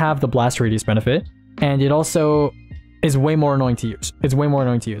it doesn't have the blast radius benefit, and it also is way more annoying to use. It's way more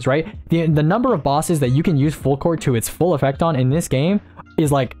annoying to use, right? The number of bosses that you can use Full Court to its full effect on in this game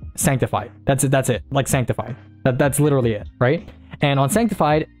is like Sanctified. That's it. Like Sanctified. That's literally it, right? And on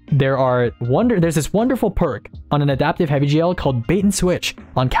Sanctified, there's this wonderful perk on an adaptive heavy GL called Bait and Switch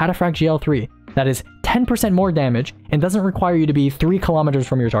on Cataphract GL3 that is 10% more damage and doesn't require you to be 3 kilometers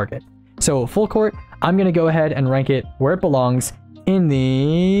from your target. So Full Court, I'm going to go ahead and rank it where it belongs in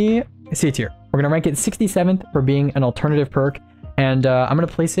the C tier. We're going to rank it 67th for being an alternative perk, and I'm going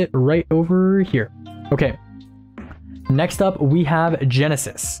to place it right over here. Okay. Next up, we have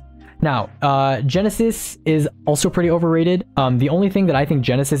Genesis. Now, Genesis is also pretty overrated. The only thing that I think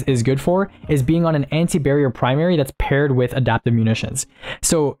Genesis is good for is being on an anti-barrier primary that's paired with adaptive munitions.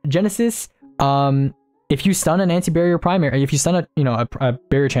 So Genesis, if you stun an anti-barrier primary, if you stun a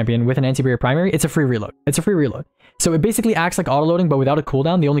barrier champion with an anti-barrier primary, it's a free reload. It's a free reload. So it basically acts like auto-loading, but without a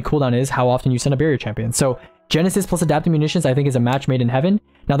cooldown. The only cooldown is how often you stun a barrier champion. So Genesis plus adaptive munitions, I think, is a match made in heaven.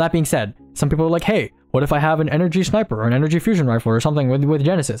 Now, that being said, some people are like, hey, what if I have an energy sniper or an energy fusion rifle or something with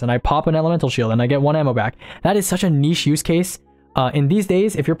Genesis and I pop an elemental shield and I get 1 ammo back? That is such a niche use case. In these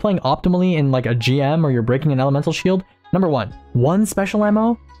days, if you're playing optimally in like a GM or you're breaking an elemental shield, number one special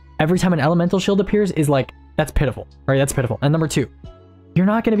ammo every time an elemental shield appears is like, that's pitiful, right? That's pitiful. And number 2, you're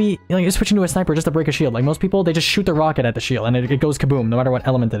not going to be, you're switching to a sniper just to break a shield. Like most people, they just shoot the rocket at the shield and it goes kaboom, no matter what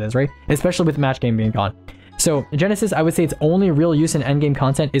element it is, right? Especially with match game being gone. So Genesis, I would say its only real use in endgame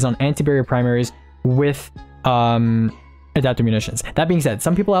content is on anti-barrier primaries with adaptive munitions. That being said,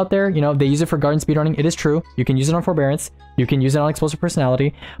 some people out there, they use it for guard and speedrunning. It is true. You can use it on forbearance. You can use it on explosive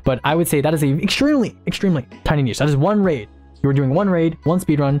personality. But I would say that is a extremely, extremely tiny niche. That is one raid. You're doing one raid, one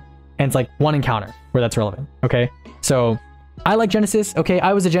speedrun, and it's like one encounter where that's relevant. Okay, so I like Genesis. Okay,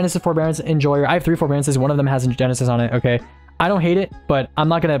 I was a Genesis forbearance enjoyer. I have 3 forbearances. One of them has Genesis on it. Okay, I don't hate it, but I'm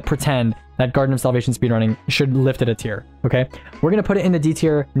not gonna pretend that Garden of Salvation speedrunning should lift it a tier. Okay, we're gonna put it in the D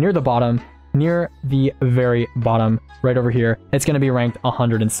tier near the bottom, near the very bottom, right over here. It's gonna be ranked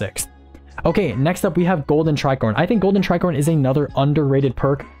 106th. Okay, next up we have Golden Tricorn. I think Golden Tricorn is another underrated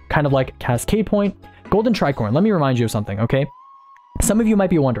perk, kind of like Cascade Point. Golden Tricorn, let me remind you of something, okay? Some of you might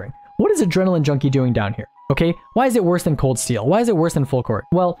be wondering, what is Adrenaline Junkie doing down here? Okay, why is it worse than Cold Steel? Why is it worse than Full Court?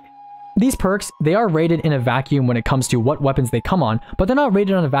 Well, these perks, they are rated in a vacuum when it comes to what weapons they come on, but they're not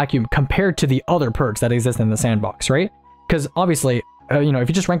rated on a vacuum compared to the other perks that exist in the sandbox, right? Because obviously, if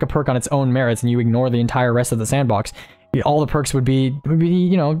you just rank a perk on its own merits and you ignore the entire rest of the sandbox, all the perks would be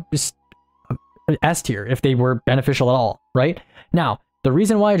just S tier if they were beneficial at all, right? Now, the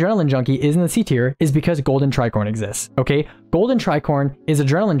reason why Adrenaline Junkie is in the C tier is because Golden Tricorn exists, okay? Golden Tricorn is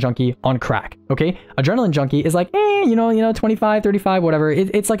Adrenaline Junkie on crack, okay? Adrenaline Junkie is like, 25, 35, whatever.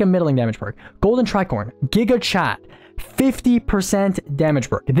 It's like a middling damage perk. Golden Tricorn, Giga Chat, 50% damage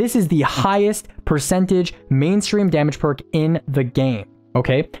perk. This is the highest percentage mainstream damage perk in the game,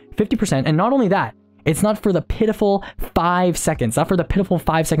 okay? 50%, and not only that, it's not for the pitiful 5 seconds, not for the pitiful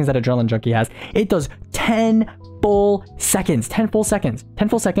 5 seconds that Adrenaline Junkie has. It does 10 full seconds, and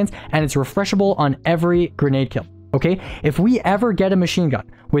it's refreshable on every grenade kill, okay? If we ever get a machine gun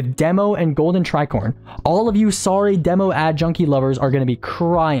with Demo and Golden Tricorn, all of you sorry Demo ad Junkie lovers are going to be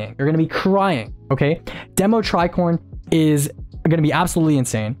crying. You're going to be crying, okay? Demo Tricorn is going to be absolutely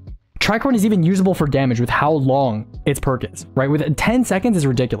insane. Tricorn is even usable for damage with how long its perk is, right? With 10 seconds is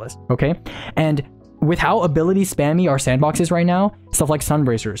ridiculous, okay? And with how ability spammy our sandbox is right now, stuff like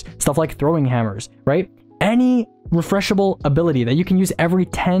Sunbracers, stuff like Throwing Hammers, right? Any refreshable ability that you can use every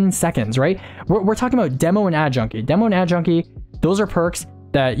 10 seconds, right? We're talking about Demo and Ad Junkie. Demo and Ad Junkie, those are perks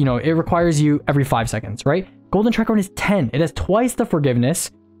that, it requires you every 5 seconds, right? Golden Tricorn is 10. It has twice the forgiveness,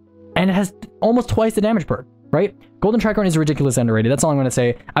 and it has almost twice the damage perk, right? Golden Tricorn is ridiculous underrated. That's all I'm going to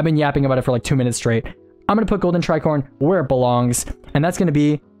say. I've been yapping about it for like 2 minutes straight. I'm going to put Golden Tricorn where it belongs, and that's going to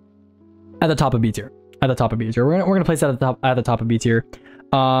be at the top of B tier. At the top of B tier. We're gonna place it at the top of B tier.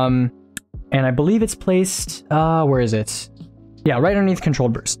 And I believe it's placed where is it? Yeah, right underneath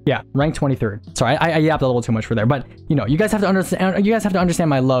Controlled Burst. Yeah, ranked 23rd. Sorry, I yapped a little too much for there, but you guys have to understand. You guys have to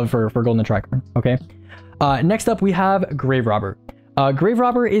understand my love for Golden Tricorn. Okay. Next up we have Grave Robber. Grave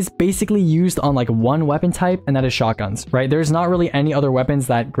Robber is basically used on like one weapon type, and that is shotguns, right? There's not really any other weapons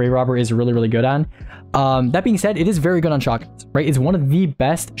that Grave Robber is really, really good on. That being said, it is very good on shotguns, right? It's one of the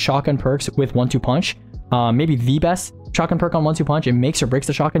best shotgun perks with 1-2 punch. Maybe the best shotgun perk on 1-2 punch. It makes or breaks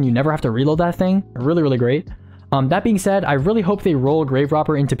the shotgun. You never have to reload that thing. Really, really great. That being said, I really hope they roll Grave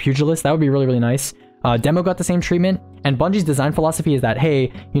Robber into Pugilist. That would be really, really nice. Demo got the same treatment, and Bungie's design philosophy is that,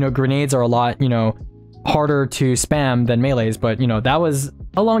 hey, grenades are a lot, harder to spam than melees, but that was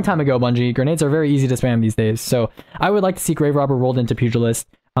a long time ago. Bungie, grenades are very easy to spam these days, so I would like to see Grave Robber rolled into Pugilist,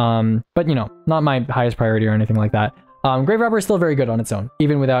 but not my highest priority or anything like that. Grave Robber is still very good on its own,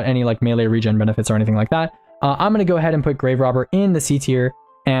 even without any like melee regen benefits or anything like that. I'm gonna go ahead and put Grave Robber in the C tier,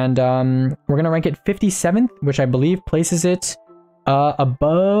 and we're gonna rank it 57th, which I believe places it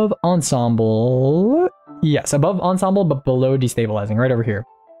above Ensemble. Yes, above Ensemble, but below Destabilizing, right over here.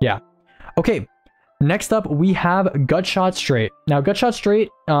 Yeah. Okay. Next up, we have Gutshot Straight. Now, Gutshot Straight,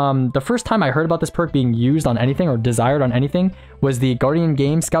 the first time I heard about this perk being used on anything or desired on anything was the Guardian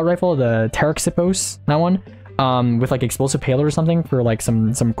Game Scout Rifle, the Terexippos, that one. with like explosive payload or something for like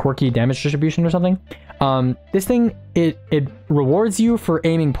some quirky damage distribution or something. This thing, it rewards you for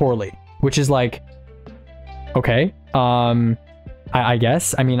aiming poorly, which is like, okay, I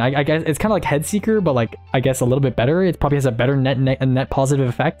guess. I mean, I guess it's kind of like Headseeker, but like, I guess a little bit better. It probably has a better net positive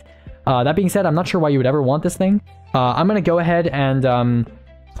effect. That being said, I'm not sure why you would ever want this thing. I'm gonna go ahead and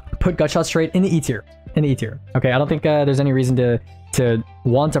put Gutshot straight in the E tier. Okay, I don't think there's any reason to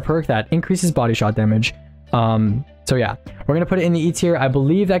want a perk that increases body shot damage. So yeah, we're gonna put it in the E tier. I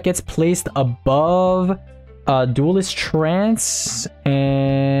believe that gets placed above Duelist Trance,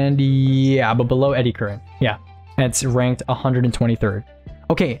 and yeah, but below Eddy Current. Yeah, and it's ranked 123rd.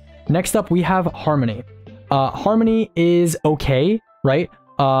 Okay, next up we have Harmony. Harmony is okay, right?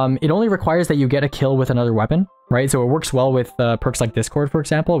 It only requires that you get a kill with another weapon, right? So it works well with perks like Discord, for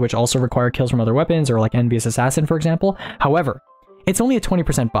example, which also require kills from other weapons, or like Envious Assassin, for example. However, it's only a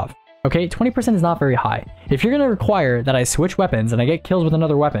 20% buff. Okay, 20% is not very high. If you're gonna require that I switch weapons and I get kills with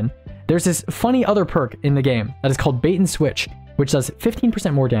another weapon, there's this funny other perk in the game that is called Bait and Switch, which does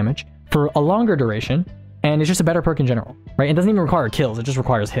 15% more damage for a longer duration, and it's just a better perk in general, right? It doesn't even require kills, it just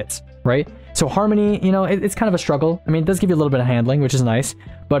requires hits, right? So Harmony, you know, it's kind of a struggle. I mean, it does give you a little bit of handling, which is nice,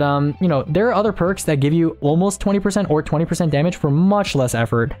 but you know, there are other perks that give you almost 20% or 20% damage for much less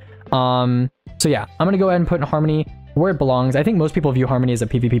effort. So yeah, I'm gonna go ahead and put in Harmony where it belongs. I think most people view Harmony as a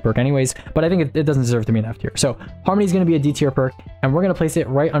PvP perk anyways, but I think it doesn't deserve to be an F tier. So Harmony is going to be a D tier perk, and we're going to place it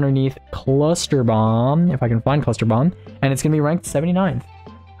right underneath Cluster Bomb, if I can find Cluster Bomb, and it's going to be ranked 79th.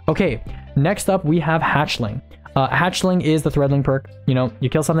 Okay, next up we have Hatchling. Hatchling is the Threadling perk. You know, you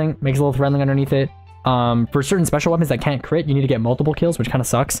kill something, makes a little Threadling underneath it. For certain special weapons that can't crit, you need to get multiple kills, which kind of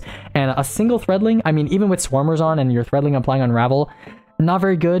sucks. And a single Threadling, I mean, even with Swarmers on and your Threadling applying Unravel, not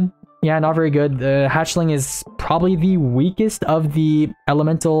very good. Yeah, not very good. The Hatchling is probably the weakest of the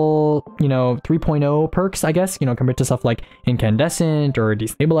elemental, you know, 3.0 perks, I guess, you know, compared to stuff like Incandescent or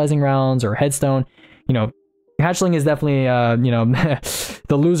Destabilizing Rounds or Headstone. You know, Hatchling is definitely, you know,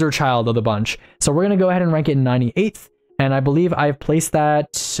 the loser child of the bunch. So we're going to go ahead and rank it in 98th. And I believe I've placed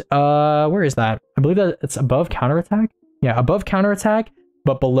that, where is that? I believe that it's above Counterattack. Yeah, above Counterattack,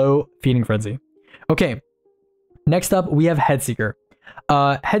 but below Feeding Frenzy. Okay, next up we have Headseeker.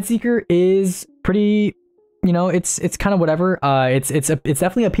 Headseeker is pretty, you know, it's kind of whatever. It's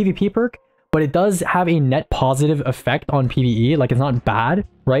definitely a PvP perk, but it does have a net positive effect on PvE. Like, it's not bad,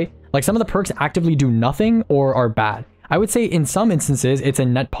 right? Like, some of the perks actively do nothing or are bad. I would say in some instances it's a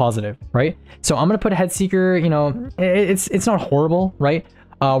net positive, right? So I'm gonna put Headseeker, you know, it's not horrible, right?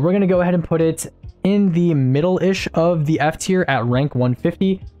 We're gonna go ahead and put it in the middle-ish of the F tier at rank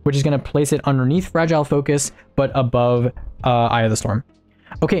 150, which is gonna place it underneath Fragile Focus, but above Eye of the Storm.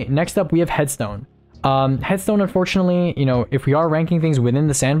 Okay, next up we have Headstone. Headstone, unfortunately, you know, if we are ranking things within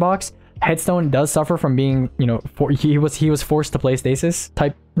the sandbox, Headstone does suffer from being, you know, he was forced to play stasis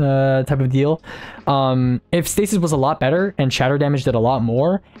type of deal. If stasis was a lot better and shatter damage did a lot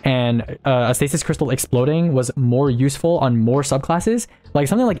more, and a stasis crystal exploding was more useful on more subclasses, like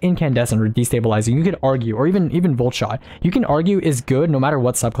something like Incandescent or Destabilizing, you could argue, or even Volt Shot, you can argue is good no matter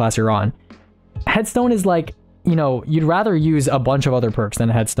what subclass you're on. Headstone is like, you know, you'd rather use a bunch of other perks than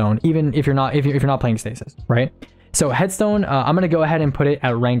Headstone, even if you're not playing stasis, right? So Headstone, I'm gonna go ahead and put it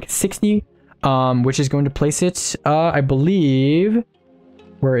at rank 60, which is going to place it, I believe,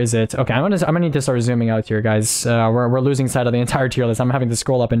 where is it? Okay, I'm gonna need to start zooming out here, guys. We're losing sight of the entire tier list. I'm having to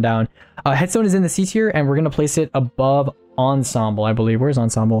scroll up and down. Headstone is in the C tier, and we're gonna place it above Ensemble, I believe. Where's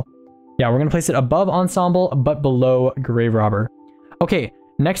Ensemble? Yeah, we're gonna place it above Ensemble, but below Grave Robber. Okay,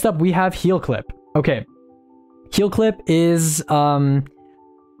 next up we have Heal Clip. Okay. Heal Clip is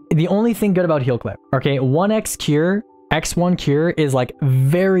the only thing good about Heal Clip. Okay, 1x cure, x1 cure is like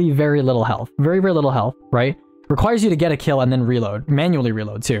very little health. Very little health, right? Requires you to get a kill and then reload. Manually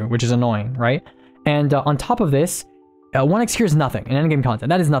reload too, which is annoying, right? And on top of this, 1x cure is nothing in endgame content.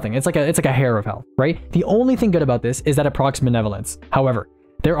 That is nothing. It's like a hair of health, right? The only thing good about this is that it procs Benevolence. However,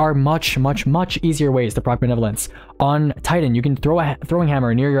 there are much easier ways to proc Benevolence. On Titan, you can throw a throwing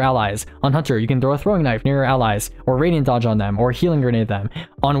hammer near your allies. On Hunter, you can throw a throwing knife near your allies, or Radiant Dodge on them, or Healing Grenade them.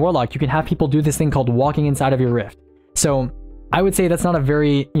 On Warlock, you can have people do this thing called walking inside of your rift. So I would say that's not a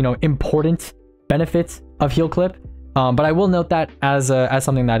very, you know, important benefit of Heal Clip, but I will note that as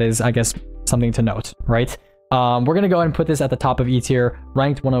something that is, I guess, something to note, right? We're gonna go ahead and put this at the top of E tier,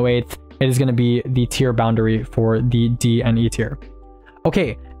 ranked 108th. It is gonna be the tier boundary for the D and E tier.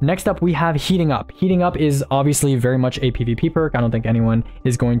 Okay, next up we have Heating Up. Heating Up is obviously very much a PvP perk. I don't think anyone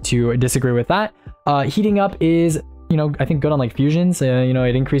is going to disagree with that. Heating Up is, you know, I think good on like fusions. You know,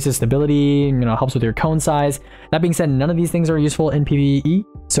 it increases stability, you know, helps with your cone size. That being said, none of these things are useful in PvE.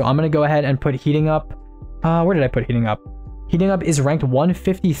 So I'm going to go ahead and put Heating Up Where did I put Heating Up? Heating Up is ranked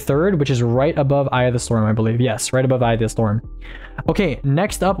 153rd, which is right above Eye of the Storm, I believe. Yes, right above Eye of the Storm. Okay,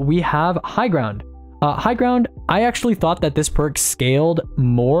 next up we have High Ground. High Ground, I actually thought that this perk scaled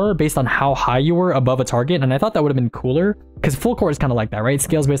more based on how high you were above a target, and I thought that would have been cooler, because Full Court is kind of like that, right? It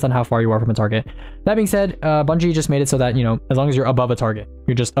scales based on how far you are from a target. That being said, Bungie just made it so that, you know, as long as you're above a target,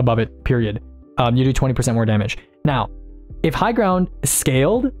 you're just above it, period. You do 20% more damage. Now, if High Ground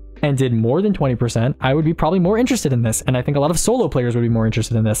scaled and did more than 20%, I would be probably more interested in this, and I think a lot of solo players would be more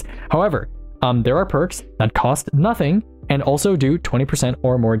interested in this. However, there are perks that cost nothing and also do 20%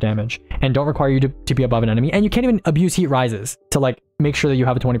 or more damage and don't require you to be above an enemy, and you can't even abuse Heat Rises to like make sure that you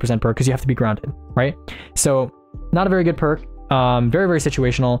have a 20% perk because you have to be grounded, right? So not a very good perk, very, very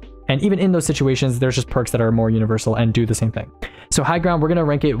situational, and even in those situations, there's just perks that are more universal and do the same thing. So High Ground, we're going to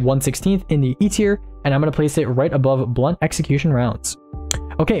rank it 116th in the E tier, and I'm going to place it right above Blunt Execution Rounds.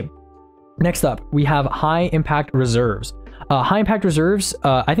 Okay, next up, we have High Impact Reserves. High Impact Reserves,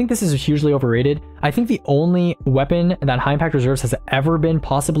 I think this is hugely overrated. I think the only weapon that High Impact Reserves has ever been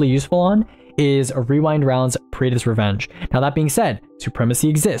possibly useful on is Rewind Rounds Praetor's Revenge. Now that being said, Supremacy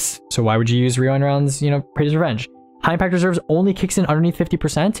exists, so why would you use Rewind Rounds, you know, Praetor's Revenge? High Impact Reserves only kicks in underneath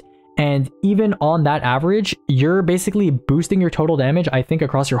 50%, and even on that average, you're basically boosting your total damage, I think,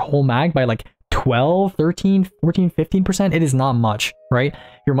 across your whole mag by like 12, 13, 14, 15%. It is not much, right?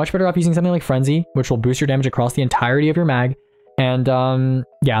 You're much better off using something like Frenzy, which will boost your damage across the entirety of your mag. And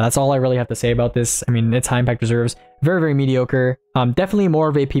yeah, that's all I really have to say about this. I mean, it's High Impact Reserves, very, very mediocre. Definitely more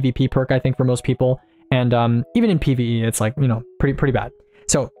of a PvP perk, I think, for most people. And even in PvE, it's like, you know, pretty bad.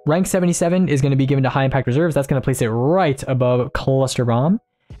 So rank 77 is going to be given to High Impact Reserves. That's going to place it right above Cluster Bomb.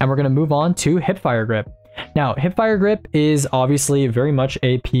 And we're going to move on to Hipfire Grip. Now, Hipfire Grip is obviously very much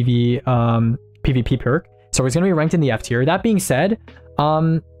a PvP perk, so it's going to be ranked in the F tier. That being said,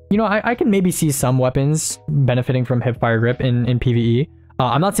 you know, I can maybe see some weapons benefiting from Hipfire Grip in PvE.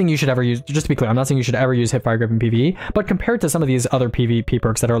 I'm not saying you should ever use, just to be clear, I'm not saying you should ever use Hipfire Grip in PvE, but compared to some of these other PvP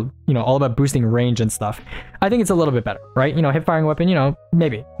perks that are, you know, all about boosting range and stuff, I think it's a little bit better, right? You know, hip-firing weapon, you know,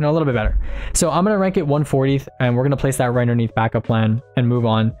 maybe, you know, a little bit better. So I'm going to rank it 140th, and we're going to place that right underneath Backup Plan and move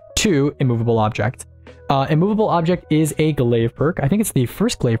on to Immovable Object. Immovable Object is a glaive perk. I think it's the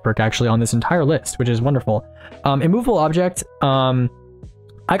first glaive perk actually on this entire list, which is wonderful. Immovable Object,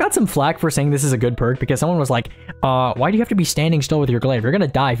 I got some flack for saying this is a good perk because someone was like, why do you have to be standing still with your glaive? You're gonna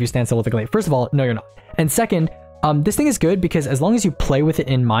die if you stand still with the glaive. First of all, no, you're not. And second, this thing is good because as long as you play with it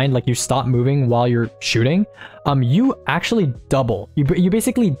in mind, like you stop moving while you're shooting, you actually double. You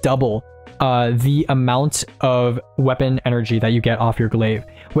basically double the amount of weapon energy that you get off your glaive,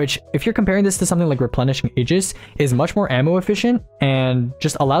 which if you're comparing this to something like Replenishing Aegis, is much more ammo efficient and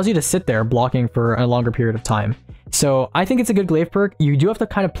just allows you to sit there blocking for a longer period of time. So I think it's a good glaive perk. You do have to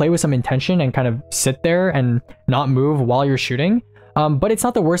kind of play with some intention and kind of sit there and not move while you're shooting. But it's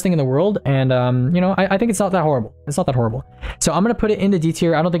not the worst thing in the world, and you know, I think it's not that horrible. It's not that horrible. So I'm gonna put it in the D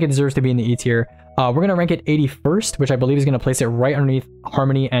tier. I don't think it deserves to be in the E tier. We're gonna rank it 81st, which I believe is gonna place it right underneath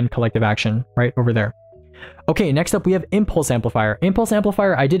Harmony and Collective Action, right over there. Okay, next up we have Impulse Amplifier. Impulse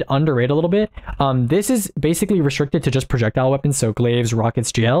Amplifier I did underrate a little bit. This is basically restricted to just projectile weapons, so glaives,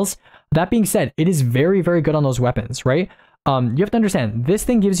 rockets, GLs. That being said, it is very, very good on those weapons, right? You have to understand, this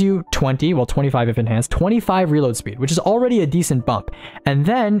thing gives you 20, well 25 if enhanced, 25 reload speed, which is already a decent bump. And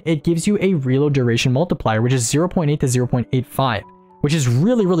then it gives you a reload duration multiplier, which is 0.8 to 0.85, which is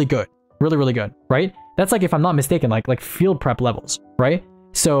really, really good. Really, really good, right? That's like, if I'm not mistaken, like field prep levels, right?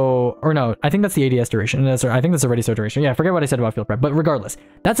 So, or no, I think that's the ADS duration. I think that's the Ready Start duration. Yeah, forget what I said about field prep, but regardless,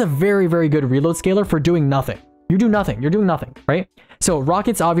 that's a very, very good reload scaler for doing nothing. You do nothing, you're doing nothing, right? So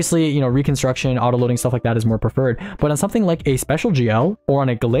rockets, obviously, you know, reconstruction, auto-loading, stuff like that is more preferred. But on something like a special GL or on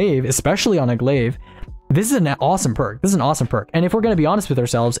a glaive, especially on a glaive, this is an awesome perk. This is an awesome perk. And if we're going to be honest with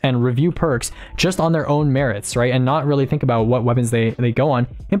ourselves and review perks just on their own merits, right, and not really think about what weapons they go on,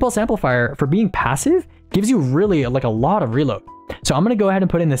 Impulse Amplifier, for being passive, gives you really like a lot of reload. So I'm going to go ahead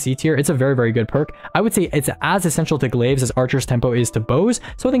and put in the C tier. It's a very, very good perk. I would say it's as essential to glaives as Archer's Tempo is to bows.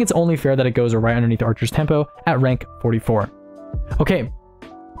 So I think it's only fair that it goes right underneath Archer's Tempo at rank 44. Okay,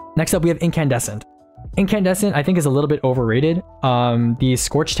 next up we have Incandescent. Incandescent, I think, is a little bit overrated. The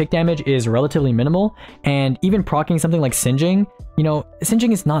Scorch tick damage is relatively minimal, and even proccing something like Singeing, you know,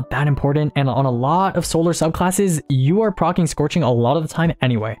 Singeing is not that important, and on a lot of solar subclasses, you are proccing Scorching a lot of the time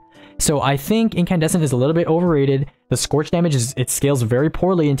anyway. So I think Incandescent is a little bit overrated. The Scorch damage, it scales very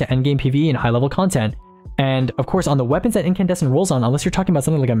poorly into endgame PvE and high-level content. And of course, on the weapons that Incandescent rolls on, unless you're talking about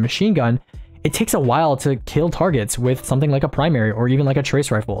something like a machine gun, it takes a while to kill targets with something like a primary or even like a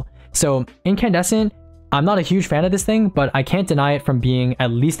trace rifle. So Incandescent, I'm not a huge fan of this thing, but I can't deny it from being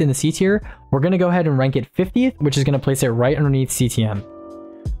at least in the C tier. We're going to go ahead and rank it 50th, which is going to place it right underneath CTM.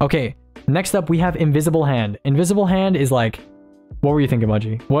 Okay, next up we have Invisible Hand. Invisible Hand is like, what were you thinking,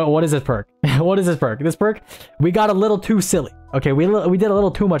 Bungie? What is this perk? What is this perk? This perk, we got a little too silly. Okay, we did a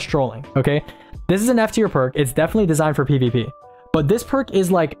little too much trolling. Okay, this is an F tier perk. It's definitely designed for PvP, but this perk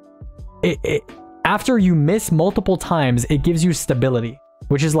is like, after you miss multiple times, it gives you stability,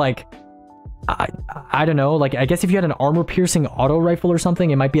 which is like, I don't know, like I guess if you had an armor piercing auto rifle or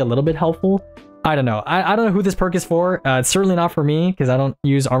something, it might be a little bit helpful. I don't know. I don't know who this perk is for. It's certainly not for me because I don't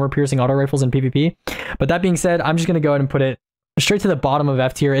use armor piercing auto rifles in PvP. But that being said, I'm just going to go ahead and put it straight to the bottom of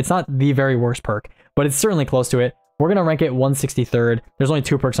F tier. It's not the very worst perk, but it's certainly close to it. We're going to rank it 163rd. There's only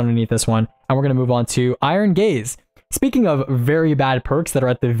 2 perks underneath this one. And we're going to move on to Iron Gaze. Speaking of very bad perks that are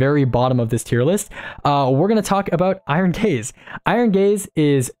at the very bottom of this tier list, we're going to talk about Iron Gaze. Iron Gaze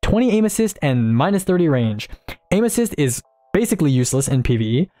is 20 aim assist and minus 30 range. Aim assist is basically useless in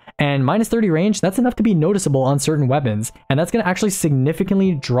PvE, and minus 30 range, that's enough to be noticeable on certain weapons, and that's going to actually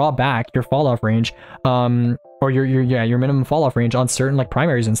significantly draw back your fall off range, or your minimum fall off range on certain like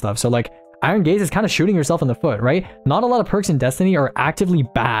primaries and stuff. So like Iron Gaze is kind of shooting yourself in the foot, right? Not a lot of perks in Destiny are actively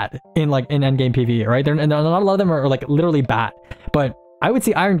bad in endgame PvE, right? And not a lot of them are like literally bad, but I would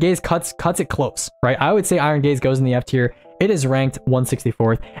say Iron Gaze cuts it close, right? I would say Iron Gaze goes in the F tier. It is ranked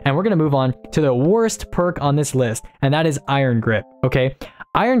 164th, and we're going to move on to the worst perk on this list, and that is Iron Grip, okay?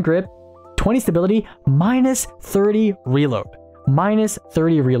 Iron Grip, 20 stability, minus 30 reload. Minus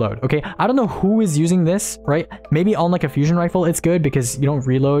 30 reload, okay? I don't know who is using this, right? Maybe on like a fusion rifle, it's good because you don't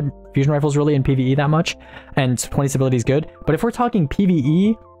reload fusion rifles really in PvE that much, and 20 stability is good. But if we're talking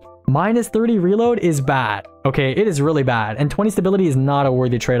PvE, minus 30 reload is bad, okay? It is really bad, and 20 stability is not a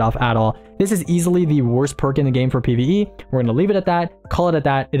worthy trade-off at all. This is easily the worst perk in the game for PvE. We're going to leave it at that, call it at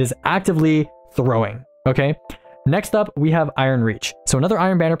that. It is actively throwing, okay? Next up, we have Iron Reach. So another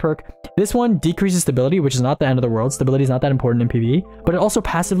Iron Banner perk. This one decreases stability, which is not the end of the world. Stability is not that important in PvE, but it also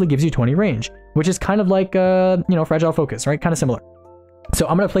passively gives you 20 range, which is kind of like, you know, Fragile Focus, right? Kind of similar. So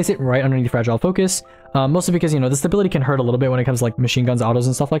I'm going to place it right underneath Fragile Focus, mostly because, you know, the stability can hurt a little bit when it comes to like machine guns, autos,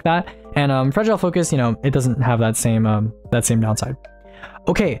 and stuff like that. And Fragile Focus, you know, it doesn't have that same downside.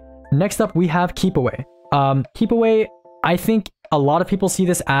 Okay, next up we have Keep Away. Keep Away, I think a lot of people see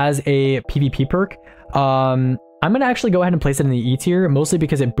this as a PvP perk. I'm going to actually go ahead and place it in the E tier, mostly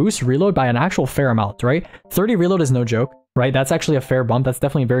because it boosts reload by an actual fair amount, right? 30 reload is no joke, right? That's actually a fair bump. That's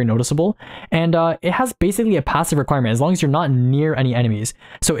definitely very noticeable. And it has basically a passive requirement as long as you're not near any enemies.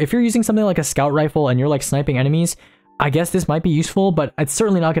 So if you're using something like a scout rifle and you're like sniping enemies, I guess this might be useful, but it's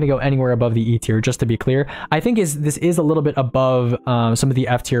certainly not going to go anywhere above the E tier, just to be clear. I think this is a little bit above some of the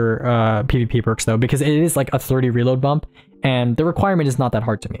F tier PvP perks though, because it is like a 30 reload bump and the requirement is not that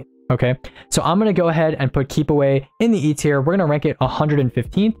hard to meet. Okay, so I'm going to go ahead and put Keep Away in the E tier. We're going to rank it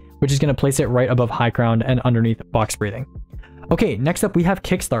 115th, which is going to place it right above High Ground and underneath Box Breathing. Okay, next up we have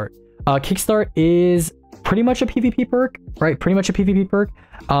Kickstart. Kickstart is pretty much a PvP perk, right? Pretty much a PvP perk.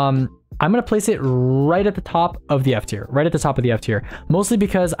 I'm going to place it right at the top of the F tier, right at the top of the F tier, mostly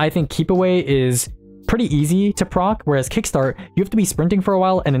because I think Keep Away is pretty easy to proc, whereas Kickstart, you have to be sprinting for a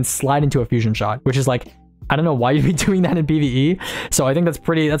while and then slide into a fusion shot, which is like, I don't know why you'd be doing that in PvE. So I think that's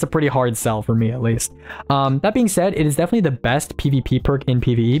a pretty hard sell for me, at least. That being said, it is definitely the best PvP perk in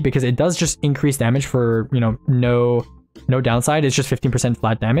PvE because it does just increase damage for, you know, no downside. It's just 15%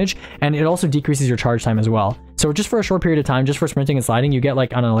 flat damage, and it also decreases your charge time as well. So just for a short period of time, just for sprinting and sliding, you get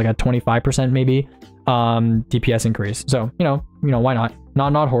like, I don't know, like a 25% maybe DPS increase. So, you know, why not?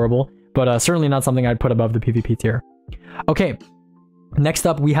 Not horrible, but certainly not something I'd put above the PvP tier. Okay, next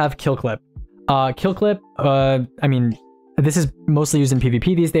up we have Kill Clip. Kill Clip, I mean, this is mostly used in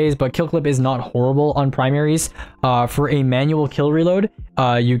PvP these days, but Kill Clip is not horrible on primaries. For a manual kill reload,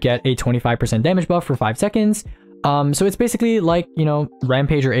 you get a 25% damage buff for 5 seconds. So it's basically like, you know,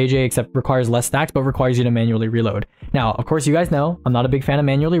 Rampage or AJ, except requires less stacks, but requires you to manually reload. Now, of course, you guys know I'm not a big fan of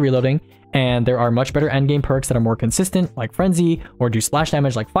manually reloading, and there are much better endgame perks that are more consistent, like Frenzy, or do splash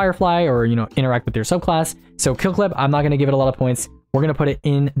damage like Firefly, or, you know, interact with your subclass. So Kill Clip, I'm not going to give it a lot of points. We're going to put it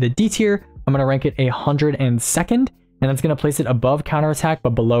in the D tier. I'm going to rank it 102nd, and that's going to place it above Counterattack,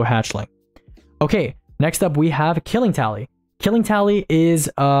 but below Hatchling. Okay, next up we have Killing Tally. Killing Tally is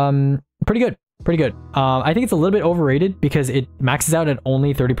pretty good. Pretty good. I think it's a little bit overrated because it maxes out at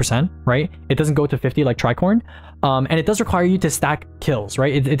only 30%, right? It doesn't go to 50 like Tricorn. And it does require you to stack kills,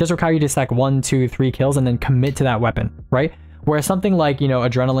 right? It does require you to stack 1, 2, 3 kills and then commit to that weapon, right? Whereas something like, you know,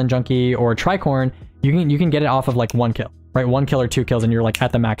 Adrenaline Junkie or Tricorn, you can get it off of like 1 kill, right? 1 kill or 2 kills and you're like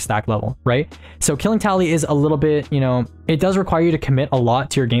at the max stack level, right? So killing tally is a little bit, you know, it does require you to commit a lot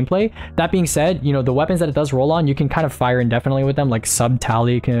to your gameplay. That being said, you know, the weapons that it does roll on, you can kind of fire indefinitely with them, like sub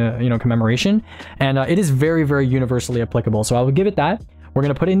tally, you know, commemoration. And it is very, very universally applicable. So I will give it that. We're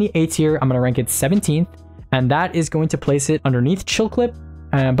going to put it in the A tier. I'm going to rank it 17th. And that is going to place it underneath Chill Clip,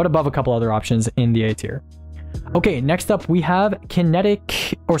 but above a couple other options in the A tier. Okay, next up we have Killing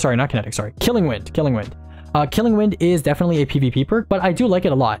Wind. Killing Wind is definitely a PvP perk, but I do like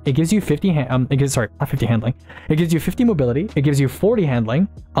it a lot. It gives you 50 handling. It gives you 50 mobility. It gives you 40 handling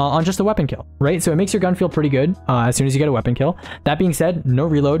on just a weapon kill, right? So it makes your gun feel pretty good as soon as you get a weapon kill. That being said, no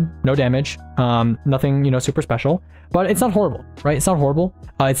reload, no damage, nothing, you know, super special, but it's not horrible, right? It's not horrible.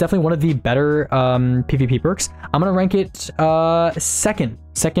 It's definitely one of the better PvP perks. I'm gonna rank it second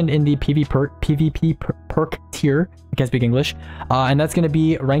in the PvP perk tier. I can't speak English, and that's gonna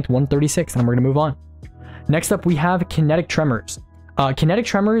be ranked 136, and we're gonna move on. Next up, we have Kinetic Tremors. Kinetic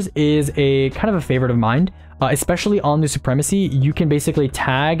Tremors is a kind of a favorite of mine, especially on the Supremacy. You can basically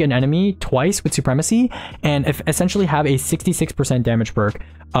tag an enemy twice with Supremacy and essentially have a 66% damage perk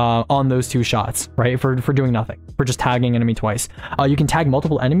on those 2 shots, right? For doing nothing, for just tagging enemy twice. You can tag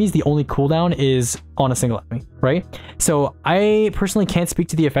multiple enemies. The only cooldown is on a single enemy, right? So I personally can't speak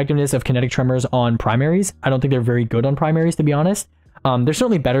to the effectiveness of Kinetic Tremors on primaries. I don't think they're very good on primaries, to be honest. They're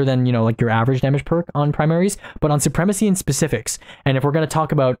certainly better than, you know, like your average damage perk on primaries, but on Supremacy and specifics, and if we're going to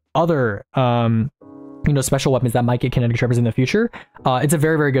talk about other, you know, special weapons that might get Kinetic Tremors in the future, it's a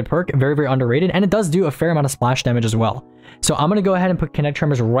very, very good perk, very, very underrated, and it does do a fair amount of splash damage as well. So I'm going to go ahead and put Kinetic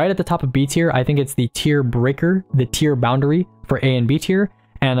Tremors right at the top of B tier. I think it's the tier breaker, the tier boundary for A and B tier,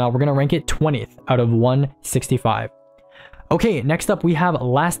 and we're going to rank it 20th out of 165. Okay, next up we have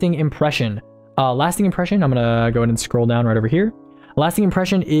Lasting Impression. Lasting Impression, I'm going to go ahead and scroll down right over here. Lasting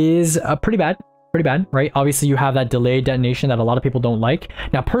Impression is pretty bad, right? Obviously, you have that delayed detonation that a lot of people don't like.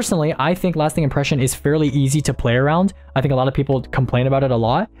 Now, personally, I think Lasting Impression is fairly easy to play around. I think a lot of people complain about it a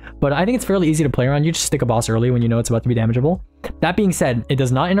lot, but I think it's fairly easy to play around. You just stick a boss early when you know it's about to be damageable. That being said, it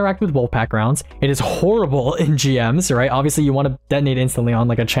does not interact with Wolfpack rounds. It is horrible in GMs, right? Obviously, you want to detonate instantly on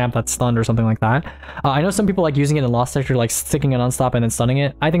like a champ that's stunned or something like that. I know some people like using it in Lost Sector, like sticking an unstop and then stunning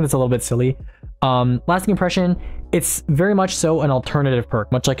it. I think that's a little bit silly. Lasting Impression, it's very much so an alternative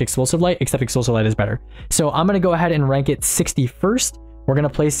perk, much like Explosive Light, except Explosive Light is better. So I'm going to go ahead and rank it 61st. We're going to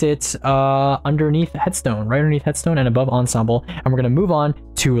place it underneath Headstone, right underneath Headstone and above Ensemble. And we're going to move on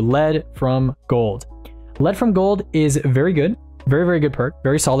to Lead from Gold. Lead from Gold is very good. Very, very good perk.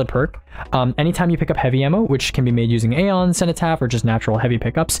 Very solid perk. Anytime you pick up heavy ammo, which can be made using Aeon, Cenotaph, or just natural heavy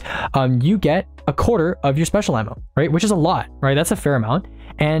pickups, you get a quarter of your special ammo, right? Which is a lot, right? That's a fair amount.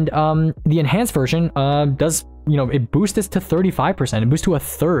 And the enhanced version does, you know, it boosts this to 35%. It boosts to a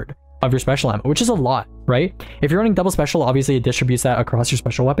third of your special ammo, which is a lot, right? If you're running double special, obviously it distributes that across your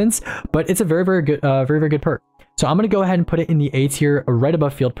special weapons, but it's a very, very good, very good perk. So I'm going to go ahead and put it in the A tier, right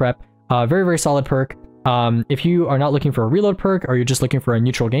above Field Prep. Very, very solid perk. If you are not looking for a reload perk, or you're just looking for a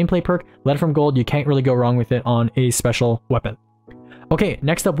neutral gameplay perk, Lead from Gold, you can't really go wrong with it on a special weapon. Okay,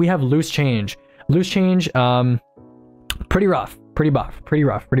 next up we have Loose Change. Loose Change, pretty rough, pretty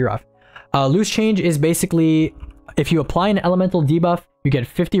rough. Loose Change is basically, if you apply an elemental debuff, you get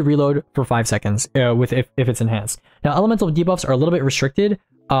 50 reload for 5 seconds if it's enhanced. Now, elemental debuffs are a little bit restricted.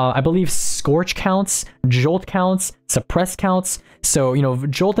 I believe Scorch counts, Jolt counts, Suppress counts. So, you know,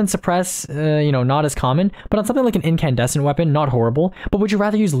 Jolt and Suppress, you know, not as common, but on something like an incandescent weapon, not horrible. But would you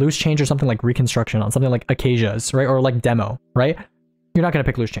rather use Loose Change or something like Reconstruction on something like Acacia's, right? Or like Demo, right? You're not going to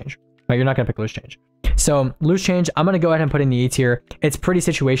pick Loose Change, right? You're not going to pick Loose Change. So Loose Change, I'm going to go ahead and put in the A tier. It's pretty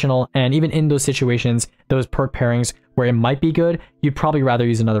situational. And even in those situations, those perk pairings where it might be good, you'd probably rather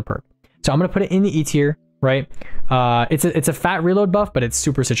use another perk. So I'm going to put it in the E tier, right? It's a fat reload buff, but it's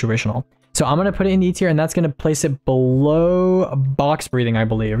super situational. So I'm going to put it in the E tier, and that's going to place it below Box Breathing, I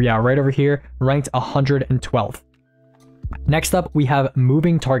believe. Yeah, right over here, ranked 112th. Next up, we have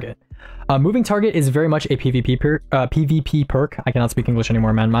Moving Target. Moving Target is very much a PvP perk. I cannot speak English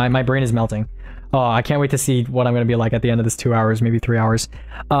anymore, man. My brain is melting. Oh, I can't wait to see what I'm going to be like at the end of this 2 hours, maybe 3 hours.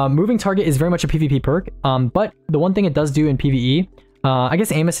 Moving Target is very much a PvP perk, but the one thing it does do in PvE, I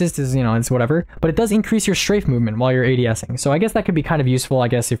guess aim assist is, you know, it's whatever, but it does increase your strafe movement while you're ADSing. So I guess that could be kind of useful, I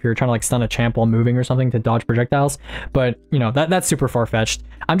guess, if you're trying to like stun a champ while moving or something to dodge projectiles. But, you know, that's super far-fetched.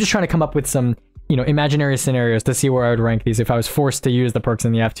 I'm just trying to come up with some, you know, imaginary scenarios to see where I would rank these if I was forced to use the perks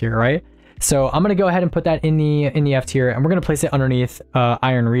in the F tier, right? So I'm going to go ahead and put that in the F tier, and we're going to place it underneath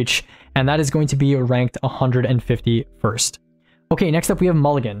Iron Reach, and that is going to be ranked 151st. Okay, next up we have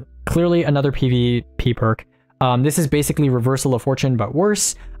Mulligan. Clearly another PvP perk. This is basically Reversal of Fortune, but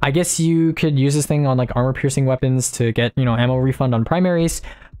worse. I guess you could use this thing on like armor-piercing weapons to get, you know, ammo refund on primaries,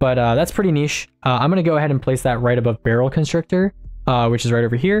 but that's pretty niche. I'm going to go ahead and place that right above Barrel Constrictor, which is right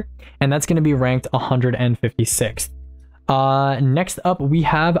over here, and that's going to be ranked 156th. Next up, we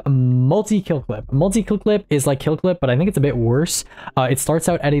have Multi-Kill Clip. Multi-Kill Clip is like Kill Clip, but I think it's a bit worse. It starts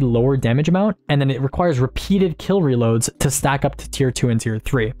out at a lower damage amount, and then it requires repeated kill reloads to stack up to tier 2 and tier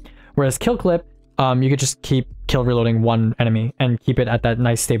 3. Whereas Kill Clip, you could just keep kill reloading one enemy and keep it at that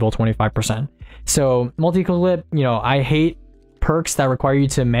nice stable 25%. So Multi-Kill Clip, you know, I hate perks that require you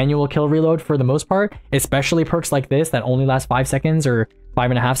to manual kill reload for the most part, especially perks like this that only last 5 seconds or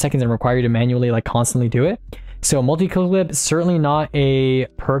 5.5 seconds and require you to manually like constantly do it. So Multi-Kill Clip, certainly not a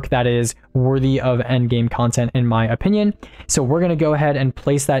perk that is worthy of endgame content in my opinion. So we're going to go ahead and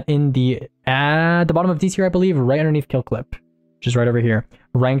place that in at the bottom of D tier, I believe, right underneath Kill Clip, which is right over here,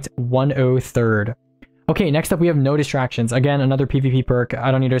 ranked 103rd. Okay, next up we have No Distractions. Again, another PvP perk. I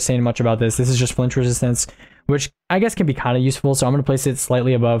don't need to say much about this. This is just flinch resistance, which I guess can be kind of useful. So I'm going to place it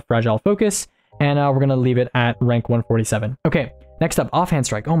slightly above Fragile Focus, and we're going to leave it at rank 147. Okay, next up, Offhand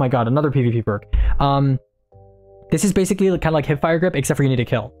Strike. Oh my god, another PvP perk. This is basically kind of like Hipfire Grip, except for you need to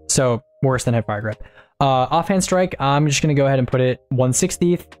kill. So worse than Hipfire Grip. Offhand Strike, I'm just going to go ahead and put it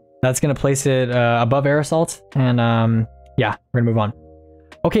 160th. That's going to place it above Air Assault. And yeah, we're going to move on.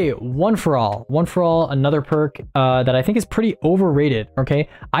 Okay, One for All. One for All, another perk that I think is pretty overrated, okay?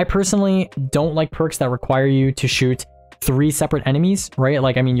 I personally don't like perks that require you to shoot 3 separate enemies, right?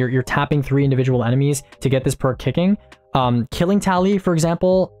 Like, I mean, you're tapping 3 individual enemies to get this perk kicking. Killing Tally, for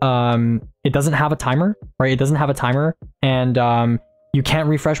example, it doesn't have a timer, right? It doesn't have a timer, and you can't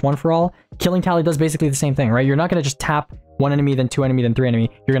refresh One for All. Killing Tally does basically the same thing, right? You're not going to just tap 1 enemy, then 2 enemy, then 3 enemy.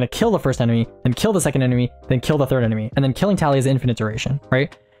 You're going to kill the first enemy, then kill the second enemy, then kill the third enemy, and then Killing Tally is infinite duration,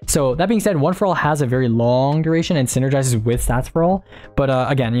 right? So that being said, One for All has a very long duration and synergizes with Stats for All, but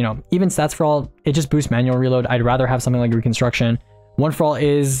again, you know, even Stats for All, it just boosts manual reload. I'd rather have something like Reconstruction. One for All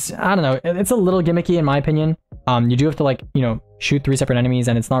is, I don't know, it's a little gimmicky in my opinion. You do have to, like, you know, shoot 3 separate enemies,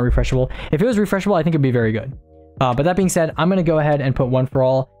 and it's not refreshable. If it was refreshable, I think it'd be very good. But that being said, I'm going to go ahead and put One for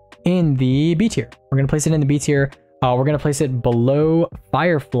All in the B tier. We're going to place it in the B tier. We're going to place it below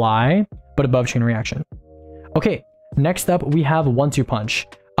Firefly, but above Chain Reaction. Okay, next up, we have 1-2 Punch.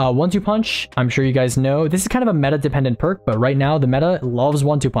 1-2 Punch, I'm sure you guys know, this is kind of a meta-dependent perk, but right now the meta loves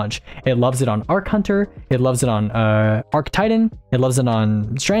 1-2 Punch. It loves it on Arc Hunter, it loves it on Arc Titan, it loves it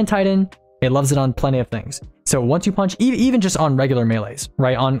on Strand Titan, it loves it on plenty of things. So 1-2 Punch, even just on regular melees,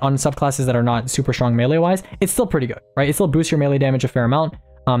 right? On subclasses that are not super strong melee-wise, it's still pretty good, right? It still boosts your melee damage a fair amount.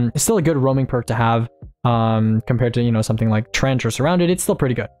 It's still a good roaming perk to have compared to, you know, something like Trench or Surrounded. It's still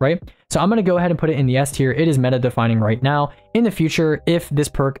pretty good, right? So I'm going to go ahead and put it in the S tier. It is meta defining right now. In the future, if this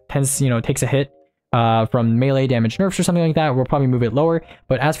perk takes a hit from melee damage nerfs or something like that, we'll probably move it lower.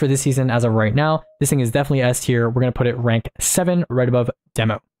 But as for this season, as of right now, this thing is definitely S tier. We're going to put it rank 7 right above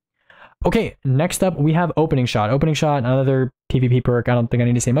Demo. Okay, next up we have Opening Shot. Opening Shot, another PvP perk. I don't think I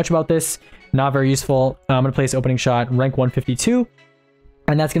need to say much about this. Not very useful. I'm going to place Opening Shot rank 152,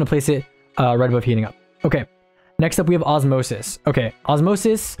 and that's going to place it right above Heating Up. Okay, next up we have Osmosis. Okay,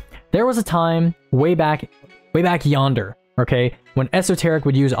 Osmosis, there was a time way back yonder, okay, when Esoteric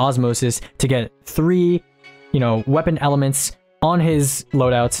would use Osmosis to get 3, you know, weapon elements on his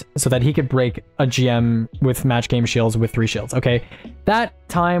loadouts so that he could break a GM with match game shields with 3 shields, okay? That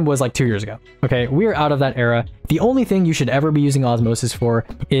time was like 2 years ago, okay? We're out of that era. The only thing you should ever be using Osmosis for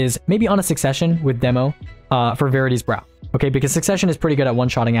is maybe on a Succession with Demo for Verity's Brow, okay? Because Succession is pretty good at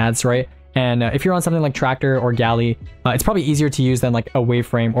one-shotting ads, right? And if you're on something like Tractor or Galley, it's probably easier to use than like a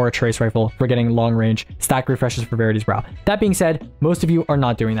Waveframe or a Trace Rifle for getting long-range stack refreshes for Verity's Brow. That being said, most of you are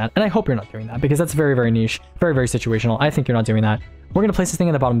not doing that, and I hope you're not doing that because that's very, very niche, very, very situational. I think you're not doing that. We're going to place this thing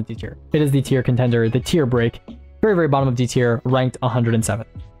in the bottom of D tier. It is the tier contender, the tier break, very, very bottom of D tier, ranked 107.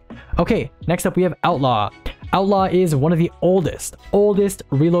 Okay, next up we have Outlaw. Outlaw is one of the oldest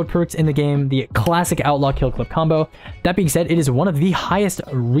reload perks in the game, the classic Outlaw kill clip combo. That being said, it is one of the highest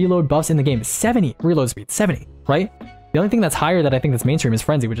reload buffs in the game. 70 reload speed, 70, right? The only thing that's higher that I think that's mainstream is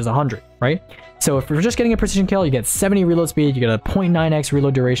Frenzy, which is 100, right? So if you're just getting a precision kill, you get 70 reload speed, you get a 0.9x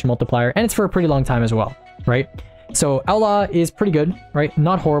reload duration multiplier, and it's for a pretty long time as well, right? So Outlaw is pretty good, right?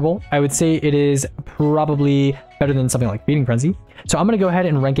 Not horrible. I would say it is probably better than something like Feeding Frenzy. So I'm going to go ahead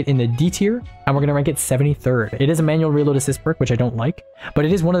and rank it in the D tier, and we're going to rank it 73rd. It is a manual reload assist perk, which I don't like, but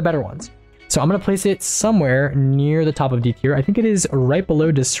it is one of the better ones. So I'm going to place it somewhere near the top of D tier. I think it is right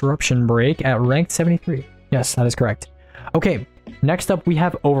below Disruption Break at ranked 73. Yes, that is correct. Okay, next up we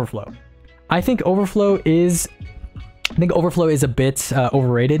have Overflow. I think Overflow is a bit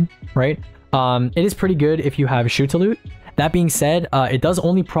overrated, right? It is pretty good if you have shoot to loot. That being said, it does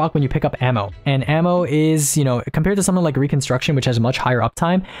only proc when you pick up ammo, and ammo is, you know, compared to something like Reconstruction, which has much higher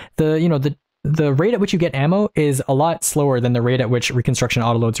uptime, the rate at which you get ammo is a lot slower than the rate at which Reconstruction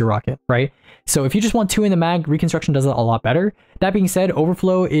autoloads your rocket, right? So if you just want 2 in the mag, Reconstruction does it a lot better. That being said,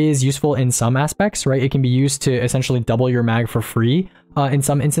 Overflow is useful in some aspects, right? It can be used to essentially double your mag for free in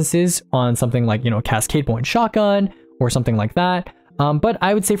some instances on something like, you know, Cascade Point shotgun or something like that. But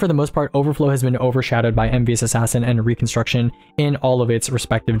I would say for the most part, Overflow has been overshadowed by Envious Assassin and Reconstruction in all of its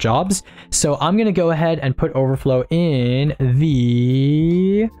respective jobs. So I'm going to go ahead and put Overflow in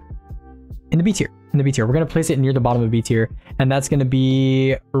the B tier. In the B tier. We're going to place it near the bottom of B tier, and that's going to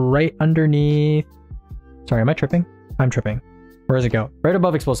be right underneath... Sorry, am I tripping? I'm tripping. Where does it go? Right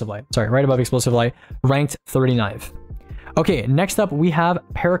above Explosive Light. Sorry, right above Explosive Light, ranked 39th. Okay, next up we have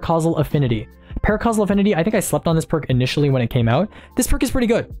Paracausal Affinity. Paracausal Affinity, I think I slept on this perk initially when it came out. This perk is pretty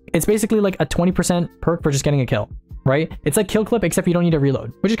good. It's basically like a 20% perk for just getting a kill, right? It's like kill clip, except you don't need to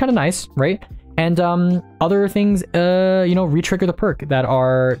reload, which is kind of nice, right? And other things, you know, re-trigger the perk that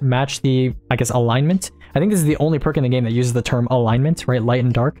are match the, I guess, alignment. I think this is the only perk in the game that uses the term alignment, right? Light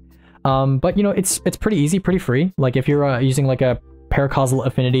and dark. But, you know, it's pretty easy, pretty free. Like if you're using like a Paracausal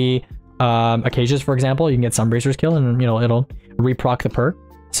Affinity Acacias, for example, you can get Sunbracer's kill and, you know, it'll re-proc the perk.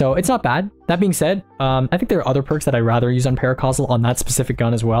 So it's not bad. That being said, I think there are other perks that I'd rather use on Paracausal on that specific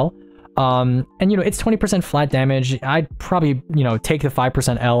gun as well. And, you know, it's 20% flat damage. I'd probably, you know, take the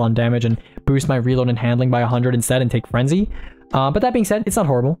 5% L on damage and boost my reload and handling by 100 instead and take Frenzy. But that being said, it's not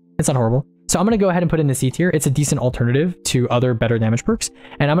horrible. It's not horrible. So I'm going to go ahead and put it in the C tier. It's a decent alternative to other better damage perks.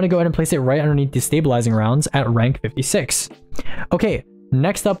 And I'm going to go ahead and place it right underneath Destabilizing Rounds at rank 56. Okay.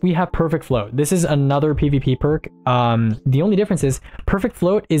 Next up, we have Perfect Float. This is another PvP perk. The only difference is Perfect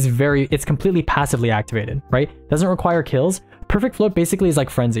Float is it's completely passively activated, right? Doesn't require kills. Perfect Float basically is like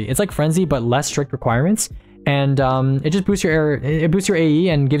Frenzy. It's like Frenzy, but less strict requirements. And it just boosts your AE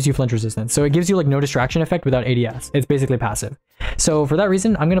and gives you flinch resistance. So it gives you like no distraction effect without ADS. It's basically passive. So for that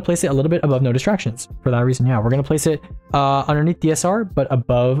reason, I'm going to place it a little bit above no distractions. For that reason, yeah, we're going to place it underneath DSR, but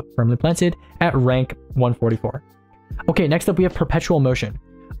above Firmly Planted at rank 144. Okay, next up we have Perpetual Motion.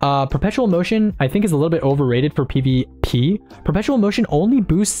 Perpetual Motion, I think, is a little bit overrated for PvP. Perpetual Motion only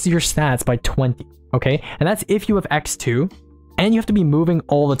boosts your stats by 20, okay? And that's if you have X2, and you have to be moving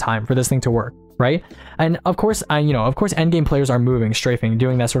all the time for this thing to work, right? And of course, of course, endgame players are moving, strafing,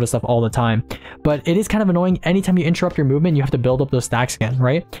 doing that sort of stuff all the time. But it is kind of annoying anytime you interrupt your movement, you have to build up those stacks again,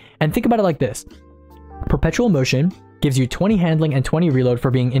 right? And think about it like this. Perpetual Motion gives you 20 handling and 20 reload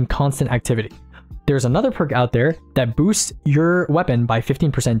for being in constant activity. There's another perk out there that boosts your weapon by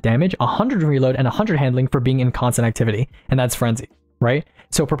 15% damage, 100 reload, and 100 handling for being in constant activity, and that's Frenzy, right?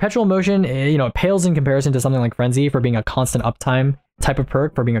 So Perpetual Motion, you know, it pales in comparison to something like Frenzy for being a constant uptime type of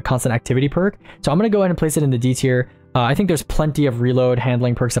perk, for being a constant activity perk. So I'm going to go ahead and place it in the D tier. I think there's plenty of reload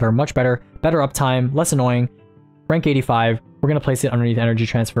handling perks that are much better uptime, less annoying, rank 85. We're going to place it underneath Energy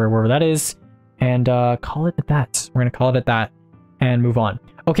Transfer, wherever that is, and call it at that. We're going to call it at that and move on.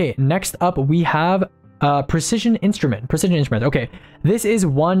 Okay, next up we have Precision Instrument. Precision Instrument. Okay, this is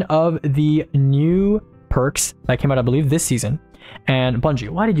one of the new perks that came out, I believe, this season. And Bungie,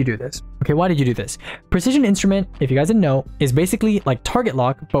 why did you do this? Okay, why did you do this? Precision Instrument, if you guys didn't know, is basically like target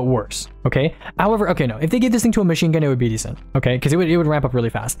lock, but worse. Okay, however, okay, no, if they gave this thing to a machine gun, it would be decent. Okay, because it would ramp up really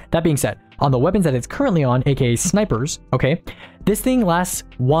fast. That being said, on the weapons that it's currently on, aka snipers, okay, this thing lasts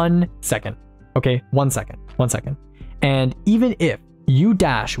 1 second. Okay, 1 second. 1 second. And even if you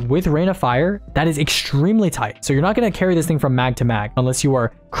dash with Rain of Fire, that is extremely tight. So you're not going to carry this thing from mag to mag unless you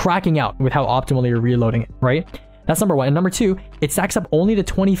are cracking out with how optimally you're reloading it, right? That's number one. And number two, it stacks up only to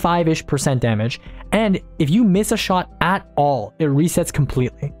 25-ish% damage. And if you miss a shot at all, it resets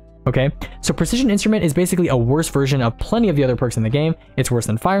completely. Okay, so Precision Instrument is basically a worse version of plenty of the other perks in the game. It's worse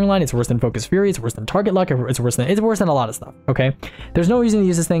than Firing Line, it's worse than Focus Fury, it's worse than Target Lock, it's worse than a lot of stuff. Okay, there's no reason to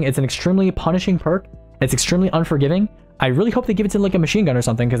use this thing. It's an extremely punishing perk. It's extremely unforgiving. I really hope they give it to like a machine gun or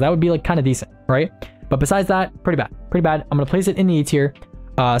something, because that would be like kind of decent, right? But besides that, pretty bad, pretty bad. I'm gonna place it in the E tier,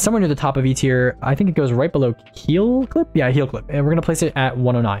 somewhere near the top of E tier. I think it goes right below Heal Clip. Yeah, Heal Clip, and we're gonna place it at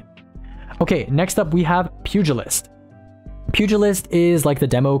 109. Okay, next up we have Pugilist. Pugilist is like the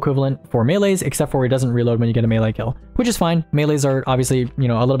demo equivalent for melees, except for it doesn't reload when you get a melee kill, which is fine. Melees are obviously, you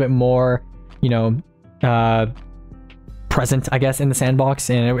know, a little bit more, you know, present, I guess, in the sandbox,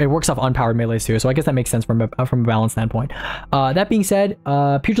 and it works off unpowered melees too, so I guess that makes sense from a balance standpoint. That being said,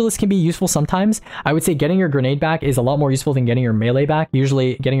 Pugilist can be useful sometimes. I would say getting your grenade back is a lot more useful than getting your melee back.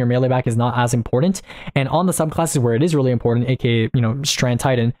 Usually getting your melee back is not as important, and on the subclasses where it is really important, aka, you know, Strand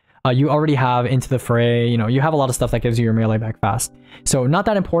Titan, You already have Into the Fray, you know, you have a lot of stuff that gives you your melee back fast. So not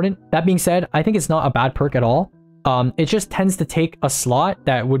that important. That being said, I think it's not a bad perk at all. It just tends to take a slot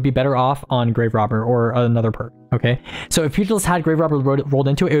that would be better off on Grave Robber or another perk, okay? So if Pugilist had Grave Robber rolled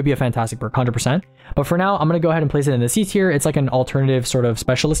into it, it would be a fantastic perk, 100%. But for now, I'm going to go ahead and place it in the C tier. It's like an alternative sort of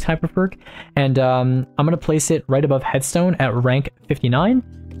specialist type of perk. And I'm going to place it right above Headstone at rank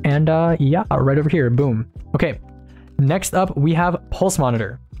 59. And yeah, right over here, boom. Okay, next up, we have Pulse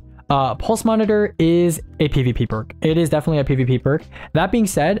Monitor. Pulse Monitor is a PvP perk. It is definitely a PvP perk. That being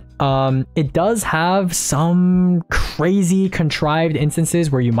said, it does have some crazy contrived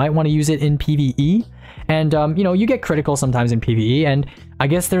instances where you might want to use it in PvE. And, you know, you get critical sometimes in PvE. And I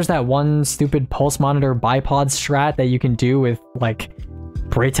guess there's that one stupid Pulse Monitor bipod strat that you can do with, like,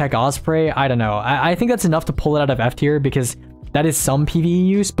 Braytech Osprey. I don't know. I think that's enough to pull it out of F tier because that is some PvE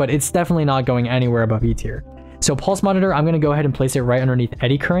use, but it's definitely not going anywhere above E tier. So Pulse Monitor, I'm going to go ahead and place it right underneath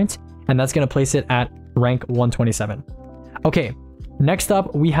Eddy Current, and that's going to place it at rank 127. Okay, next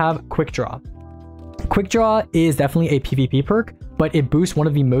up, we have Quick Draw. Quick Draw is definitely a PvP perk, but it boosts one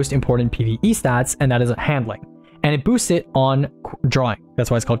of the most important PvE stats, and that is handling. And it boosts it on drawing. That's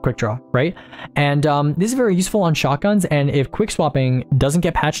why it's called Quick Draw, right? And this is very useful on shotguns, and if Quick Swapping doesn't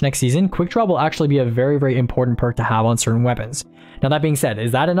get patched next season, Quick Draw will actually be a very, very important perk to have on certain weapons. Now, that being said,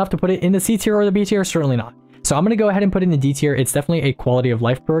 is that enough to put it in the C tier or the B tier? Certainly not. So I'm going to go ahead and put it in the D tier. It's definitely a quality of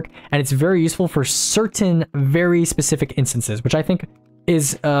life perk, and it's very useful for certain very specific instances, which I think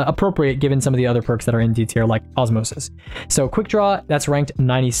is appropriate given some of the other perks that are in D tier, like Osmosis. So Quick Draw, that's ranked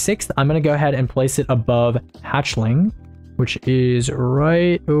 96th. I'm going to go ahead and place it above Hatchling, which is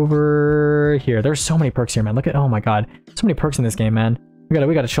right over here. There's so many perks here, man. Look at, oh my god, so many perks in this game, man. We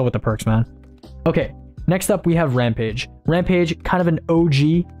gotta chill with the perks, man. Okay, next up we have Rampage. Rampage, kind of an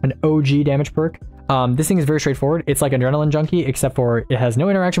OG damage perk. This thing is very straightforward. It's like Adrenaline Junkie, except for it has no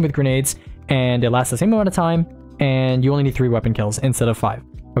interaction with grenades, and it lasts the same amount of time, and you only need 3 weapon kills instead of 5.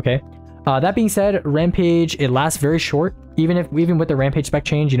 Okay. That being said, Rampage, it lasts very short. Even with the Rampage spec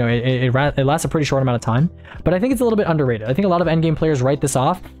change, you know, it lasts a pretty short amount of time. But I think it's a little bit underrated. I think a lot of endgame players write this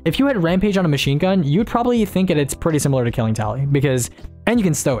off. If you had Rampage on a machine gun, you'd probably think that it's pretty similar to Killing Tally, and you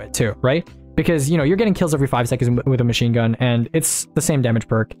can stow it too, right? Because, you know, you're getting kills every 5 seconds with a machine gun, and it's the same damage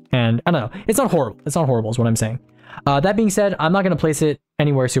perk, and I don't know, it's not horrible. It's not horrible is what I'm saying. That being said, I'm not going to place it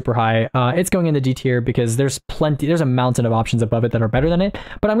anywhere super high. It's going in the D tier because there's a mountain of options above it that are better than it,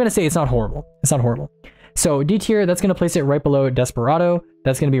 but I'm going to say it's not horrible. It's not horrible. So D tier, that's going to place it right below Desperado.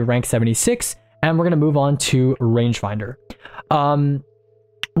 That's going to be rank 76, and we're going to move on to Rangefinder.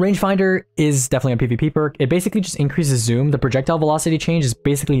 Rangefinder is definitely a PvP perk. It basically just increases zoom. The projectile velocity change is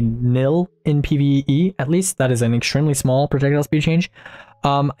basically nil in PvE, at least. That is an extremely small projectile speed change.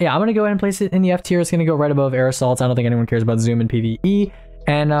 Yeah, I'm going to go ahead and place it in the F tier. It's going to go right above Air Assaults. I don't think anyone cares about zoom in PvE.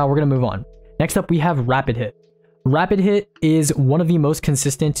 And we're going to move on. Next up, we have Rapid Hit. Rapid Hit is one of the most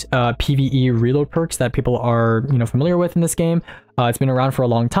consistent PvE reload perks that people are, you know, familiar with in this game. It's been around for a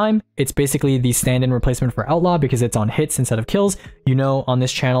long time. It's basically the stand-in replacement for Outlaw because it's on hits instead of kills. You know, on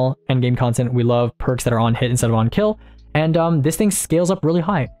this channel, endgame content, we love perks that are on hit instead of on kill. And this thing scales up really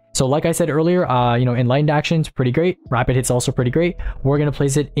high. So like I said earlier, you know, Enlightened Action is pretty great. Rapid Hit's also pretty great. We're going to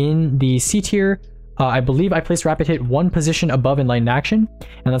place it in the C tier. I believe I placed Rapid Hit 1 position above Enlightened Action,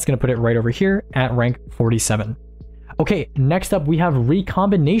 and that's going to put it right over here at rank 47. Okay, next up we have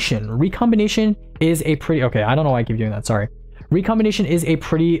Recombination. Recombination is a pretty... Okay, I don't know why I keep doing that, sorry. Recombination is a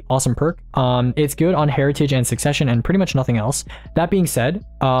pretty awesome perk. It's good on Heritage and Succession and pretty much nothing else. That being said,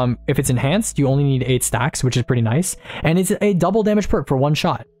 if it's enhanced, you only need 8 stacks, which is pretty nice. And it's a double damage perk for 1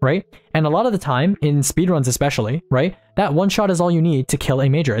 shot, right? And a lot of the time, in speedruns especially, right? That 1 shot is all you need to kill a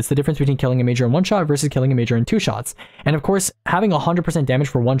major. It's the difference between killing a major in 1 shot versus killing a major in 2 shots. And of course, having 100% damage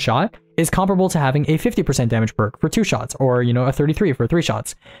for 1 shot is comparable to having a 50% damage perk for 2 shots, or, you know, a 33 for 3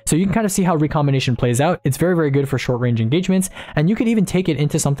 shots. So you can kind of see how Recombination plays out. It's very, very good for short range engagements, and you could even take it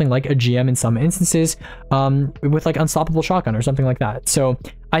into something like a GM in some instances, with like Unstoppable Shotgun or something like that. So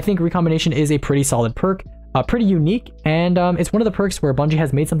I think Recombination is a pretty solid perk. Pretty unique, and it's one of the perks where Bungie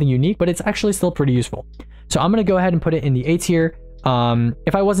has made something unique, but it's actually still pretty useful. So I'm going to go ahead and put it in the A tier.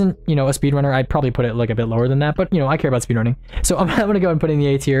 If I wasn't, you know, a speedrunner, I'd probably put it like a bit lower than that, but, you know, I care about speedrunning. So I'm going to go ahead and put it in the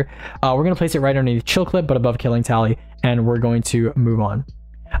A tier. We're going to place it right underneath Chill Clip, but above Killing Tally, and we're going to move on.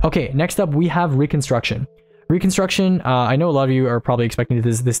 Okay, next up, we have Reconstruction. Reconstruction, I know a lot of you are probably expecting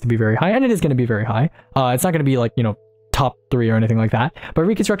this to be very high, and it is going to be very high. It's not going to be like, you know, top 3 or anything like that, but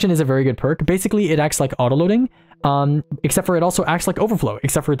Reconstruction is a very good perk. Basically, it acts like autoloading, except for it also acts like overflow,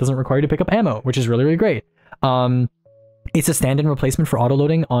 except for it doesn't require you to pick up ammo, which is really, really great. It's a stand-in replacement for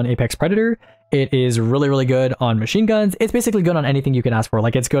autoloading on Apex Predator. It is really, really good on machine guns. It's basically good on anything you can ask for.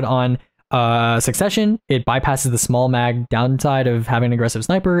 Like, it's good on Succession. It bypasses the small mag downside of having an aggressive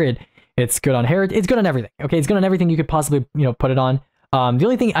sniper. It's good on Heritage. It's good on everything. Okay, it's good on everything you could possibly, put it on. The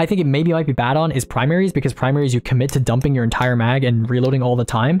only thing I think it might be bad on is primaries, because primaries you commit to dumping your entire mag and reloading all the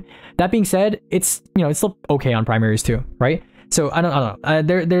time. That being said, it's it's still okay on primaries too, right? So I don't know.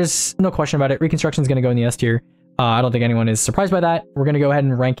 There's no question about it. Reconstruction is going to go in the S tier. I don't think anyone is surprised by that. We're going to go ahead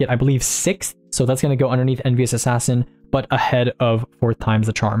and rank it, I believe, 6th. So that's going to go underneath Envious Assassin, but ahead of 4th Times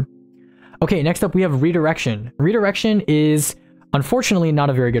the Charm. Okay, next up we have Redirection. Redirection is unfortunately not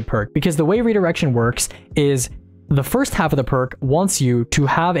a very good perk, because the way Redirection works is the first half of the perk wants you to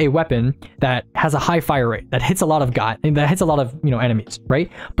have a weapon that has a high fire rate, that hits a lot of enemies, right?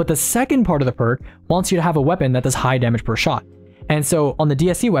 But the second part of the perk wants you to have a weapon that does high damage per shot. And so on the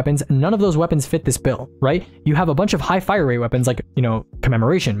DSC weapons, none of those weapons fit this bill, right? You have a bunch of high fire rate weapons like,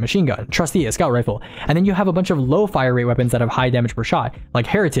 Commemoration, Machine Gun, Trustee, a Scout Rifle. And then you have a bunch of low fire rate weapons that have high damage per shot, like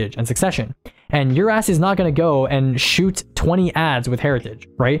Heritage and Succession. And your ass is not going to go and shoot 20 ads with Heritage,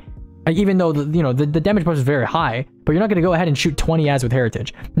 right? Even though the damage boost is very high, but you're not going to go ahead and shoot 20 ads with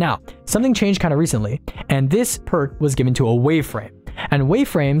Heritage. Now, something changed kind of recently, and this perk was given to a wave frame. And wave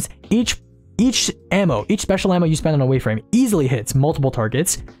frames, each special ammo you spend on a wave frame easily hits multiple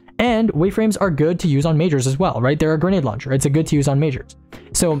targets, and wave frames are good to use on majors as well, right? They're a grenade launcher. It's a good to use on majors.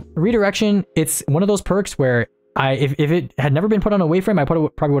 So Redirection, it's one of those perks where if it had never been put on a wave frame, I probably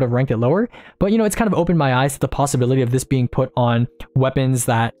would have ranked it lower. But it's kind of opened my eyes to the possibility of this being put on weapons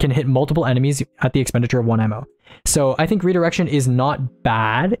that can hit multiple enemies at the expenditure of 1 ammo. So I think Redirection is not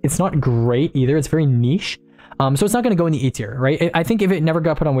bad. It's not great either. It's very niche. So it's not going to go in the E tier, right? I think if it never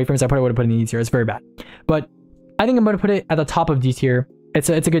got put on wave frames, I probably would have put it in the E tier. It's very bad. But I think I'm going to put it at the top of D tier. It's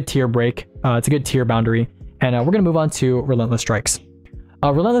a good tier break. It's a good tier boundary. And we're going to move on to Relentless Strikes.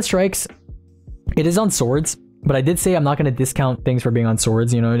 Relentless Strikes, it is on swords, but I did say I'm not going to discount things for being on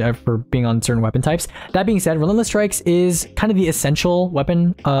swords, for being on certain weapon types. That being said, Relentless Strikes is kind of the essential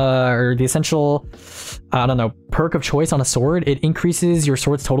weapon, or the essential, perk of choice on a sword. It increases your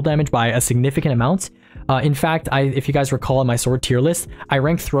sword's total damage by a significant amount. In fact, if you guys recall in my sword tier list, I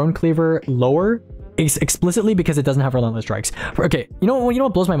ranked Throne Cleaver lower explicitly because it doesn't have Relentless Strikes. Okay, you know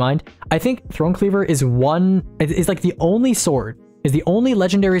what blows my mind? I think Throne Cleaver is like the only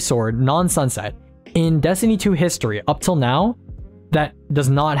legendary sword, non-sunset, in Destiny 2 history up till now that does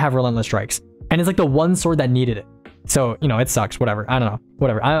not have Relentless Strikes. And it's like the one sword that needed it. So, it sucks, whatever. I don't know,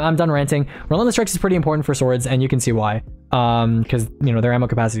 whatever. I'm done ranting. Relentless Strikes is pretty important for swords, and you can see why. Because, their ammo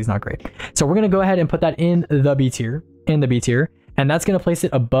capacity is not great. So we're going to go ahead and put that in the B tier, and that's going to place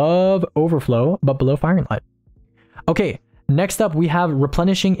it above Overflow, but below Firing Line. Okay, next up we have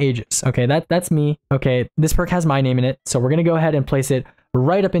Replenishing Aegis. Okay, that's me. Okay, this perk has my name in it, so we're going to go ahead and place it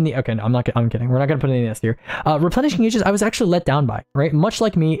right up in the... Okay, no, I'm kidding. We're not going to put it in the S tier. Replenishing Aegis, I was actually let down by, right? Much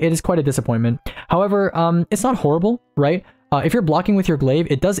like me, it is quite a disappointment. However, it's not horrible, right? If you're blocking with your glaive,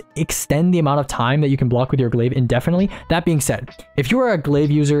 it does extend the amount of time that you can block with your glaive indefinitely. That being said, if you are a glaive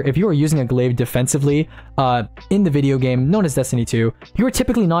user, if you are using a glaive defensively in the video game known as Destiny 2, you are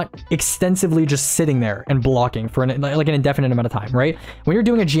typically not extensively just sitting there and blocking for an indefinite amount of time, right? When you're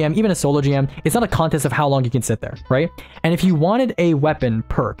doing a GM, even a solo GM, it's not a contest of how long you can sit there, right? And if you wanted a weapon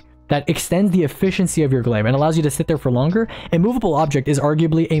perk that extends the efficiency of your glaive and allows you to sit there for longer, Immovable Object is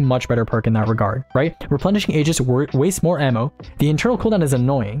arguably a much better perk in that regard, right? Replenishing Aegis wastes more ammo, the internal cooldown is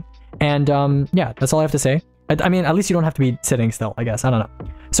annoying, and yeah, that's all I have to say. I mean, at least you don't have to be sitting still, I guess. I don't know.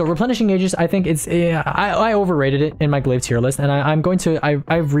 So Replenishing Aegis, I think it's... I overrated it in my glaive tier list, and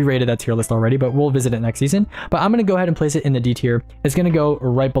I've re-rated that tier list already, but we'll visit it next season. But I'm going to go ahead and place it in the D tier. It's going to go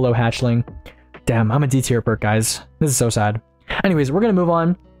right below Hatchling. Damn, I'm a D tier perk, guys. This is so sad. Anyways, we're going to move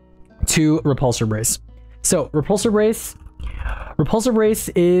on to Repulsor Brace. So Repulsor Brace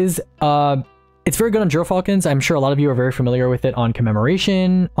is it's very good on Gerfalcons. I'm sure a lot of you are very familiar with it on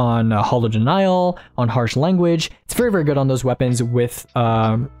Commemoration, on Hollow Denial, on Harsh Language. It's very, very good on those weapons with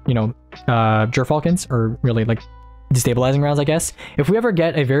Gerfalcons, or really like Destabilizing Rounds, I guess. If we ever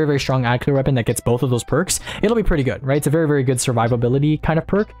get a very, very strong ad clear weapon that gets both of those perks, it'll be pretty good, right? It's a very, very good survivability kind of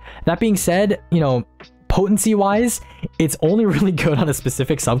perk. That being said, potency wise, it's only really good on a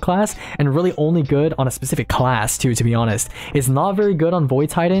specific subclass, and really only good on a specific class too, to be honest. It's not very good on Void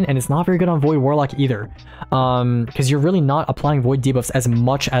Titan, and it's not very good on Void Warlock either, because you're really not applying Void debuffs as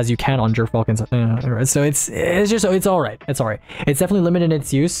much as you can on Gerfalcons. So it's all right. It's definitely limited in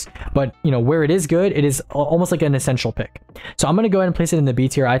its use, but where it is good, it is almost like an essential pick. So I'm going to go ahead and place it in the B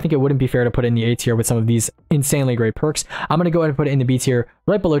tier. I think it wouldn't be fair to put it in the A tier with some of these insanely great perks. I'm going to go ahead and put it in the B tier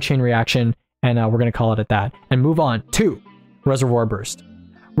right below Chain Reaction. and we're going to call it at that and move on to Reservoir Burst.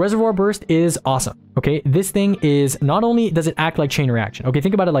 Reservoir Burst is awesome, okay? This thing is, not only does it act like Chain Reaction, okay?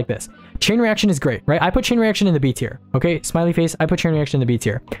 Think about it like this. Chain Reaction is great, right? I put Chain Reaction in the B tier, okay? Smiley face, I put Chain Reaction in the B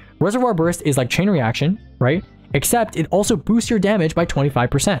tier. Reservoir Burst is like Chain Reaction, right? Except it also boosts your damage by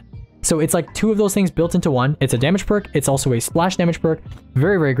 25%. So it's like two of those things built into one. It's a damage perk. It's also a splash damage perk.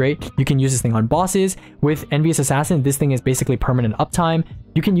 Very, very great. You can use this thing on bosses. With Envious Assassin, this thing is basically permanent uptime.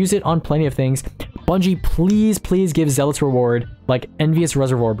 You can use it on plenty of things. Bungie, please give Zealot's Reward like Envious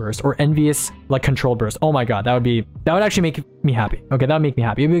Reservoir Burst or Envious like Control Burst. Oh my god, that would actually make me happy. Okay, that would make me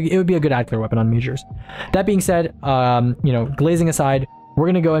happy. It would be a good ad clear weapon on majors. That being said, you know, glazing aside, we're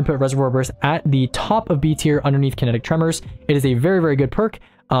going to go and put Reservoir Burst at the top of B tier underneath Kinetic Tremors. It is a very, very good perk.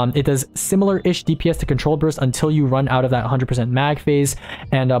 It does similar-ish DPS to Control Burst until you run out of that 100% mag phase,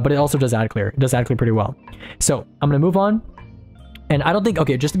 and but it also does ad clear. It does ad clear pretty well. So I'm going to move on. And I don't think,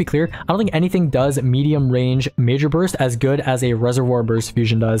 okay, just to be clear, I don't think anything does medium range Major Burst as good as a Reservoir Burst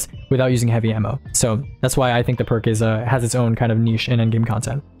fusion does without using heavy ammo. So that's why I think the perk is has its own kind of niche in endgame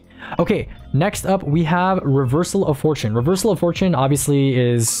content. Okay, next up we have Reversal of Fortune. Reversal of Fortune obviously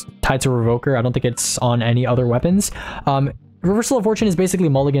is tied to Revoker. I don't think it's on any other weapons. Reversal of Fortune is basically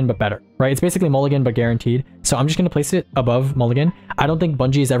Mulligan but better, right? It's basically Mulligan but guaranteed. So I'm just going to place it above Mulligan. I don't think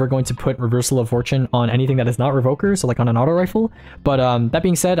Bungie is ever going to put Reversal of Fortune on anything that is not Revoker, so like on an auto rifle. But that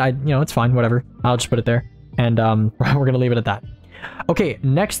being said, you know, it's fine, whatever. I'll just put it there. And we're going to leave it at that. Okay,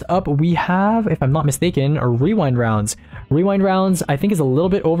 next up we have, if I'm not mistaken, Rewind Rounds. Rewind Rounds I think is a little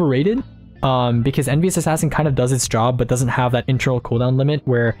bit overrated. Because Envious Assassin kind of does its job, but doesn't have that internal cooldown limit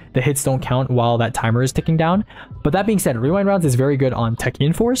where the hits don't count while that timer is ticking down. But that being said, Rewind Rounds is very good on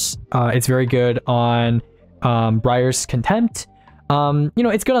Techian Force. It's very good on Briar's Contempt. You know,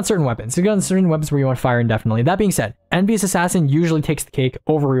 it's good on certain weapons. It's good on certain weapons where you want to fire indefinitely. That being said, Envious Assassin usually takes the cake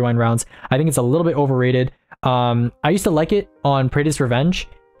over Rewind Rounds. I think it's a little bit overrated. I used to like it on Praetor's Revenge,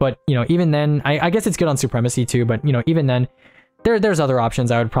 but, you know, even then, I guess it's good on Supremacy too, but, you know, even then, there's other options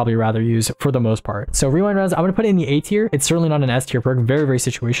I would probably rather use for the most part. So Rewind Rounds, I'm going to put it in the A tier. It's certainly not an S tier perk, very, very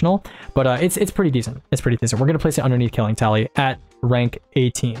situational, but it's pretty decent. It's pretty decent. We're going to place it underneath Killing Tally at rank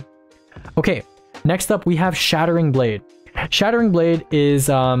 18. Okay, next up we have Shattering Blade. Shattering Blade is,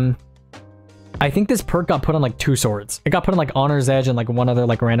 I think this perk got put on like 2 swords. It got put on like Honor's Edge and like one other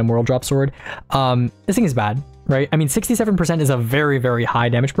like random world drop sword. This thing is bad, right? I mean, 67% is a very, very high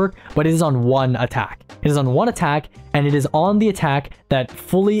damage perk, but it is on 1 attack. It is on 1 attack, and it is on the attack that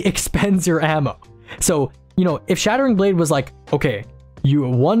fully expends your ammo. So, you know, if Shattering Blade was like, okay, you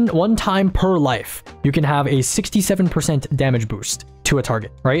one time per life, you can have a 67% damage boost to a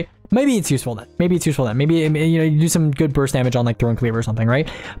target, right? Maybe it's useful then. Maybe it's useful then. Maybe, you know, you do some good burst damage on like Throne Cleaver or something, right?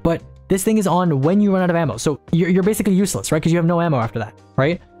 But this thing is on when you run out of ammo. So you're basically useless, right? Because you have no ammo after that,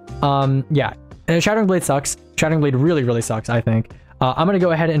 right? Yeah. Shattering Blade sucks. Shattering Blade really, really sucks, I think. I'm going to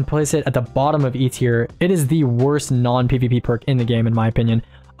go ahead and place it at the bottom of E tier. It is the worst non-PvP perk in the game, in my opinion,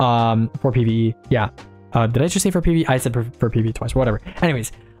 for PvE. Yeah. Did I just say for PvE? I said for PvE twice, whatever.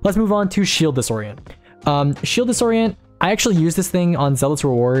 Anyways, let's move on to Shield Disorient. Shield Disorient, I actually used this thing on Zealot's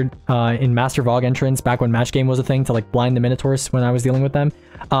Reward in Master Vogue entrance back when Match Game was a thing to like blind the Minotaurs when I was dealing with them.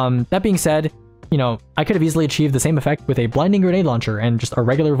 That being said, you know, I could have easily achieved the same effect with a blinding grenade launcher and just a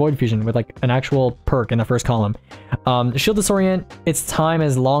regular void fusion with like an actual perk in the first column. Shield Disorient, its time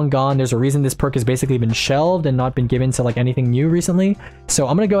is long gone. There's a reason this perk has basically been shelved and not been given to like anything new recently. So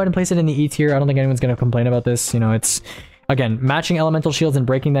I'm going to go ahead and place it in the E tier. I don't think anyone's going to complain about this. You know, it's, again, matching elemental shields and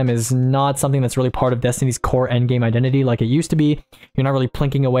breaking them is not something that's really part of Destiny's core endgame identity like it used to be. You're not really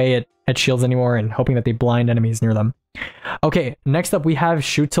plinking away at shields anymore and hoping that they blind enemies near them. Okay, next up we have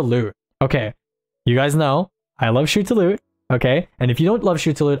Shoot to Loot. Okay. You guys know I love Shoot to Loot, okay? And if you don't love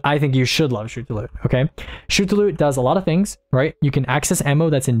Shoot to Loot, I think you should love Shoot to Loot, okay? Shoot to Loot does a lot of things, right? You can access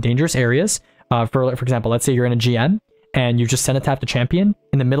ammo that's in dangerous areas. For example, let's say you're in a GM and you just cenotapped a champion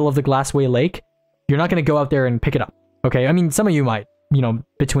in the middle of the Glassway Lake. You're not going to go out there and pick it up, okay? I mean, some of you might, you know,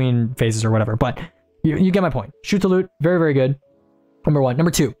 between phases or whatever, but you get my point. Shoot to Loot, very, very good. Number 1. Number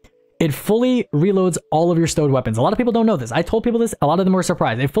 2. It fully reloads all of your stowed weapons. A lot of people don't know this. I told people this. A lot of them were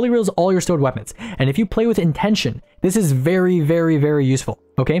surprised. It fully reloads all your stowed weapons. And if you play with intention, this is very, very, very useful.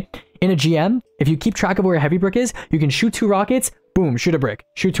 Okay? In a GM, if you keep track of where a heavy brick is, you can shoot 2 rockets, boom, shoot a brick,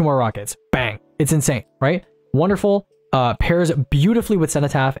 shoot 2 more rockets, bang. It's insane, right? Wonderful. Pairs beautifully with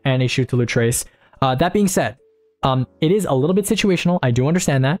Cenotaph and a Shoot to Loot trace. That being said, it is a little bit situational. I do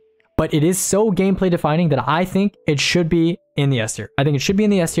understand that. But it is so gameplay defining that I think it should be in the S tier. I think it should be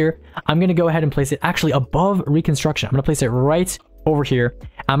in the S tier. I'm going to go ahead and place it actually above Reconstruction. I'm going to place it right over here.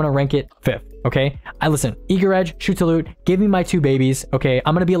 I'm gonna rank it 5th, okay? Listen, Eager Edge, Shoot to Loot, give me my 2 babies, okay?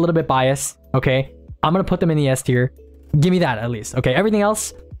 I'm gonna be a little bit biased, okay? I'm gonna put them in the S tier. Give me that at least, okay? Everything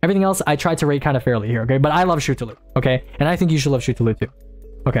else I tried to rate kind of fairly here, okay? But I love Shoot to Loot, okay? And I think you should love Shoot to Loot too.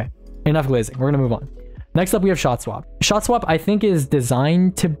 Okay, enough glazing. We're gonna move on. Next up, we have Shot Swap. Shot Swap, I think, is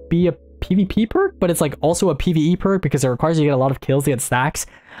designed to be a PvP perk, but it's like also a PvE perk because it requires you to get a lot of kills to get stacks.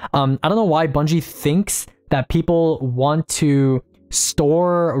 I don't know why Bungie thinks that people want to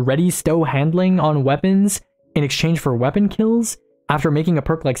store ready stow handling on weapons in exchange for weapon kills after making a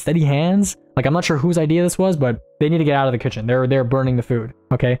perk like Steady Hands. Like, I'm not sure whose idea this was, but they need to get out of the kitchen. They're burning the food,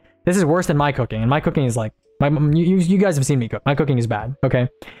 okay? This is worse than my cooking, and my cooking is like, you guys have seen me cook. My cooking is bad, okay?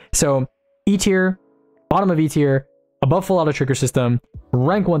 So, E tier, bottom of E tier, above full auto trigger system,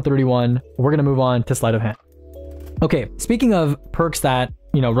 rank 131. We're gonna move on to Sleight of Hand. Okay, speaking of perks that,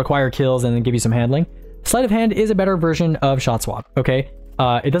 you know, require kills and then give you some handling, Sleight of Hand is a better version of Shot Swap, okay?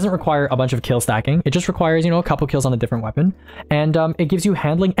 It doesn't require a bunch of kill stacking. It just requires, you know, a couple kills on a different weapon. And it gives you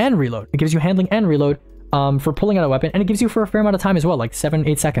handling and reload. It gives you handling and reload for pulling out a weapon. And it gives you for a fair amount of time as well, like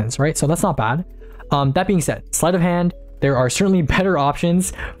 7-8 seconds, right? So that's not bad. That being said, Sleight of Hand, there are certainly better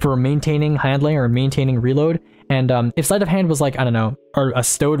options for maintaining handling or maintaining reload. And if Sleight of Hand was like, I don't know, or a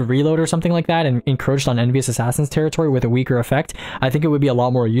stowed reload or something like that and encroached on Envious Assassin's territory with a weaker effect, I think it would be a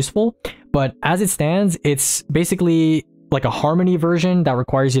lot more useful. But as it stands, it's basically like a Harmony version that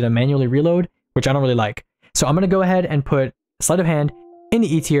requires you to manually reload, which I don't really like. So I'm going to go ahead and put Sleight of Hand in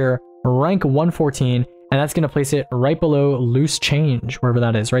the E tier, rank 114, and that's going to place it right below Loose Change, wherever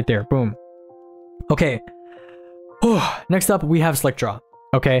that is, right there. Boom. Okay. Next up, we have Slick Draw.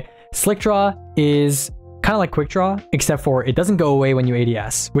 Okay. Slick Draw is kind of like Quick Draw, except for it doesn't go away when you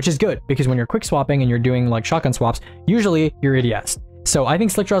ADS, which is good because when you're quick swapping and you're doing like shotgun swaps, usually you're ADS. So I think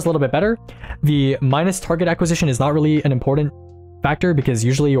Slick Draw is a little bit better. The minus target acquisition is not really an important factor because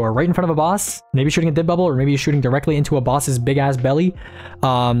usually you are right in front of a boss, maybe shooting a dip bubble, or maybe you're shooting directly into a boss's big ass belly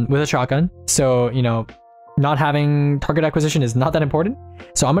with a shotgun. So, you know, not having target acquisition is not that important.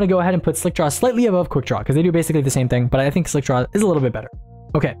 So I'm going to go ahead and put Slick Draw slightly above Quick Draw because they do basically the same thing, but I think Slick Draw is a little bit better.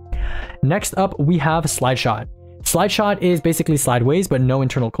 Okay, next up we have Slide Shot. Slide Shot is basically sideways but no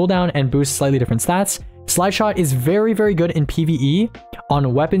internal cooldown and boosts slightly different stats. Slide Shot is very, very good in PvE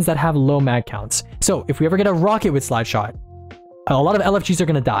on weapons that have low mag counts. So if we ever get a rocket with Slide Shot, a lot of LFGs are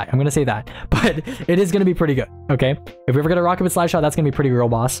going to die. I'm going to say that, but it is going to be pretty good, okay? If we ever get a rocket with Slide Shot, that's going to be pretty real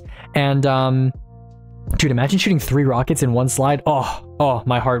boss. And, dude, imagine shooting 3 rockets in one slide. Oh,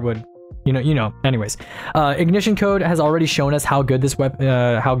 my heart would... You know. Anyways, Ignition Code has already shown us how good this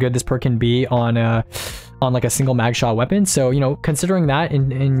this perk can be on like a single mag shot weapon. So, you know, considering that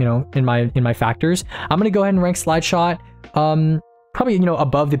in my factors, I'm gonna go ahead and rank Slide Shot probably, you know,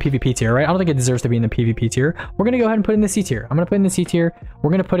 above the PvP tier, right? I don't think it deserves to be in the PvP tier. We're gonna go ahead and put it in the C tier. I'm gonna put it in the C tier.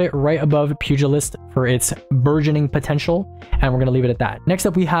 We're gonna put it right above Pugilist for its burgeoning potential, and we're gonna leave it at that. Next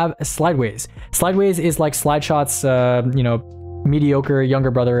up, we have Slideways. Slideways is like Slide Shot's, you know, mediocre younger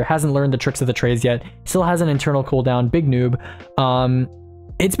brother, hasn't learned the tricks of the trades yet, still has an internal cooldown, big noob.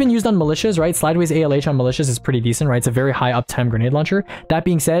 It's been used on militias, right? Slideways ALH on militias is pretty decent, right? It's a very high uptime grenade launcher. That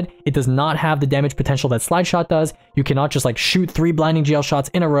being said, it does not have the damage potential that Slide Shot does. You cannot just like shoot 3 blinding GL shots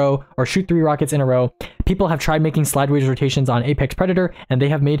in a row or shoot 3 rockets in a row. People have tried making Slideways rotations on Apex Predator and they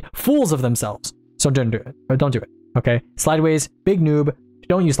have made fools of themselves. So don't do it. Don't do it. Okay? Slideways, big noob.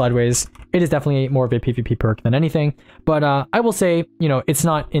 Don't use Slideways. It is definitely more of a PvP perk than anything, but I will say, you know, it's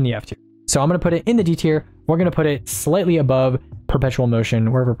not in the F tier. So I'm going to put it in the D tier. We're going to put it slightly above Perpetual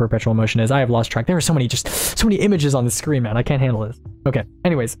Motion, wherever Perpetual Motion is. I have lost track. There are so many images on the screen, man. I can't handle this. Okay.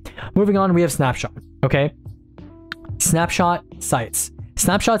 Anyways, moving on, we have Snapshot. Okay. Snapshot Sights.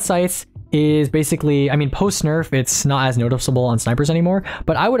 Snapshot Sights is basically, I mean, post nerf, it's not as noticeable on snipers anymore,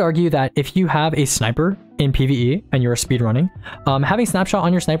 but I would argue that if you have a sniper in PvE and you're speedrunning, having Snapshot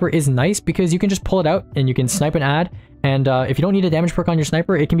on your sniper is nice because you can just pull it out and you can snipe an ad. And if you don't need a damage perk on your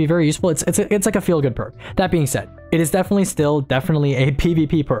sniper, it can be very useful. It's like a feel-good perk. That being said, it is definitely a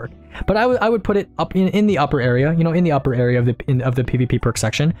PvP perk. But I would put it up in the upper area, you know, in the upper area of the PvP perk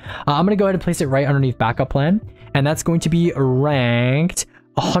section. I'm gonna go ahead and place it right underneath Backup Plan, and that's going to be ranked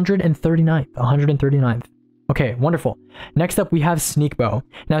 139th. Okay, wonderful. Next up, we have Sneak Bow.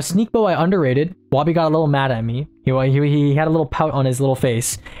 Now, Sneak Bow I underrated. Wobby got a little mad at me. He had a little pout on his little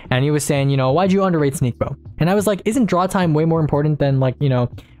face, and he was saying, you know, why'd you underrate Sneak Bow? And I was like, isn't draw time way more important than, like, you know,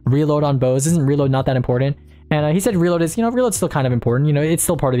 reload on bows? Isn't reload not that important? And he said reload is, you know, reload's still kind of important. You know, it's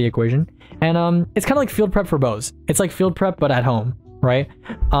still part of the equation. And it's kind of like field prep for bows. It's like field prep, but at home, right?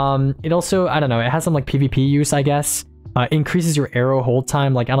 It also, I don't know, it has some like PvP use, I guess. Increases your arrow hold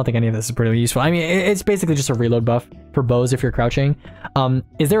time. Like, I don't think any of this is pretty useful. I mean, it's basically just a reload buff. for bows if you're crouching.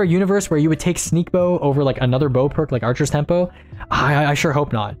 Is there a universe where you would take Sneak Bow over like another bow perk like Archer's Tempo? I sure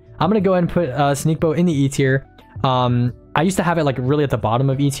hope not. I'm gonna go ahead and put Sneak Bow in the E tier. I used to have it like really at the bottom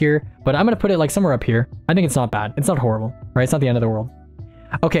of E tier, but I'm gonna put it like somewhere up here. I think it's not bad. It's not horrible, right? It's not the end of the world.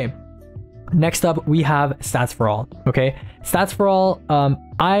 Okay, next up we have Stats for All. Okay, Stats for All,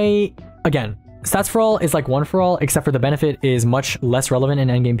 again, Stats for All is like One for All, except for the benefit is much less relevant in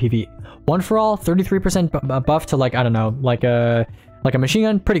endgame PvE. One for All, 33% buff to like, I don't know, like a machine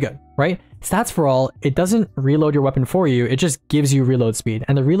gun, pretty good, right? Stats for All, it doesn't reload your weapon for you, it just gives you reload speed,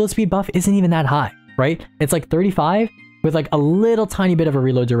 and the reload speed buff isn't even that high, right? It's like 35 with like a little tiny bit of a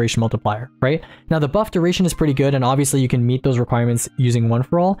reload duration multiplier, right? Now the buff duration is pretty good, and obviously you can meet those requirements using One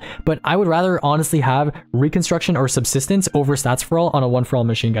for All, but I would rather honestly have Reconstruction or Subsistence over Stats for All on a One for All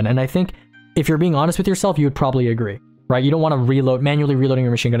machine gun, and I think if you're being honest with yourself, you would probably agree, right? You don't want to manually reloading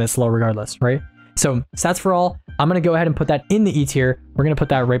your machine gun is slow regardless, right? So Stats for All, I'm going to go ahead and put that in the E tier. We're going to put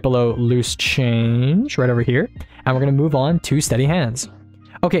that right below Loose Change right over here. And we're going to move on to Steady Hands.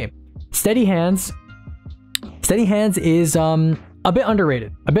 Okay, Steady Hands is a bit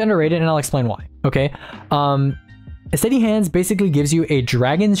underrated, and I'll explain why. Okay, Steady Hands basically gives you a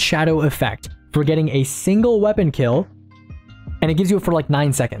Dragon's Shadow effect for getting a single weapon kill, and it gives you it for like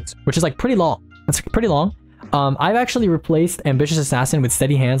 9 seconds, which is like pretty long. That's pretty long. I've actually replaced Ambitious Assassin with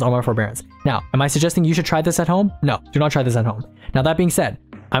Steady Hands on my Forbearance. Now, am I suggesting you should try this at home? No, do not try this at home. Now, that being said,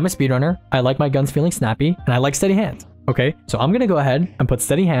 I'm a speedrunner, I like my guns feeling snappy, and I like Steady Hands. Okay, so I'm gonna go ahead and put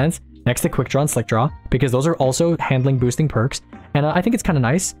Steady Hands next to Quick Draw and Slick Draw, because those are also handling boosting perks, and I think it's kind of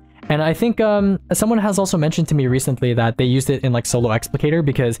nice. And I think someone has also mentioned to me recently that they used it in like Solo Explicator,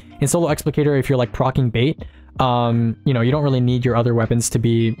 because in Solo Explicator, if you're like proccing bait, you know, you don't really need your other weapons to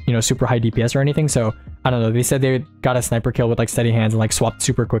be, you know, super high DPS or anything. So I don't know, they said they got a sniper kill with like Steady Hands and like swapped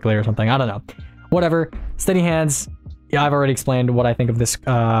super quickly or something. I don't know, whatever. Steady Hands, yeah, I've already explained what I think of this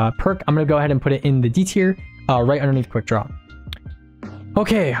perk. I'm gonna go ahead and put it in the D tier, right underneath Quick Draw.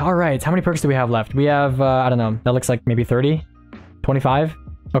 Okay, all right, how many perks do we have left? We have I don't know, that looks like maybe 30, 25.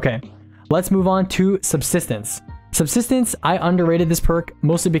 Okay, let's move on to Subsistence. Subsistence, I underrated this perk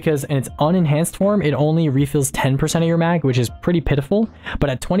mostly because in its unenhanced form, it only refills 10% of your mag, which is pretty pitiful. But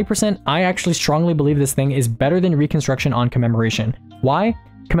at 20%, I actually strongly believe this thing is better than Reconstruction on Commemoration. Why?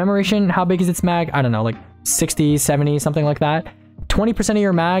 Commemoration, how big is its mag? I don't know, like 60, 70, something like that. 20% of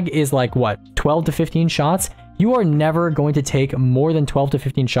your mag is like what, 12 to 15 shots? You are never going to take more than 12 to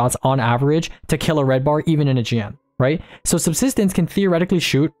 15 shots on average to kill a red bar, even in a GM, right? So Subsistence can theoretically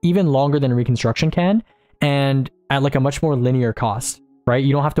shoot even longer than Reconstruction can, and at like a much more linear cost, right?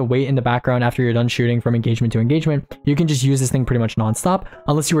 You don't have to wait in the background after you're done shooting from engagement to engagement. You can just use this thing pretty much non-stop,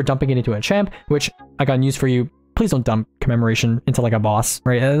 unless you were dumping it into a champ, which I got news for you. Please don't dump Commemoration into like a boss,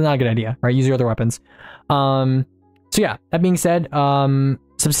 right? That's not a good idea, right? Use your other weapons. So yeah, that being said,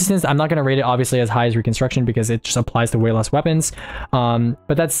 Subsistence, I'm not going to rate it obviously as high as Reconstruction because it just applies to way less weapons.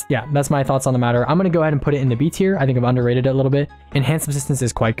 But that's my thoughts on the matter. I'm going to go ahead and put it in the B tier. I think I've underrated it a little bit. Enhanced Subsistence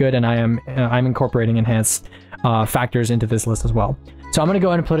is quite good, and I'm incorporating enhanced factors into this list as well. So I'm going to go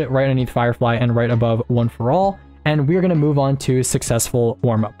ahead and put it right underneath Firefly and right above One for All. And we're going to move on to Successful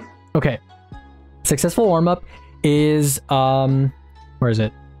Warm-Up. Okay. Successful Warm-Up is, where is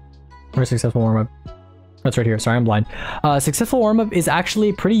it? Where's Successful Warm-Up? That's right here. Sorry, I'm blind. Successful Warm-Up is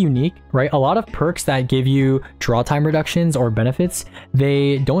actually pretty unique, right? A lot of perks that give you draw time reductions or benefits,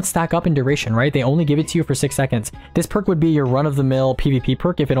 they don't stack up in duration, right? They only give it to you for 6 seconds. This perk would be your run-of-the-mill PvP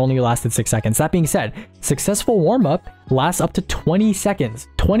perk if it only lasted 6 seconds. That being said, Successful Warm-Up lasts up to 20 seconds.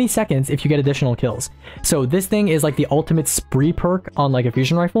 20 seconds if you get additional kills. So this thing is like the ultimate spree perk on like a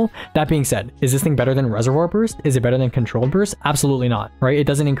fusion rifle. That being said, is this thing better than Reservoir Burst? Is it better than Controlled Burst? Absolutely not, right? It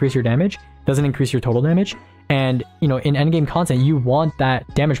doesn't increase your damage, doesn't increase your total damage. And, you know, in endgame content, you want that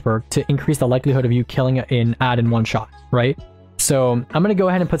damage perk to increase the likelihood of you killing an ad in one shot, right? So I'm going to go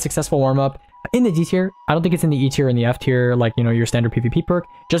ahead and put Successful Warm-Up in the D tier. I don't think it's in the E tier and the F tier, like, you know, your standard PvP perk,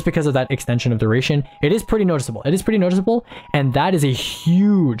 just because of that extension of duration. It is pretty noticeable. It is pretty noticeable. And that is a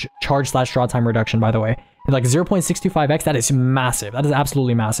huge charge/draw time reduction, by the way. Like 0.625x, that is massive. That is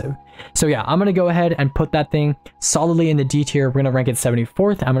absolutely massive. So yeah, I'm going to go ahead and put that thing solidly in the D tier. We're going to rank it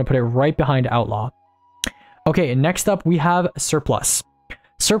 74th. I'm going to put it right behind Outlaw. Okay, next up we have Surplus.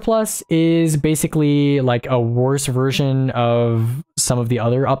 Surplus is basically like a worse version of some of the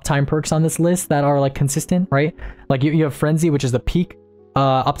other uptime perks on this list that are like consistent, right? Like you have Frenzy, which is the peak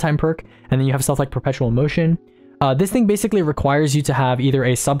uptime perk, and then you have stuff like Perpetual Motion. This thing basically requires you to have either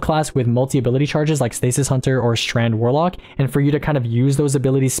a subclass with multi-ability charges like Stasis Hunter or Strand Warlock, and for you to kind of use those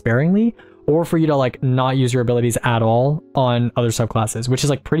abilities sparingly, or for you to like not use your abilities at all on other subclasses, which is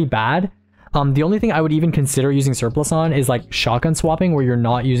like pretty bad. The only thing I would even consider using surplus on is like shotgun swapping, where you're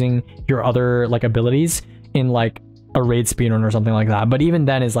not using your other like abilities in like a raid speedrun or something like that. But even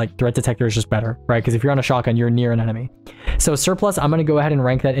then is like threat detector is just better, right? Because if you're on a shotgun, you're near an enemy. So surplus, I'm going to go ahead and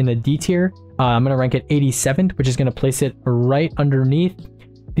rank that in the D tier. I'm going to rank it 87th, which is going to place it right underneath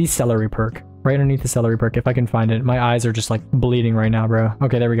the Celery perk. Right underneath the Celery perk, if I can find it. My eyes are just like bleeding right now, bro.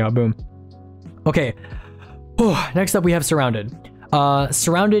 Okay, there we go. Boom. Okay. Next up, we have Surrounded.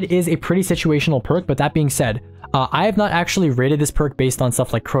 Surrounded is a pretty situational perk, but that being said, I have not actually rated this perk based on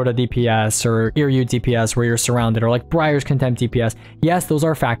stuff like Crota DPS or Iryu DPS where you're surrounded, or like Briar's Contempt DPS. Yes, those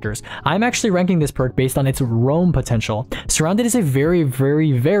are factors. I'm actually ranking this perk based on its roam potential. Surrounded is a very,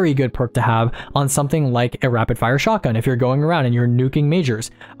 very, very good perk to have on something like a rapid fire shotgun if you're going around and you're nuking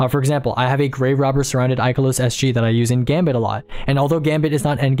majors. For example, I have a Grave Robber Surrounded Ikelos SG that I use in Gambit a lot. And although Gambit is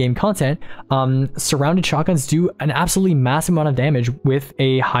not endgame content, surrounded shotguns do an absolutely massive amount of damage with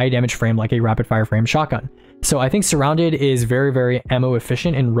a high damage frame like a rapid fire frame shotgun. So I think Surrounded is very, very ammo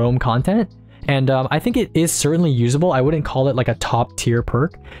efficient in roam content. And I think it is certainly usable. I wouldn't call it like a top tier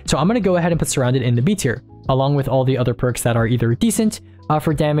perk. So I'm going to go ahead and put Surrounded in the B tier, along with all the other perks that are either decent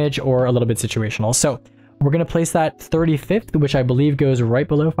for damage or a little bit situational. So we're going to place that 35th, which I believe goes right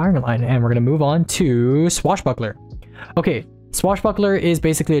below Firing Line. And we're going to move on to Swashbuckler. Okay, Swashbuckler is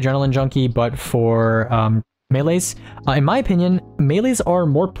basically Adrenaline Junkie, but for melees. In my opinion, melees are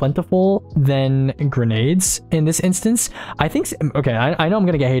more plentiful than grenades in this instance. I think, okay, I know I'm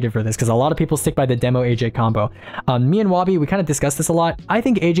gonna get hated for this because a lot of people stick by the demo AJ combo. Me and Wabi, we kind of discussed this a lot. I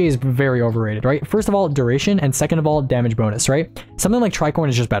think AJ is very overrated, right? First of all, duration, and second of all, damage bonus, right? Something like Tricorn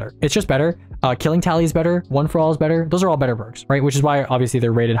is just better. It's just better. Killing Tally is better. One for All is better. Those are all better perks, right? Which is why obviously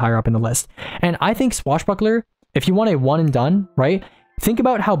they're rated higher up in the list. And I think Swashbuckler, if you want a one and done, right? Think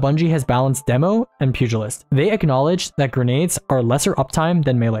about how Bungie has balanced Demo and Pugilist. They acknowledge that grenades are lesser uptime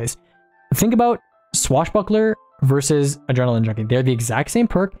than melees. Think about Swashbuckler versus Adrenaline Junkie. They're the exact same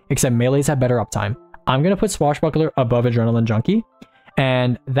perk, except melees have better uptime. I'm going to put Swashbuckler above Adrenaline Junkie,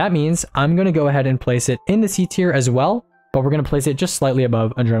 and that means I'm going to go ahead and place it in the C tier as well, but we're going to place it just slightly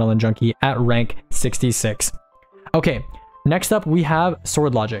above Adrenaline Junkie at rank 66. Okay, next up we have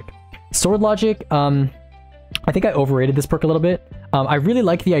Sword Logic. Sword Logic, I think I overrated this perk a little bit. I really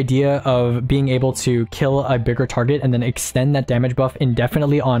like the idea of being able to kill a bigger target and then extend that damage buff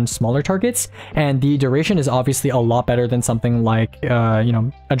indefinitely on smaller targets. And the duration is obviously a lot better than something like, you know,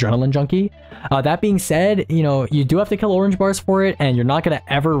 Adrenaline Junkie. That being said, you know, you do have to kill orange bars for it, and you're not going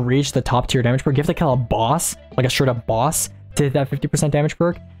to ever reach the top tier damage perk. You have to kill a boss, like a straight up boss, to hit that 50% damage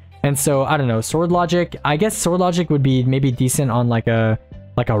perk. And so, I don't know, Sword Logic, I guess Sword Logic would be maybe decent on like a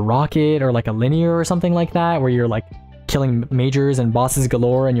rocket or like a linear or something like that, where you're like killing majors and bosses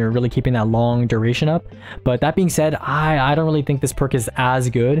galore and you're really keeping that long duration up. But that being said, I don't really think this perk is as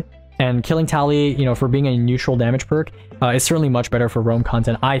good. And Killing Tally, you know, for being a neutral damage perk, is certainly much better for roam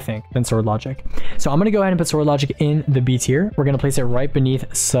content, I think, than Sword Logic. So I'm going to go ahead and put Sword Logic in the B tier. We're going to place it right beneath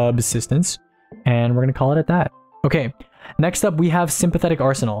Subsistence, and we're going to call it at that. Okay, next up we have Sympathetic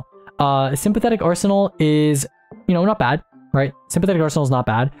Arsenal. Sympathetic Arsenal is, you know, not bad. Right? Sympathetic Arsenal is not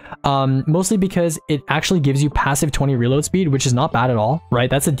bad, mostly because it actually gives you passive 20 reload speed, which is not bad at all, right?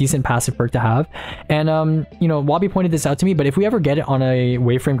 That's a decent passive perk to have. And, you know, Wabi pointed this out to me, but if we ever get it on a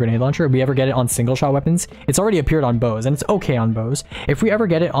waveframe grenade launcher, if we ever get it on single shot weapons, it's already appeared on bows, and it's okay on bows. If we ever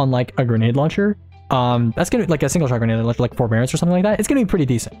get it on like a grenade launcher, that's gonna be like a single shot grenade launcher, like Forbearance or something like that, it's gonna be pretty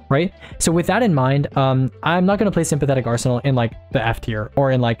decent, right? So with that in mind, I'm not gonna place Sympathetic Arsenal in like the F tier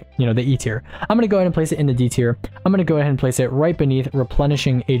or in like, you know, the E tier. I'm gonna go ahead and place it in the D tier. I'm gonna go ahead and place it right beneath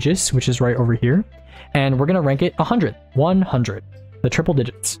Replenishing Aegis, which is right over here, and we're gonna rank it 100, the triple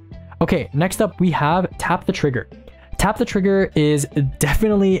digits. Okay, next up we have Tap the Trigger. Tap the Trigger is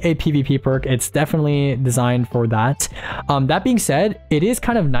definitely a PvP perk. It's definitely designed for that. That being said, it is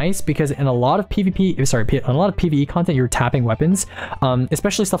kind of nice because in a lot of PvE content, you're tapping weapons,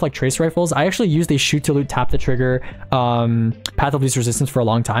 especially stuff like trace rifles. I actually used a shoot to loot Tap the Trigger Path of Least Resistance for a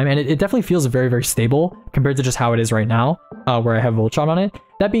long time, and it definitely feels very, very stable compared to just how it is right now, where I have Volt Shot on it.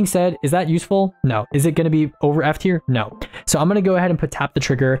 That being said, is that useful? No. Is it going to be over F tier? No. So I'm going to go ahead and put Tap the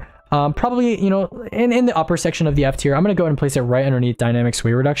Trigger probably, you know, in the upper section of the F tier. I'm going to go ahead and place it right underneath Dynamic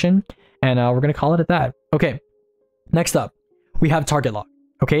Sway Reduction, and we're going to call it at that. Okay, next up, we have Target Lock.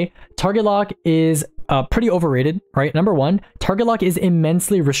 Okay, Target Lock is pretty overrated, right? Number one, Target Lock is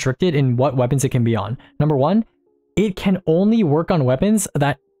immensely restricted in what weapons it can be on. Number one, it can only work on weapons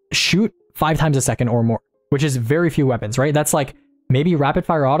that shoot 5 times a second or more, which is very few weapons, right? That's like maybe rapid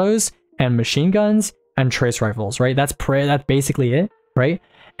fire autos and machine guns and trace rifles, right? That's basically it, right?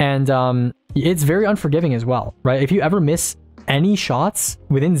 And it's very unforgiving as well, right? If you ever miss any shots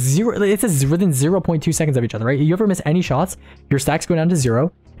within it says within 0.2 seconds of each other, right? You ever miss any shots, your stacks go down to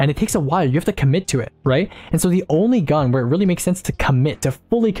 0, and it takes a while. You have to commit to it, right? And so the only gun where it really makes sense to commit, to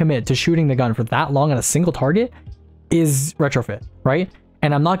fully commit to shooting the gun for that long on a single target is Retrofit, right?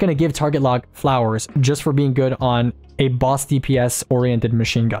 And I'm not going to give target lock flowers just for being good on a boss DPS oriented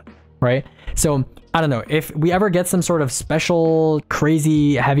machine gun, right? So I don't know, if we ever get some sort of special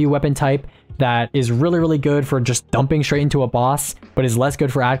crazy heavy weapon type that is really, really good for just dumping straight into a boss, but is less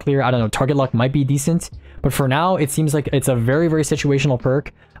good for ad clear, I don't know, target lock might be decent. But for now, it seems like it's a very, very situational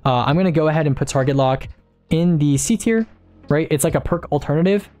perk. I'm going to go ahead and put target lock in the C tier, right? It's like a perk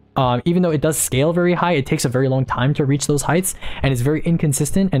alternative. Even though it does scale very high, it takes a very long time to reach those heights, and it's very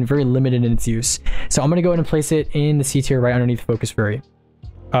inconsistent and very limited in its use. So I'm going to go ahead and place it in the C tier right underneath Focus Fury.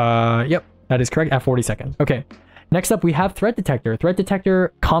 Yep, that is correct, at 42nd. Okay. Next up, we have Threat Detector. Threat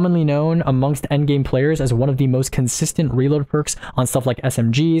Detector, commonly known amongst endgame players as one of the most consistent reload perks on stuff like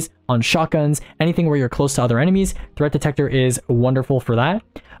SMGs, on shotguns, anything where you're close to other enemies. Threat Detector is wonderful for that.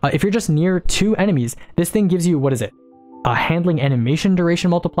 If you're just near 2 enemies, this thing gives you, what is it? A handling animation duration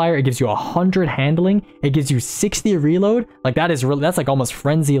multiplier. It gives you 100 handling. It gives you 60 reload. Like that is really, that's like almost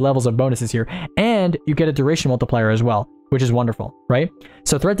frenzy levels of bonuses here. And you get a duration multiplier as well, which is wonderful, right?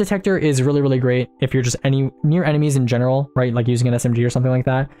 So Threat Detector is really, really great if you're just near enemies in general, right? Like using an SMG or something like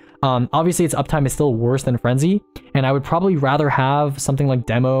that. Obviously its uptime is still worse than Frenzy, and I would probably rather have something like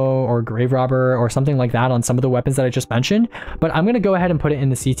Demo or Grave Robber or something like that on some of the weapons that I just mentioned, but I'm gonna go ahead and put it in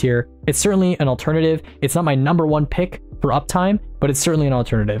the C tier. It's certainly an alternative. It's not my #1 pick for uptime, but it's certainly an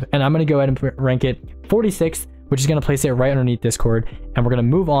alternative, and I'm gonna go ahead and rank it 46th, which is gonna place it right underneath Discord, and we're gonna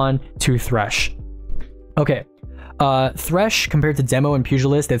move on to Thresh. Okay. Thresh compared to Demo and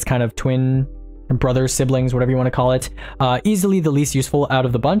Pugilist, it's kind of twin brothers, siblings, whatever you want to call it. Easily the least useful out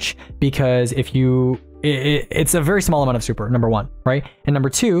of the bunch, because if you, it's a very small amount of super, #1, right? And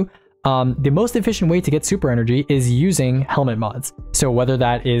 #2, the most efficient way to get super energy is using helmet mods. So whether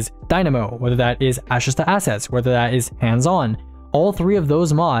that is Dynamo, whether that is Ashes to Assets, whether that is Hands-On, all 3 of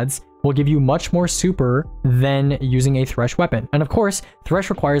those mods will give you much more super than using a Thresh weapon. And of course,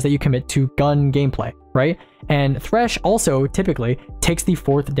 Thresh requires that you commit to gun gameplay, right? And Thresh also typically takes the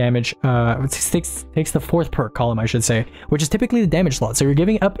 4th damage, takes the 4th perk column, I should say, which is typically the damage slot. So you're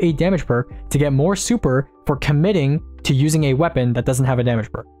giving up a damage perk to get more super for committing to using a weapon that doesn't have a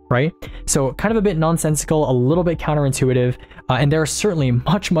damage perk, right? So kind of a bit nonsensical, a little bit counterintuitive, and there are certainly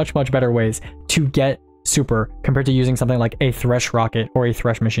much, much, much better ways to get super compared to using something like a Thresh rocket or a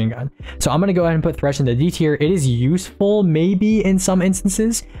Thresh machine gun. So I'm going to go ahead and put Thresh in the D tier. It is useful maybe in some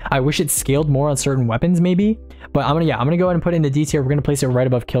instances. I wish it scaled more on certain weapons maybe, but I'm going to go ahead and put it in the D tier. We're going to place it right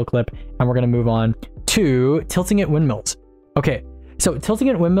above Kill Clip, and we're going to move on to Tilting at Windmills. Okay, so Tilting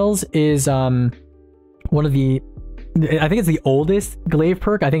at Windmills is one of the, I think it's the oldest glaive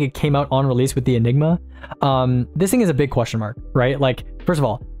perk. I think it came out on release with the Enigma. This thing is a big question mark, right? Like, first of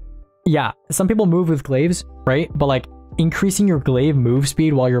all, yeah, some people move with glaives, right? But like increasing your glaive move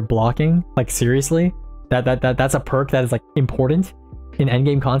speed while you're blocking, like seriously, that's a perk that is like important in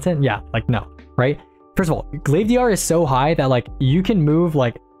endgame content. Yeah, like no, right? First of all, glaive DR is so high that like you can move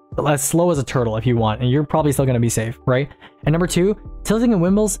like as slow as a turtle if you want, and you're probably still going to be safe, right? And #2, Tilting at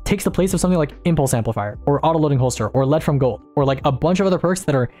Windmills takes the place of something like Impulse Amplifier or Auto-Loading Holster or Lead from Gold or like a bunch of other perks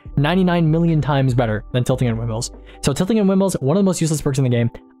that are 99 million times better than Tilting at Windmills. So Tilting at Windmills, one of the most useless perks in the game.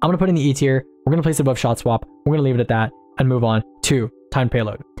 I'm going to put in the E tier. We're going to place it above Shot Swap. We're going to leave it at that and move on to Timed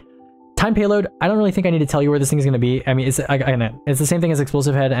Payload. Timed Payload, I don't really think I need to tell you where this thing is going to be. I mean, it's the same thing as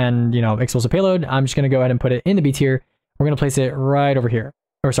Explosive Head and, you know, Explosive Payload. I'm just going to go ahead and put it in the B tier. We're going to place it right over here.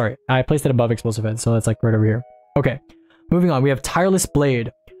 Or sorry, I placed it above Explosive Head, so it's like right over here. Okay, moving on. We have Tireless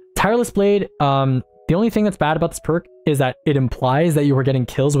Blade. Tireless Blade, the only thing that's bad about this perk is that it implies that you are getting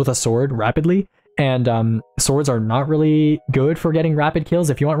kills with a sword rapidly, and swords are not really good for getting rapid kills.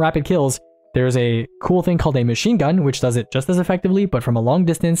 If you want rapid kills, there's a cool thing called a machine gun, which does it just as effectively, but from a long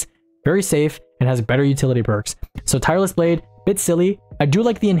distance, very safe, and has better utility perks. So Tireless Blade, bit silly. I do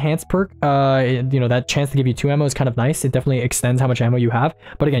like the enhanced perk. You know, that chance to give you 2 ammo is kind of nice. It definitely extends how much ammo you have.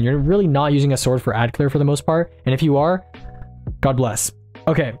 But again, you're really not using a sword for ad clear for the most part. And if you are, God bless.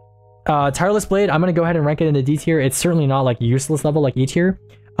 Okay, Tireless Blade, I'm going to go ahead and rank it in the D tier. It's certainly not like useless level like E tier.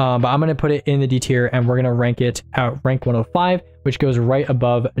 But I'm going to put it in the D tier, and we're going to rank it at rank 105, which goes right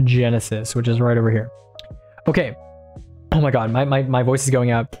above Genesis, which is right over here. Okay. Oh my God, my voice is going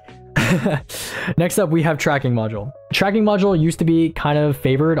out. Next up, we have Tracking Module. Tracking Module used to be kind of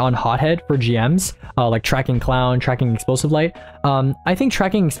favored on Hothead for GMs, like Tracking Clown, Tracking Explosive Light. I think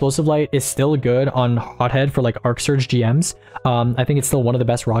Tracking Explosive Light is still good on Hothead for like Arc Surge GMs. I think it's still one of the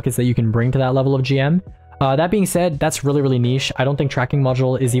best rockets that you can bring to that level of GM. That being said, that's really, really niche. I don't think tracking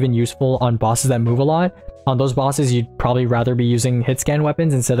module is even useful on bosses that move a lot. On those bosses, you'd probably rather be using hit scan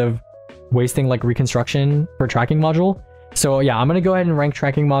weapons instead of wasting like reconstruction for tracking module. So yeah, I'm going to go ahead and rank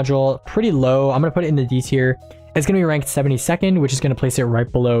tracking module pretty low. I'm going to put it in the D tier. It's going to be ranked 72nd, which is going to place it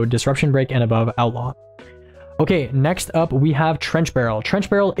right below Disruption Break and above Outlaw. Okay, next up we have Trench Barrel. Trench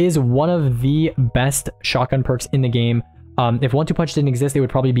Barrel is one of the best shotgun perks in the game. If 1-2 punch didn't exist, it would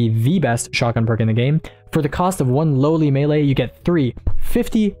probably be the best shotgun perk in the game. For the cost of one lowly melee, you get 3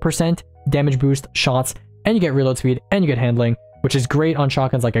 50% damage boost shots, and you get reload speed, and you get handling, which is great on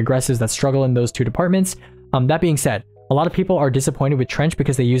shotguns like aggressives that struggle in those two departments. That being said, a lot of people are disappointed with Trench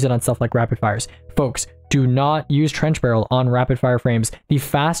because they use it on stuff like rapid fires. Folks, do not use Trench Barrel on rapid fire frames. The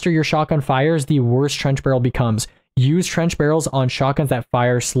faster your shotgun fires, the worse Trench Barrel becomes. Use Trench Barrels on shotguns that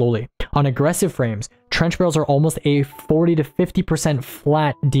fire slowly. On aggressive frames, Trench Barrels are almost a 40 to 50%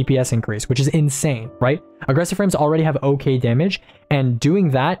 flat DPS increase, which is insane, right? Aggressive frames already have okay damage, and doing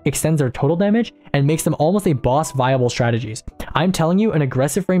that extends their total damage and makes them almost a boss viable strategies. I'm telling you, an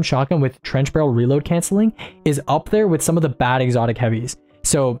aggressive frame shotgun with Trench Barrel reload canceling is up there with some of the bad exotic heavies.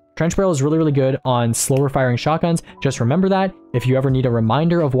 So Trench Barrel is really, really good on slower firing shotguns. Just remember that. If you ever need a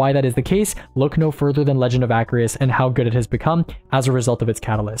reminder of why that is the case, look no further than Legend of Acreus and how good it has become as a result of its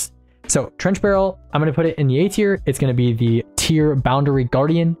catalyst. So Trench Barrel, I'm going to put it in the A tier. It's going to be the tier boundary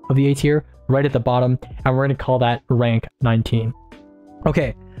guardian of the A tier, right at the bottom, and we're going to call that rank 19.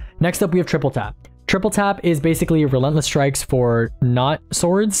 Okay, next up we have Triple Tap. Triple Tap is basically Relentless Strikes for not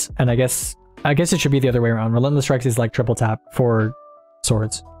swords, and I guess it should be the other way around. Relentless Strikes is like Triple Tap for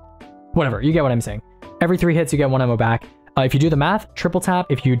swords. Whatever, you get what I'm saying. Every 3 hits you get 1 ammo back. If you do the math, Triple Tap,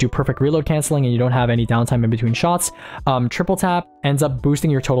 if you do perfect reload canceling and you don't have any downtime in between shots, Triple Tap ends up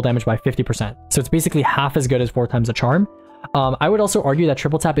boosting your total damage by 50%. So it's basically half as good as 4 times the charm. I would also argue that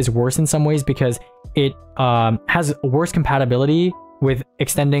Triple Tap is worse in some ways because it has worse compatibility with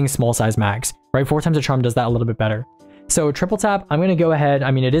extending small size mags, right? 4 times the charm does that a little bit better. So Triple Tap, I'm going to go ahead. I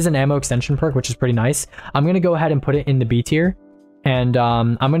mean, it is an ammo extension perk, which is pretty nice. I'm going to go ahead and put it in the B tier. And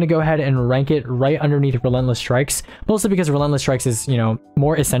I'm going to go ahead and rank it right underneath Relentless Strikes, mostly because Relentless Strikes is, you know,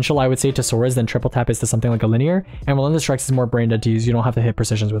 more essential, I would say, to swords than Triple Tap is to something like a linear, and Relentless Strikes is more brain dead to use. You don't have to hit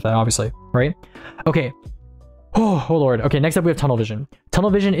precisions with that, obviously, right? Okay. Oh lord. Okay, next up we have Tunnel Vision. Tunnel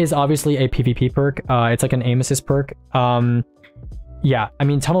Vision is obviously a PvP perk. It's like an aim assist perk. Yeah, I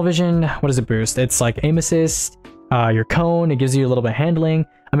mean, Tunnel Vision, what does it boost? It's like aim assist, your cone, it gives you a little bit of handling.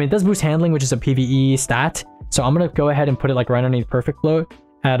 I mean, it does boost handling, which is a PvE stat. So I'm going to go ahead and put it like right underneath Perfect Float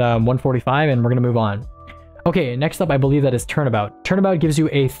at 145, and we're going to move on. Okay, next up, I believe that is Turnabout. Turnabout gives you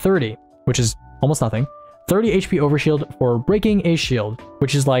a 30, which is almost nothing. 30 HP overshield for breaking a shield,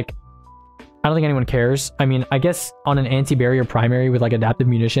 which is like, I don't think anyone cares. I mean, I guess on an anti-barrier primary with like adaptive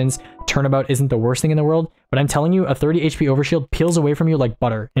munitions, Turnabout isn't the worst thing in the world, but I'm telling you, a 30 HP overshield peels away from you like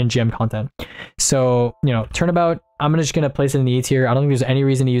butter in GM content. So, you know, Turnabout, I'm just going to place it in the A tier. I don't think there's any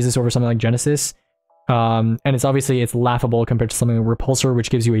reason to use this over something like Genesis. And it's obviously, it's laughable compared to something like Repulsor, which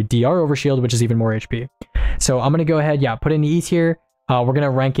gives you a DR overshield, which is even more HP. So I'm going to go ahead, yeah, put it in the E tier. We're going to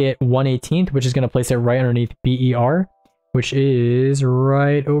rank it 118th, which is going to place it right underneath BER, which is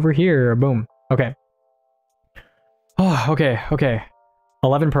right over here. Boom. Okay. Oh, okay.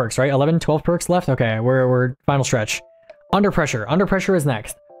 11 perks, right? 11, 12 perks left? Okay, we're final stretch. Under Pressure. Under Pressure is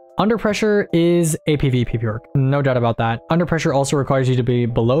next. Under Pressure is a PvP perk, no doubt about that. Under Pressure also requires you to be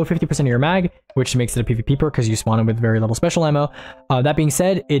below 50% of your mag, which makes it a PvP perk because you spawn it with very little special ammo. That being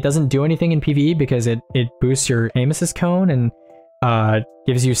said, it doesn't do anything in PvE because it boosts your aim assist cone and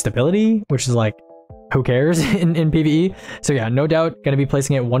gives you stability, which is like, who cares in PvE? So yeah, no doubt going to be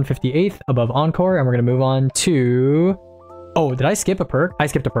placing it 158th above Encore, and we're going to move on to... Oh, did I skip a perk? I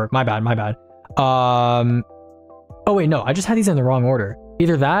skipped a perk. My bad. Oh wait, no, I just had these in the wrong order.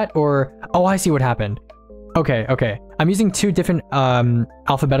 Either that or... Oh, I see what happened. Okay. I'm using 2 different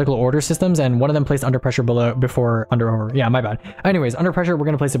alphabetical order systems, and one of them placed Under Pressure before Under Over. Yeah, my bad. Anyways, Under Pressure, we're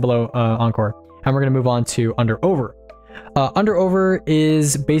going to place it below Encore, and we're going to move on to Under Over. Under Over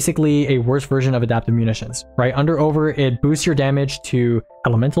is basically a worse version of Adaptive Munitions, right? Under Over, it boosts your damage to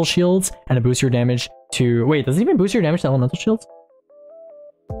elemental shields, and it boosts your damage to... Wait, does it even boost your damage to elemental shields?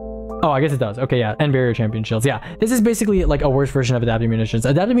 Oh, I guess it does. Okay, yeah, and barrier champion shields. Yeah, this is basically like a worse version of Adaptive Munitions.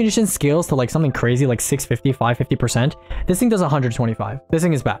 Adaptive Munitions scales to like something crazy, like 650, 550%. This thing does 125. This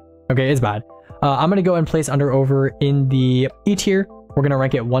thing is bad. Okay, it's bad. I'm going to go and place Under Over in the E tier. We're going to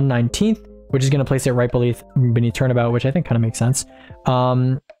rank it 119th, which is going to place it right beneath Turnabout, which I think kind of makes sense. If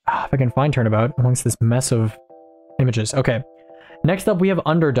I can find Turnabout amongst this mess of images. Okay, next up we have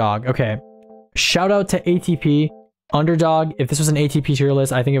Underdog. Okay, shout out to ATP. Underdog, if this was an ATP tier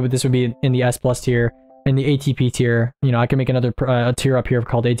list, I think this would be in the S+ tier. in the ATP tier. You know, I can make another tier up here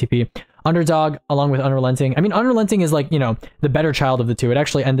called ATP. Underdog along with Unrelenting. I mean, Unrelenting is like, you know, the better child of the two. It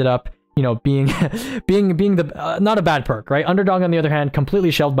actually ended up, you know, being being the not a bad perk, right? Underdog, on the other hand,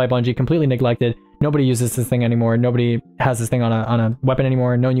 completely shelved by Bungie, completely neglected. Nobody uses this thing anymore. Nobody has this thing on a weapon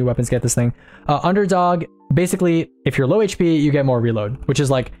anymore. No new weapons get this thing. Underdog, basically, if you're low HP, you get more reload, which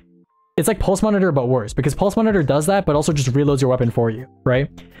is like, it's like Pulse Monitor, but worse, because Pulse Monitor does that, but also just reloads your weapon for you, right?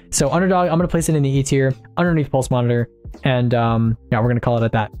 So Underdog, I'm going to place it in the E tier, underneath Pulse Monitor, and yeah, we're going to call it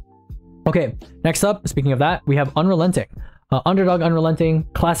at that. Okay, next up, speaking of that, we have Unrelenting. Underdog, Unrelenting,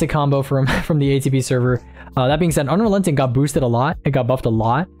 classic combo from the ATP server. That being said, Unrelenting got boosted a lot. It got buffed a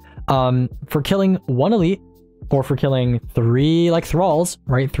lot. For killing one elite, or for killing 3 like thralls,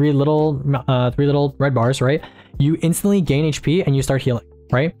 right? 3 little red bars, right? You instantly gain HP and you start healing,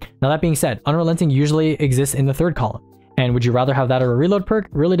 right? Now that being said, Unrelenting usually exists in the 3rd column. And would you rather have that or a reload perk?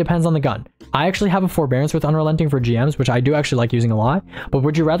 Really depends on the gun. I actually have a forbearance with Unrelenting for GMs, which I do actually like using a lot. But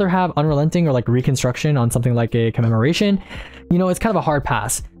would you rather have Unrelenting or like Reconstruction on something like a Commemoration? You know, it's kind of a hard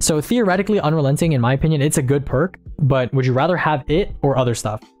pass. So theoretically, Unrelenting, in my opinion, it's a good perk, but would you rather have it or other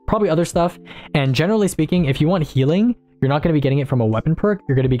stuff? Probably other stuff. And generally speaking, if you want healing, you're not going to be getting it from a weapon perk,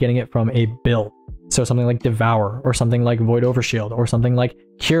 you're going to be getting it from a build. So something like Devour, or something like Void Overshield, or something like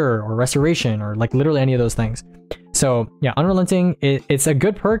Cure, or Restoration, or like literally any of those things. So yeah, Unrelenting, it's a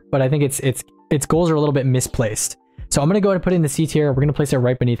good perk, but I think its goals are a little bit misplaced. So I'm going to go ahead and put it in the C tier. We're going to place it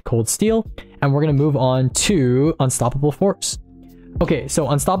right beneath Cold Steel, and we're going to move on to Unstoppable Force. Okay, so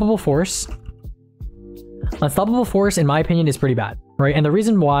Unstoppable Force, in my opinion, is pretty bad, right? And the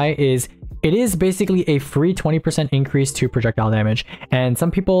reason why is it is basically a free 20% increase to projectile damage. And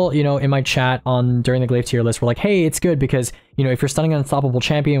some people, you know, in my chat during the glaive tier list were like, hey, it's good because, you know, if you're stunning an unstoppable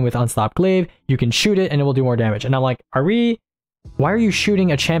champion with unstopped glaive, you can shoot it and it will do more damage. And I'm like, why are you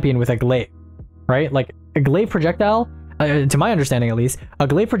shooting a champion with a glaive, right? Like a glaive projectile, to my understanding at least, a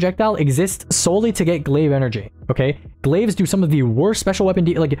glaive projectile exists solely to get glaive energy, okay? Glaives do some of the worst special weapon,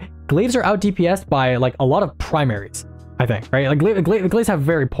 like glaives are out DPS'd by like a lot of primaries, I think, right? Like glaives have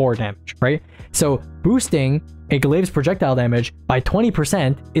very poor damage, right? So boosting a glaive's projectile damage by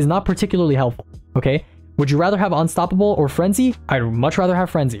 20% is not particularly helpful, okay? Would you rather have Unstoppable or Frenzy? I'd much rather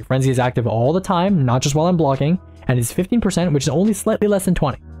have Frenzy. Frenzy is active all the time, not just while I'm blocking, and is 15%, which is only slightly less than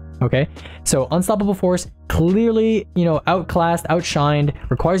 20, okay? So Unstoppable Force, clearly, you know, outclassed, outshined,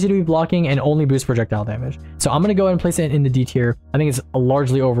 requires you to be blocking and only boosts projectile damage. So I'm going to go ahead and place it in the D tier. I think it's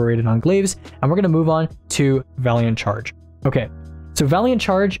largely overrated on glaives, and we're going to move on to Valiant Charge. Okay, so Valiant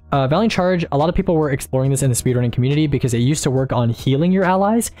Charge, a lot of people were exploring this in the speedrunning community because it used to work on healing your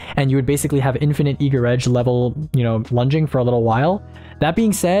allies, and you would basically have infinite eager edge level, you know, lunging for a little while. That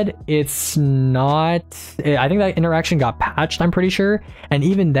being said, it's not, I think that interaction got patched, I'm pretty sure, and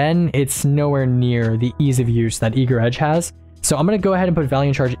even then, it's nowhere near the ease of use that eager edge has. So I'm going to go ahead and put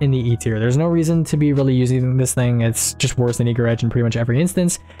Valiant Charge in the E tier. There's no reason to be really using this thing. It's just worse than Eager Edge in pretty much every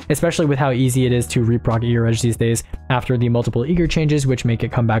instance, especially with how easy it is to reproc Eager Edge these days after the multiple Eager changes, which make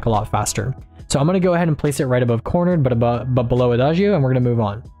it come back a lot faster. So I'm going to go ahead and place it right above Cornered, but below Adagio, and we're going to move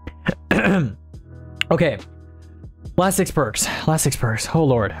on. Okay, last six perks. Oh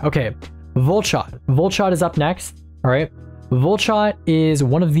lord. Okay, Volt Shot. Volt Shot is up next. All right. Volt Shot is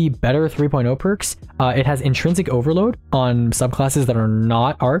one of the better 3.0 perks. It has intrinsic overload on subclasses that are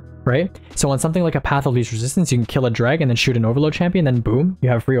not Arc, right? So on something like a Path of Least Resistance, you can kill a drag and then shoot an overload champion, then boom, you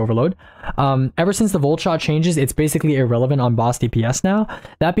have free overload. Ever since the Volt Shot changes, it's basically irrelevant on boss DPS now.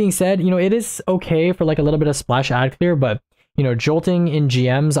 That being said, you know, it is okay for like a little bit of splash ad clear, but, you know, jolting in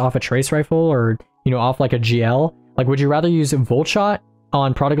GMs off a Trace Rifle or, you know, off like a GL, like would you rather use Volt Shot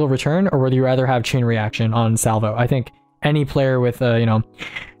on Prodigal Return or would you rather have Chain Reaction on Salvo? I think any player with, you know,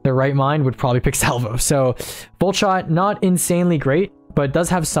 their right mind would probably pick Salvo. So Volt Shot, not insanely great, but does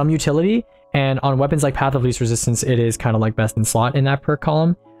have some utility. And on weapons like Path of Least Resistance, it is kind of like best in slot in that perk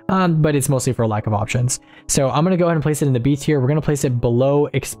column. But it's mostly for a lack of options. So I'm going to go ahead and place it in the B tier. We're going to place it below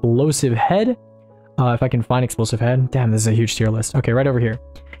Explosive Head. If I can find Explosive Head. Damn, this is a huge tier list. Okay, right over here.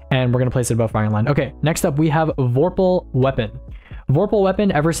 And we're going to place it above Firing Line. Okay, next up we have Vorpal Weapon. Vorpal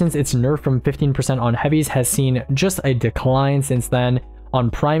Weapon, ever since its nerf from 15% on heavies, has seen just a decline since then.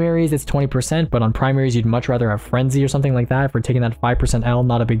 On primaries, it's 20%, but on primaries, you'd much rather have Frenzy or something like that. If we're taking that 5% L,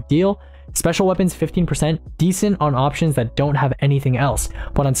 not a big deal. Special weapons, 15%, decent on options that don't have anything else.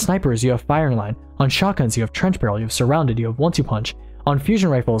 But on snipers, you have Firing Line. On shotguns, you have Trench Barrel, you have Surrounded, you have 1-2 Punch. On fusion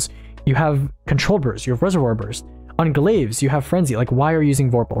rifles, you have Controlled Burst, you have Reservoir Burst. On glaives, you have Frenzy. Like, why are you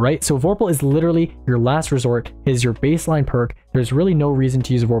using Vorpal, right? So Vorpal is literally your last resort, is your baseline perk. There's really no reason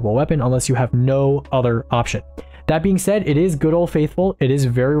to use a Vorpal weapon unless you have no other option. That being said, it is good old faithful. It is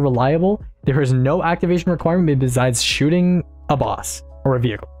very reliable. There is no activation requirement besides shooting a boss or a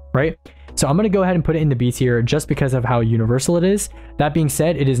vehicle, right? So I'm going to go ahead and put it in the B tier just because of how universal it is. That being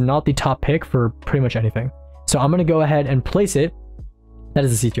said, it is not the top pick for pretty much anything. So I'm going to go ahead and place it. That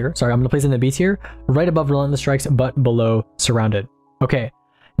is the C tier. Sorry, I'm going to place it in the B tier, right above Relentless Strikes, but below Surrounded. Okay,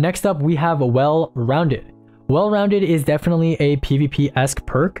 next up we have Well-Rounded. Well-Rounded is definitely a PvP-esque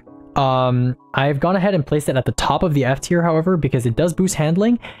perk. I've gone ahead and placed it at the top of the F tier, however, because it does boost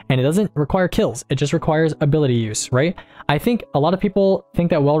handling and it doesn't require kills. It just requires ability use, right? I think a lot of people think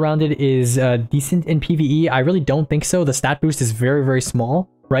that Well-Rounded is decent in PvE. I really don't think so. The stat boost is very, very small,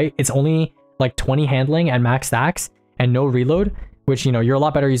 right? It's only like 20 handling and max stacks and no reload, which, you know, you're a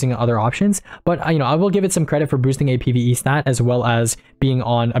lot better using other options. But, you know, I will give it some credit for boosting a PvE stat as well as being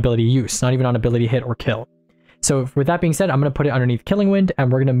on ability use, not even on ability hit or kill. So with that being said, I'm going to put it underneath Killing Wind,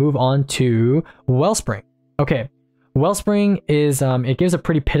 and we're going to move on to Wellspring. Okay, Wellspring is, it gives a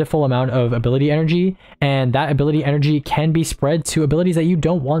pretty pitiful amount of ability energy, and that ability energy can be spread to abilities that you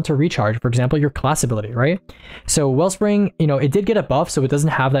don't want to recharge. For example, your class ability, right? So Wellspring, you know, it did get a buff, so it doesn't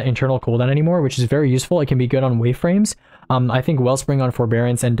have that internal cooldown anymore, which is very useful. It can be good on waveframes. I think Wellspring on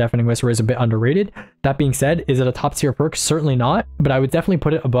Forbearance and Deafening Whisper is a bit underrated. That being said, is it a top tier perk? Certainly not, but I would definitely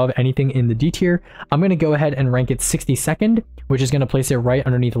put it above anything in the D tier. I'm going to go ahead and rank it 62nd, which is going to place it right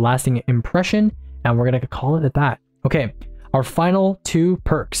underneath Lasting Impression, and we're going to call it at that. Okay, our final two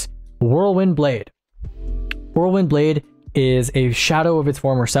perks. Whirlwind Blade. Whirlwind Blade is a shadow of its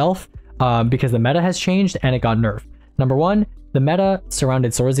former self because the meta has changed and it got nerfed. Number one, the meta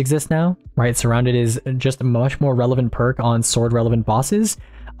Surrounded swords exist now, right? Surrounded is just a much more relevant perk on sword relevant bosses.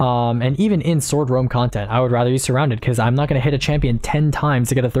 And even in sword roam content, I would rather use Surrounded because I'm not going to hit a champion 10 times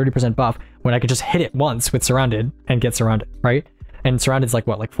to get a 30% buff when I could just hit it once with Surrounded and get Surrounded, right? And Surrounded is like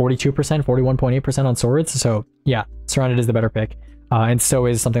what, like 42%, 41.8% on swords. So yeah, Surrounded is the better pick. And so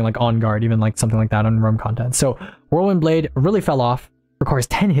is something like On Guard, even like something like that on roam content. So Whirlwind Blade really fell off, requires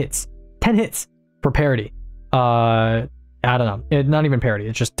 10 hits for parity. I don't know, not even parity,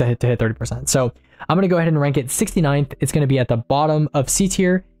 it's just to hit 30%. So I'm going to go ahead and rank it 69th. It's going to be at the bottom of C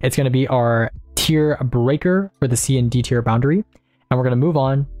tier. It's going to be our tier breaker for the C and D tier boundary. And we're going to move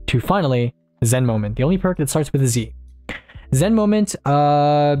on to finally Zen Moment, the only perk that starts with a Z. Zen Moment,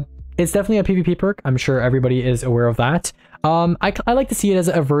 it's definitely a PvP perk. I'm sure everybody is aware of that. I like to see it as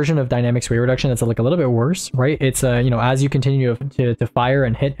a version of Dynamic Sway Reduction that's like a little bit worse, right? It's, you know, as you continue to fire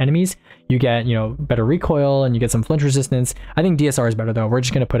and hit enemies, you get, you know, better recoil and you get some flinch resistance. I think DSR is better though. We're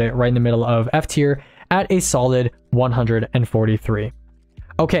just going to put it right in the middle of F tier at a solid 143.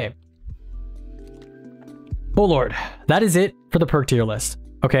 Okay. Oh Lord, that is it for the perk tier list.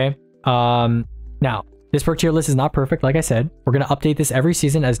 Okay. Now, this perk tier list is not perfect, like I said. We're going to update this every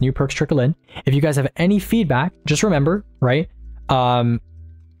season as new perks trickle in. If you guys have any feedback, just remember, right?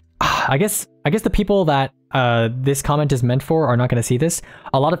 I guess the people that this comment is meant for are not going to see this.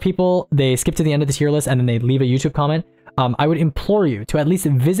 A lot of people, they skip to the end of the tier list and then they leave a YouTube comment. I would implore you to at least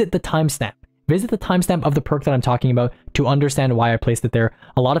visit the timestamp. Visit the timestamp of the perk that I'm talking about to understand why I placed it there.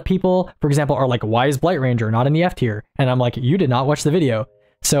 A lot of people, for example, are like, why is Blight Ranger not in the F tier? And I'm like, you did not watch the video.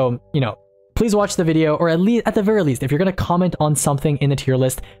 So, you know, please watch the video, or at the very least, if you're going to comment on something in the tier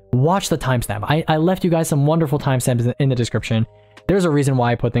list, watch the timestamp. I left you guys some wonderful timestamps in the description. There's a reason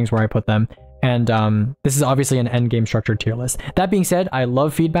why I put things where I put them. And this is obviously an endgame structured tier list. That being said, I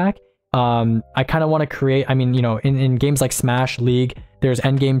love feedback. I kind of want to create, I mean, you know, in games like Smash, League, there's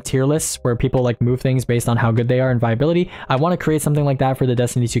endgame tier lists where people like move things based on how good they are and viability. I want to create something like that for the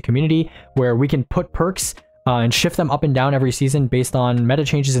Destiny 2 community where we can put perks and shift them up and down every season based on meta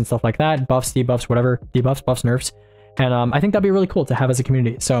changes and stuff like that. Buffs, debuffs, whatever. Debuffs, buffs, nerfs. And I think that'd be really cool to have as a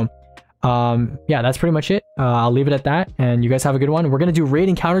community. So yeah, that's pretty much it. I'll leave it at that. And you guys have a good one. We're going to do raid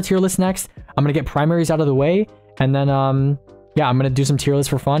and counter tier lists next. I'm going to get primaries out of the way. And then, yeah, I'm going to do some tier lists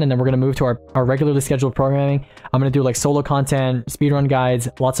for fun. And then we're going to move to our regularly scheduled programming. I'm going to do like solo content, speedrun guides,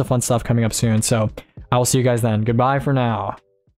 lots of fun stuff coming up soon. So I will see you guys then. Goodbye for now.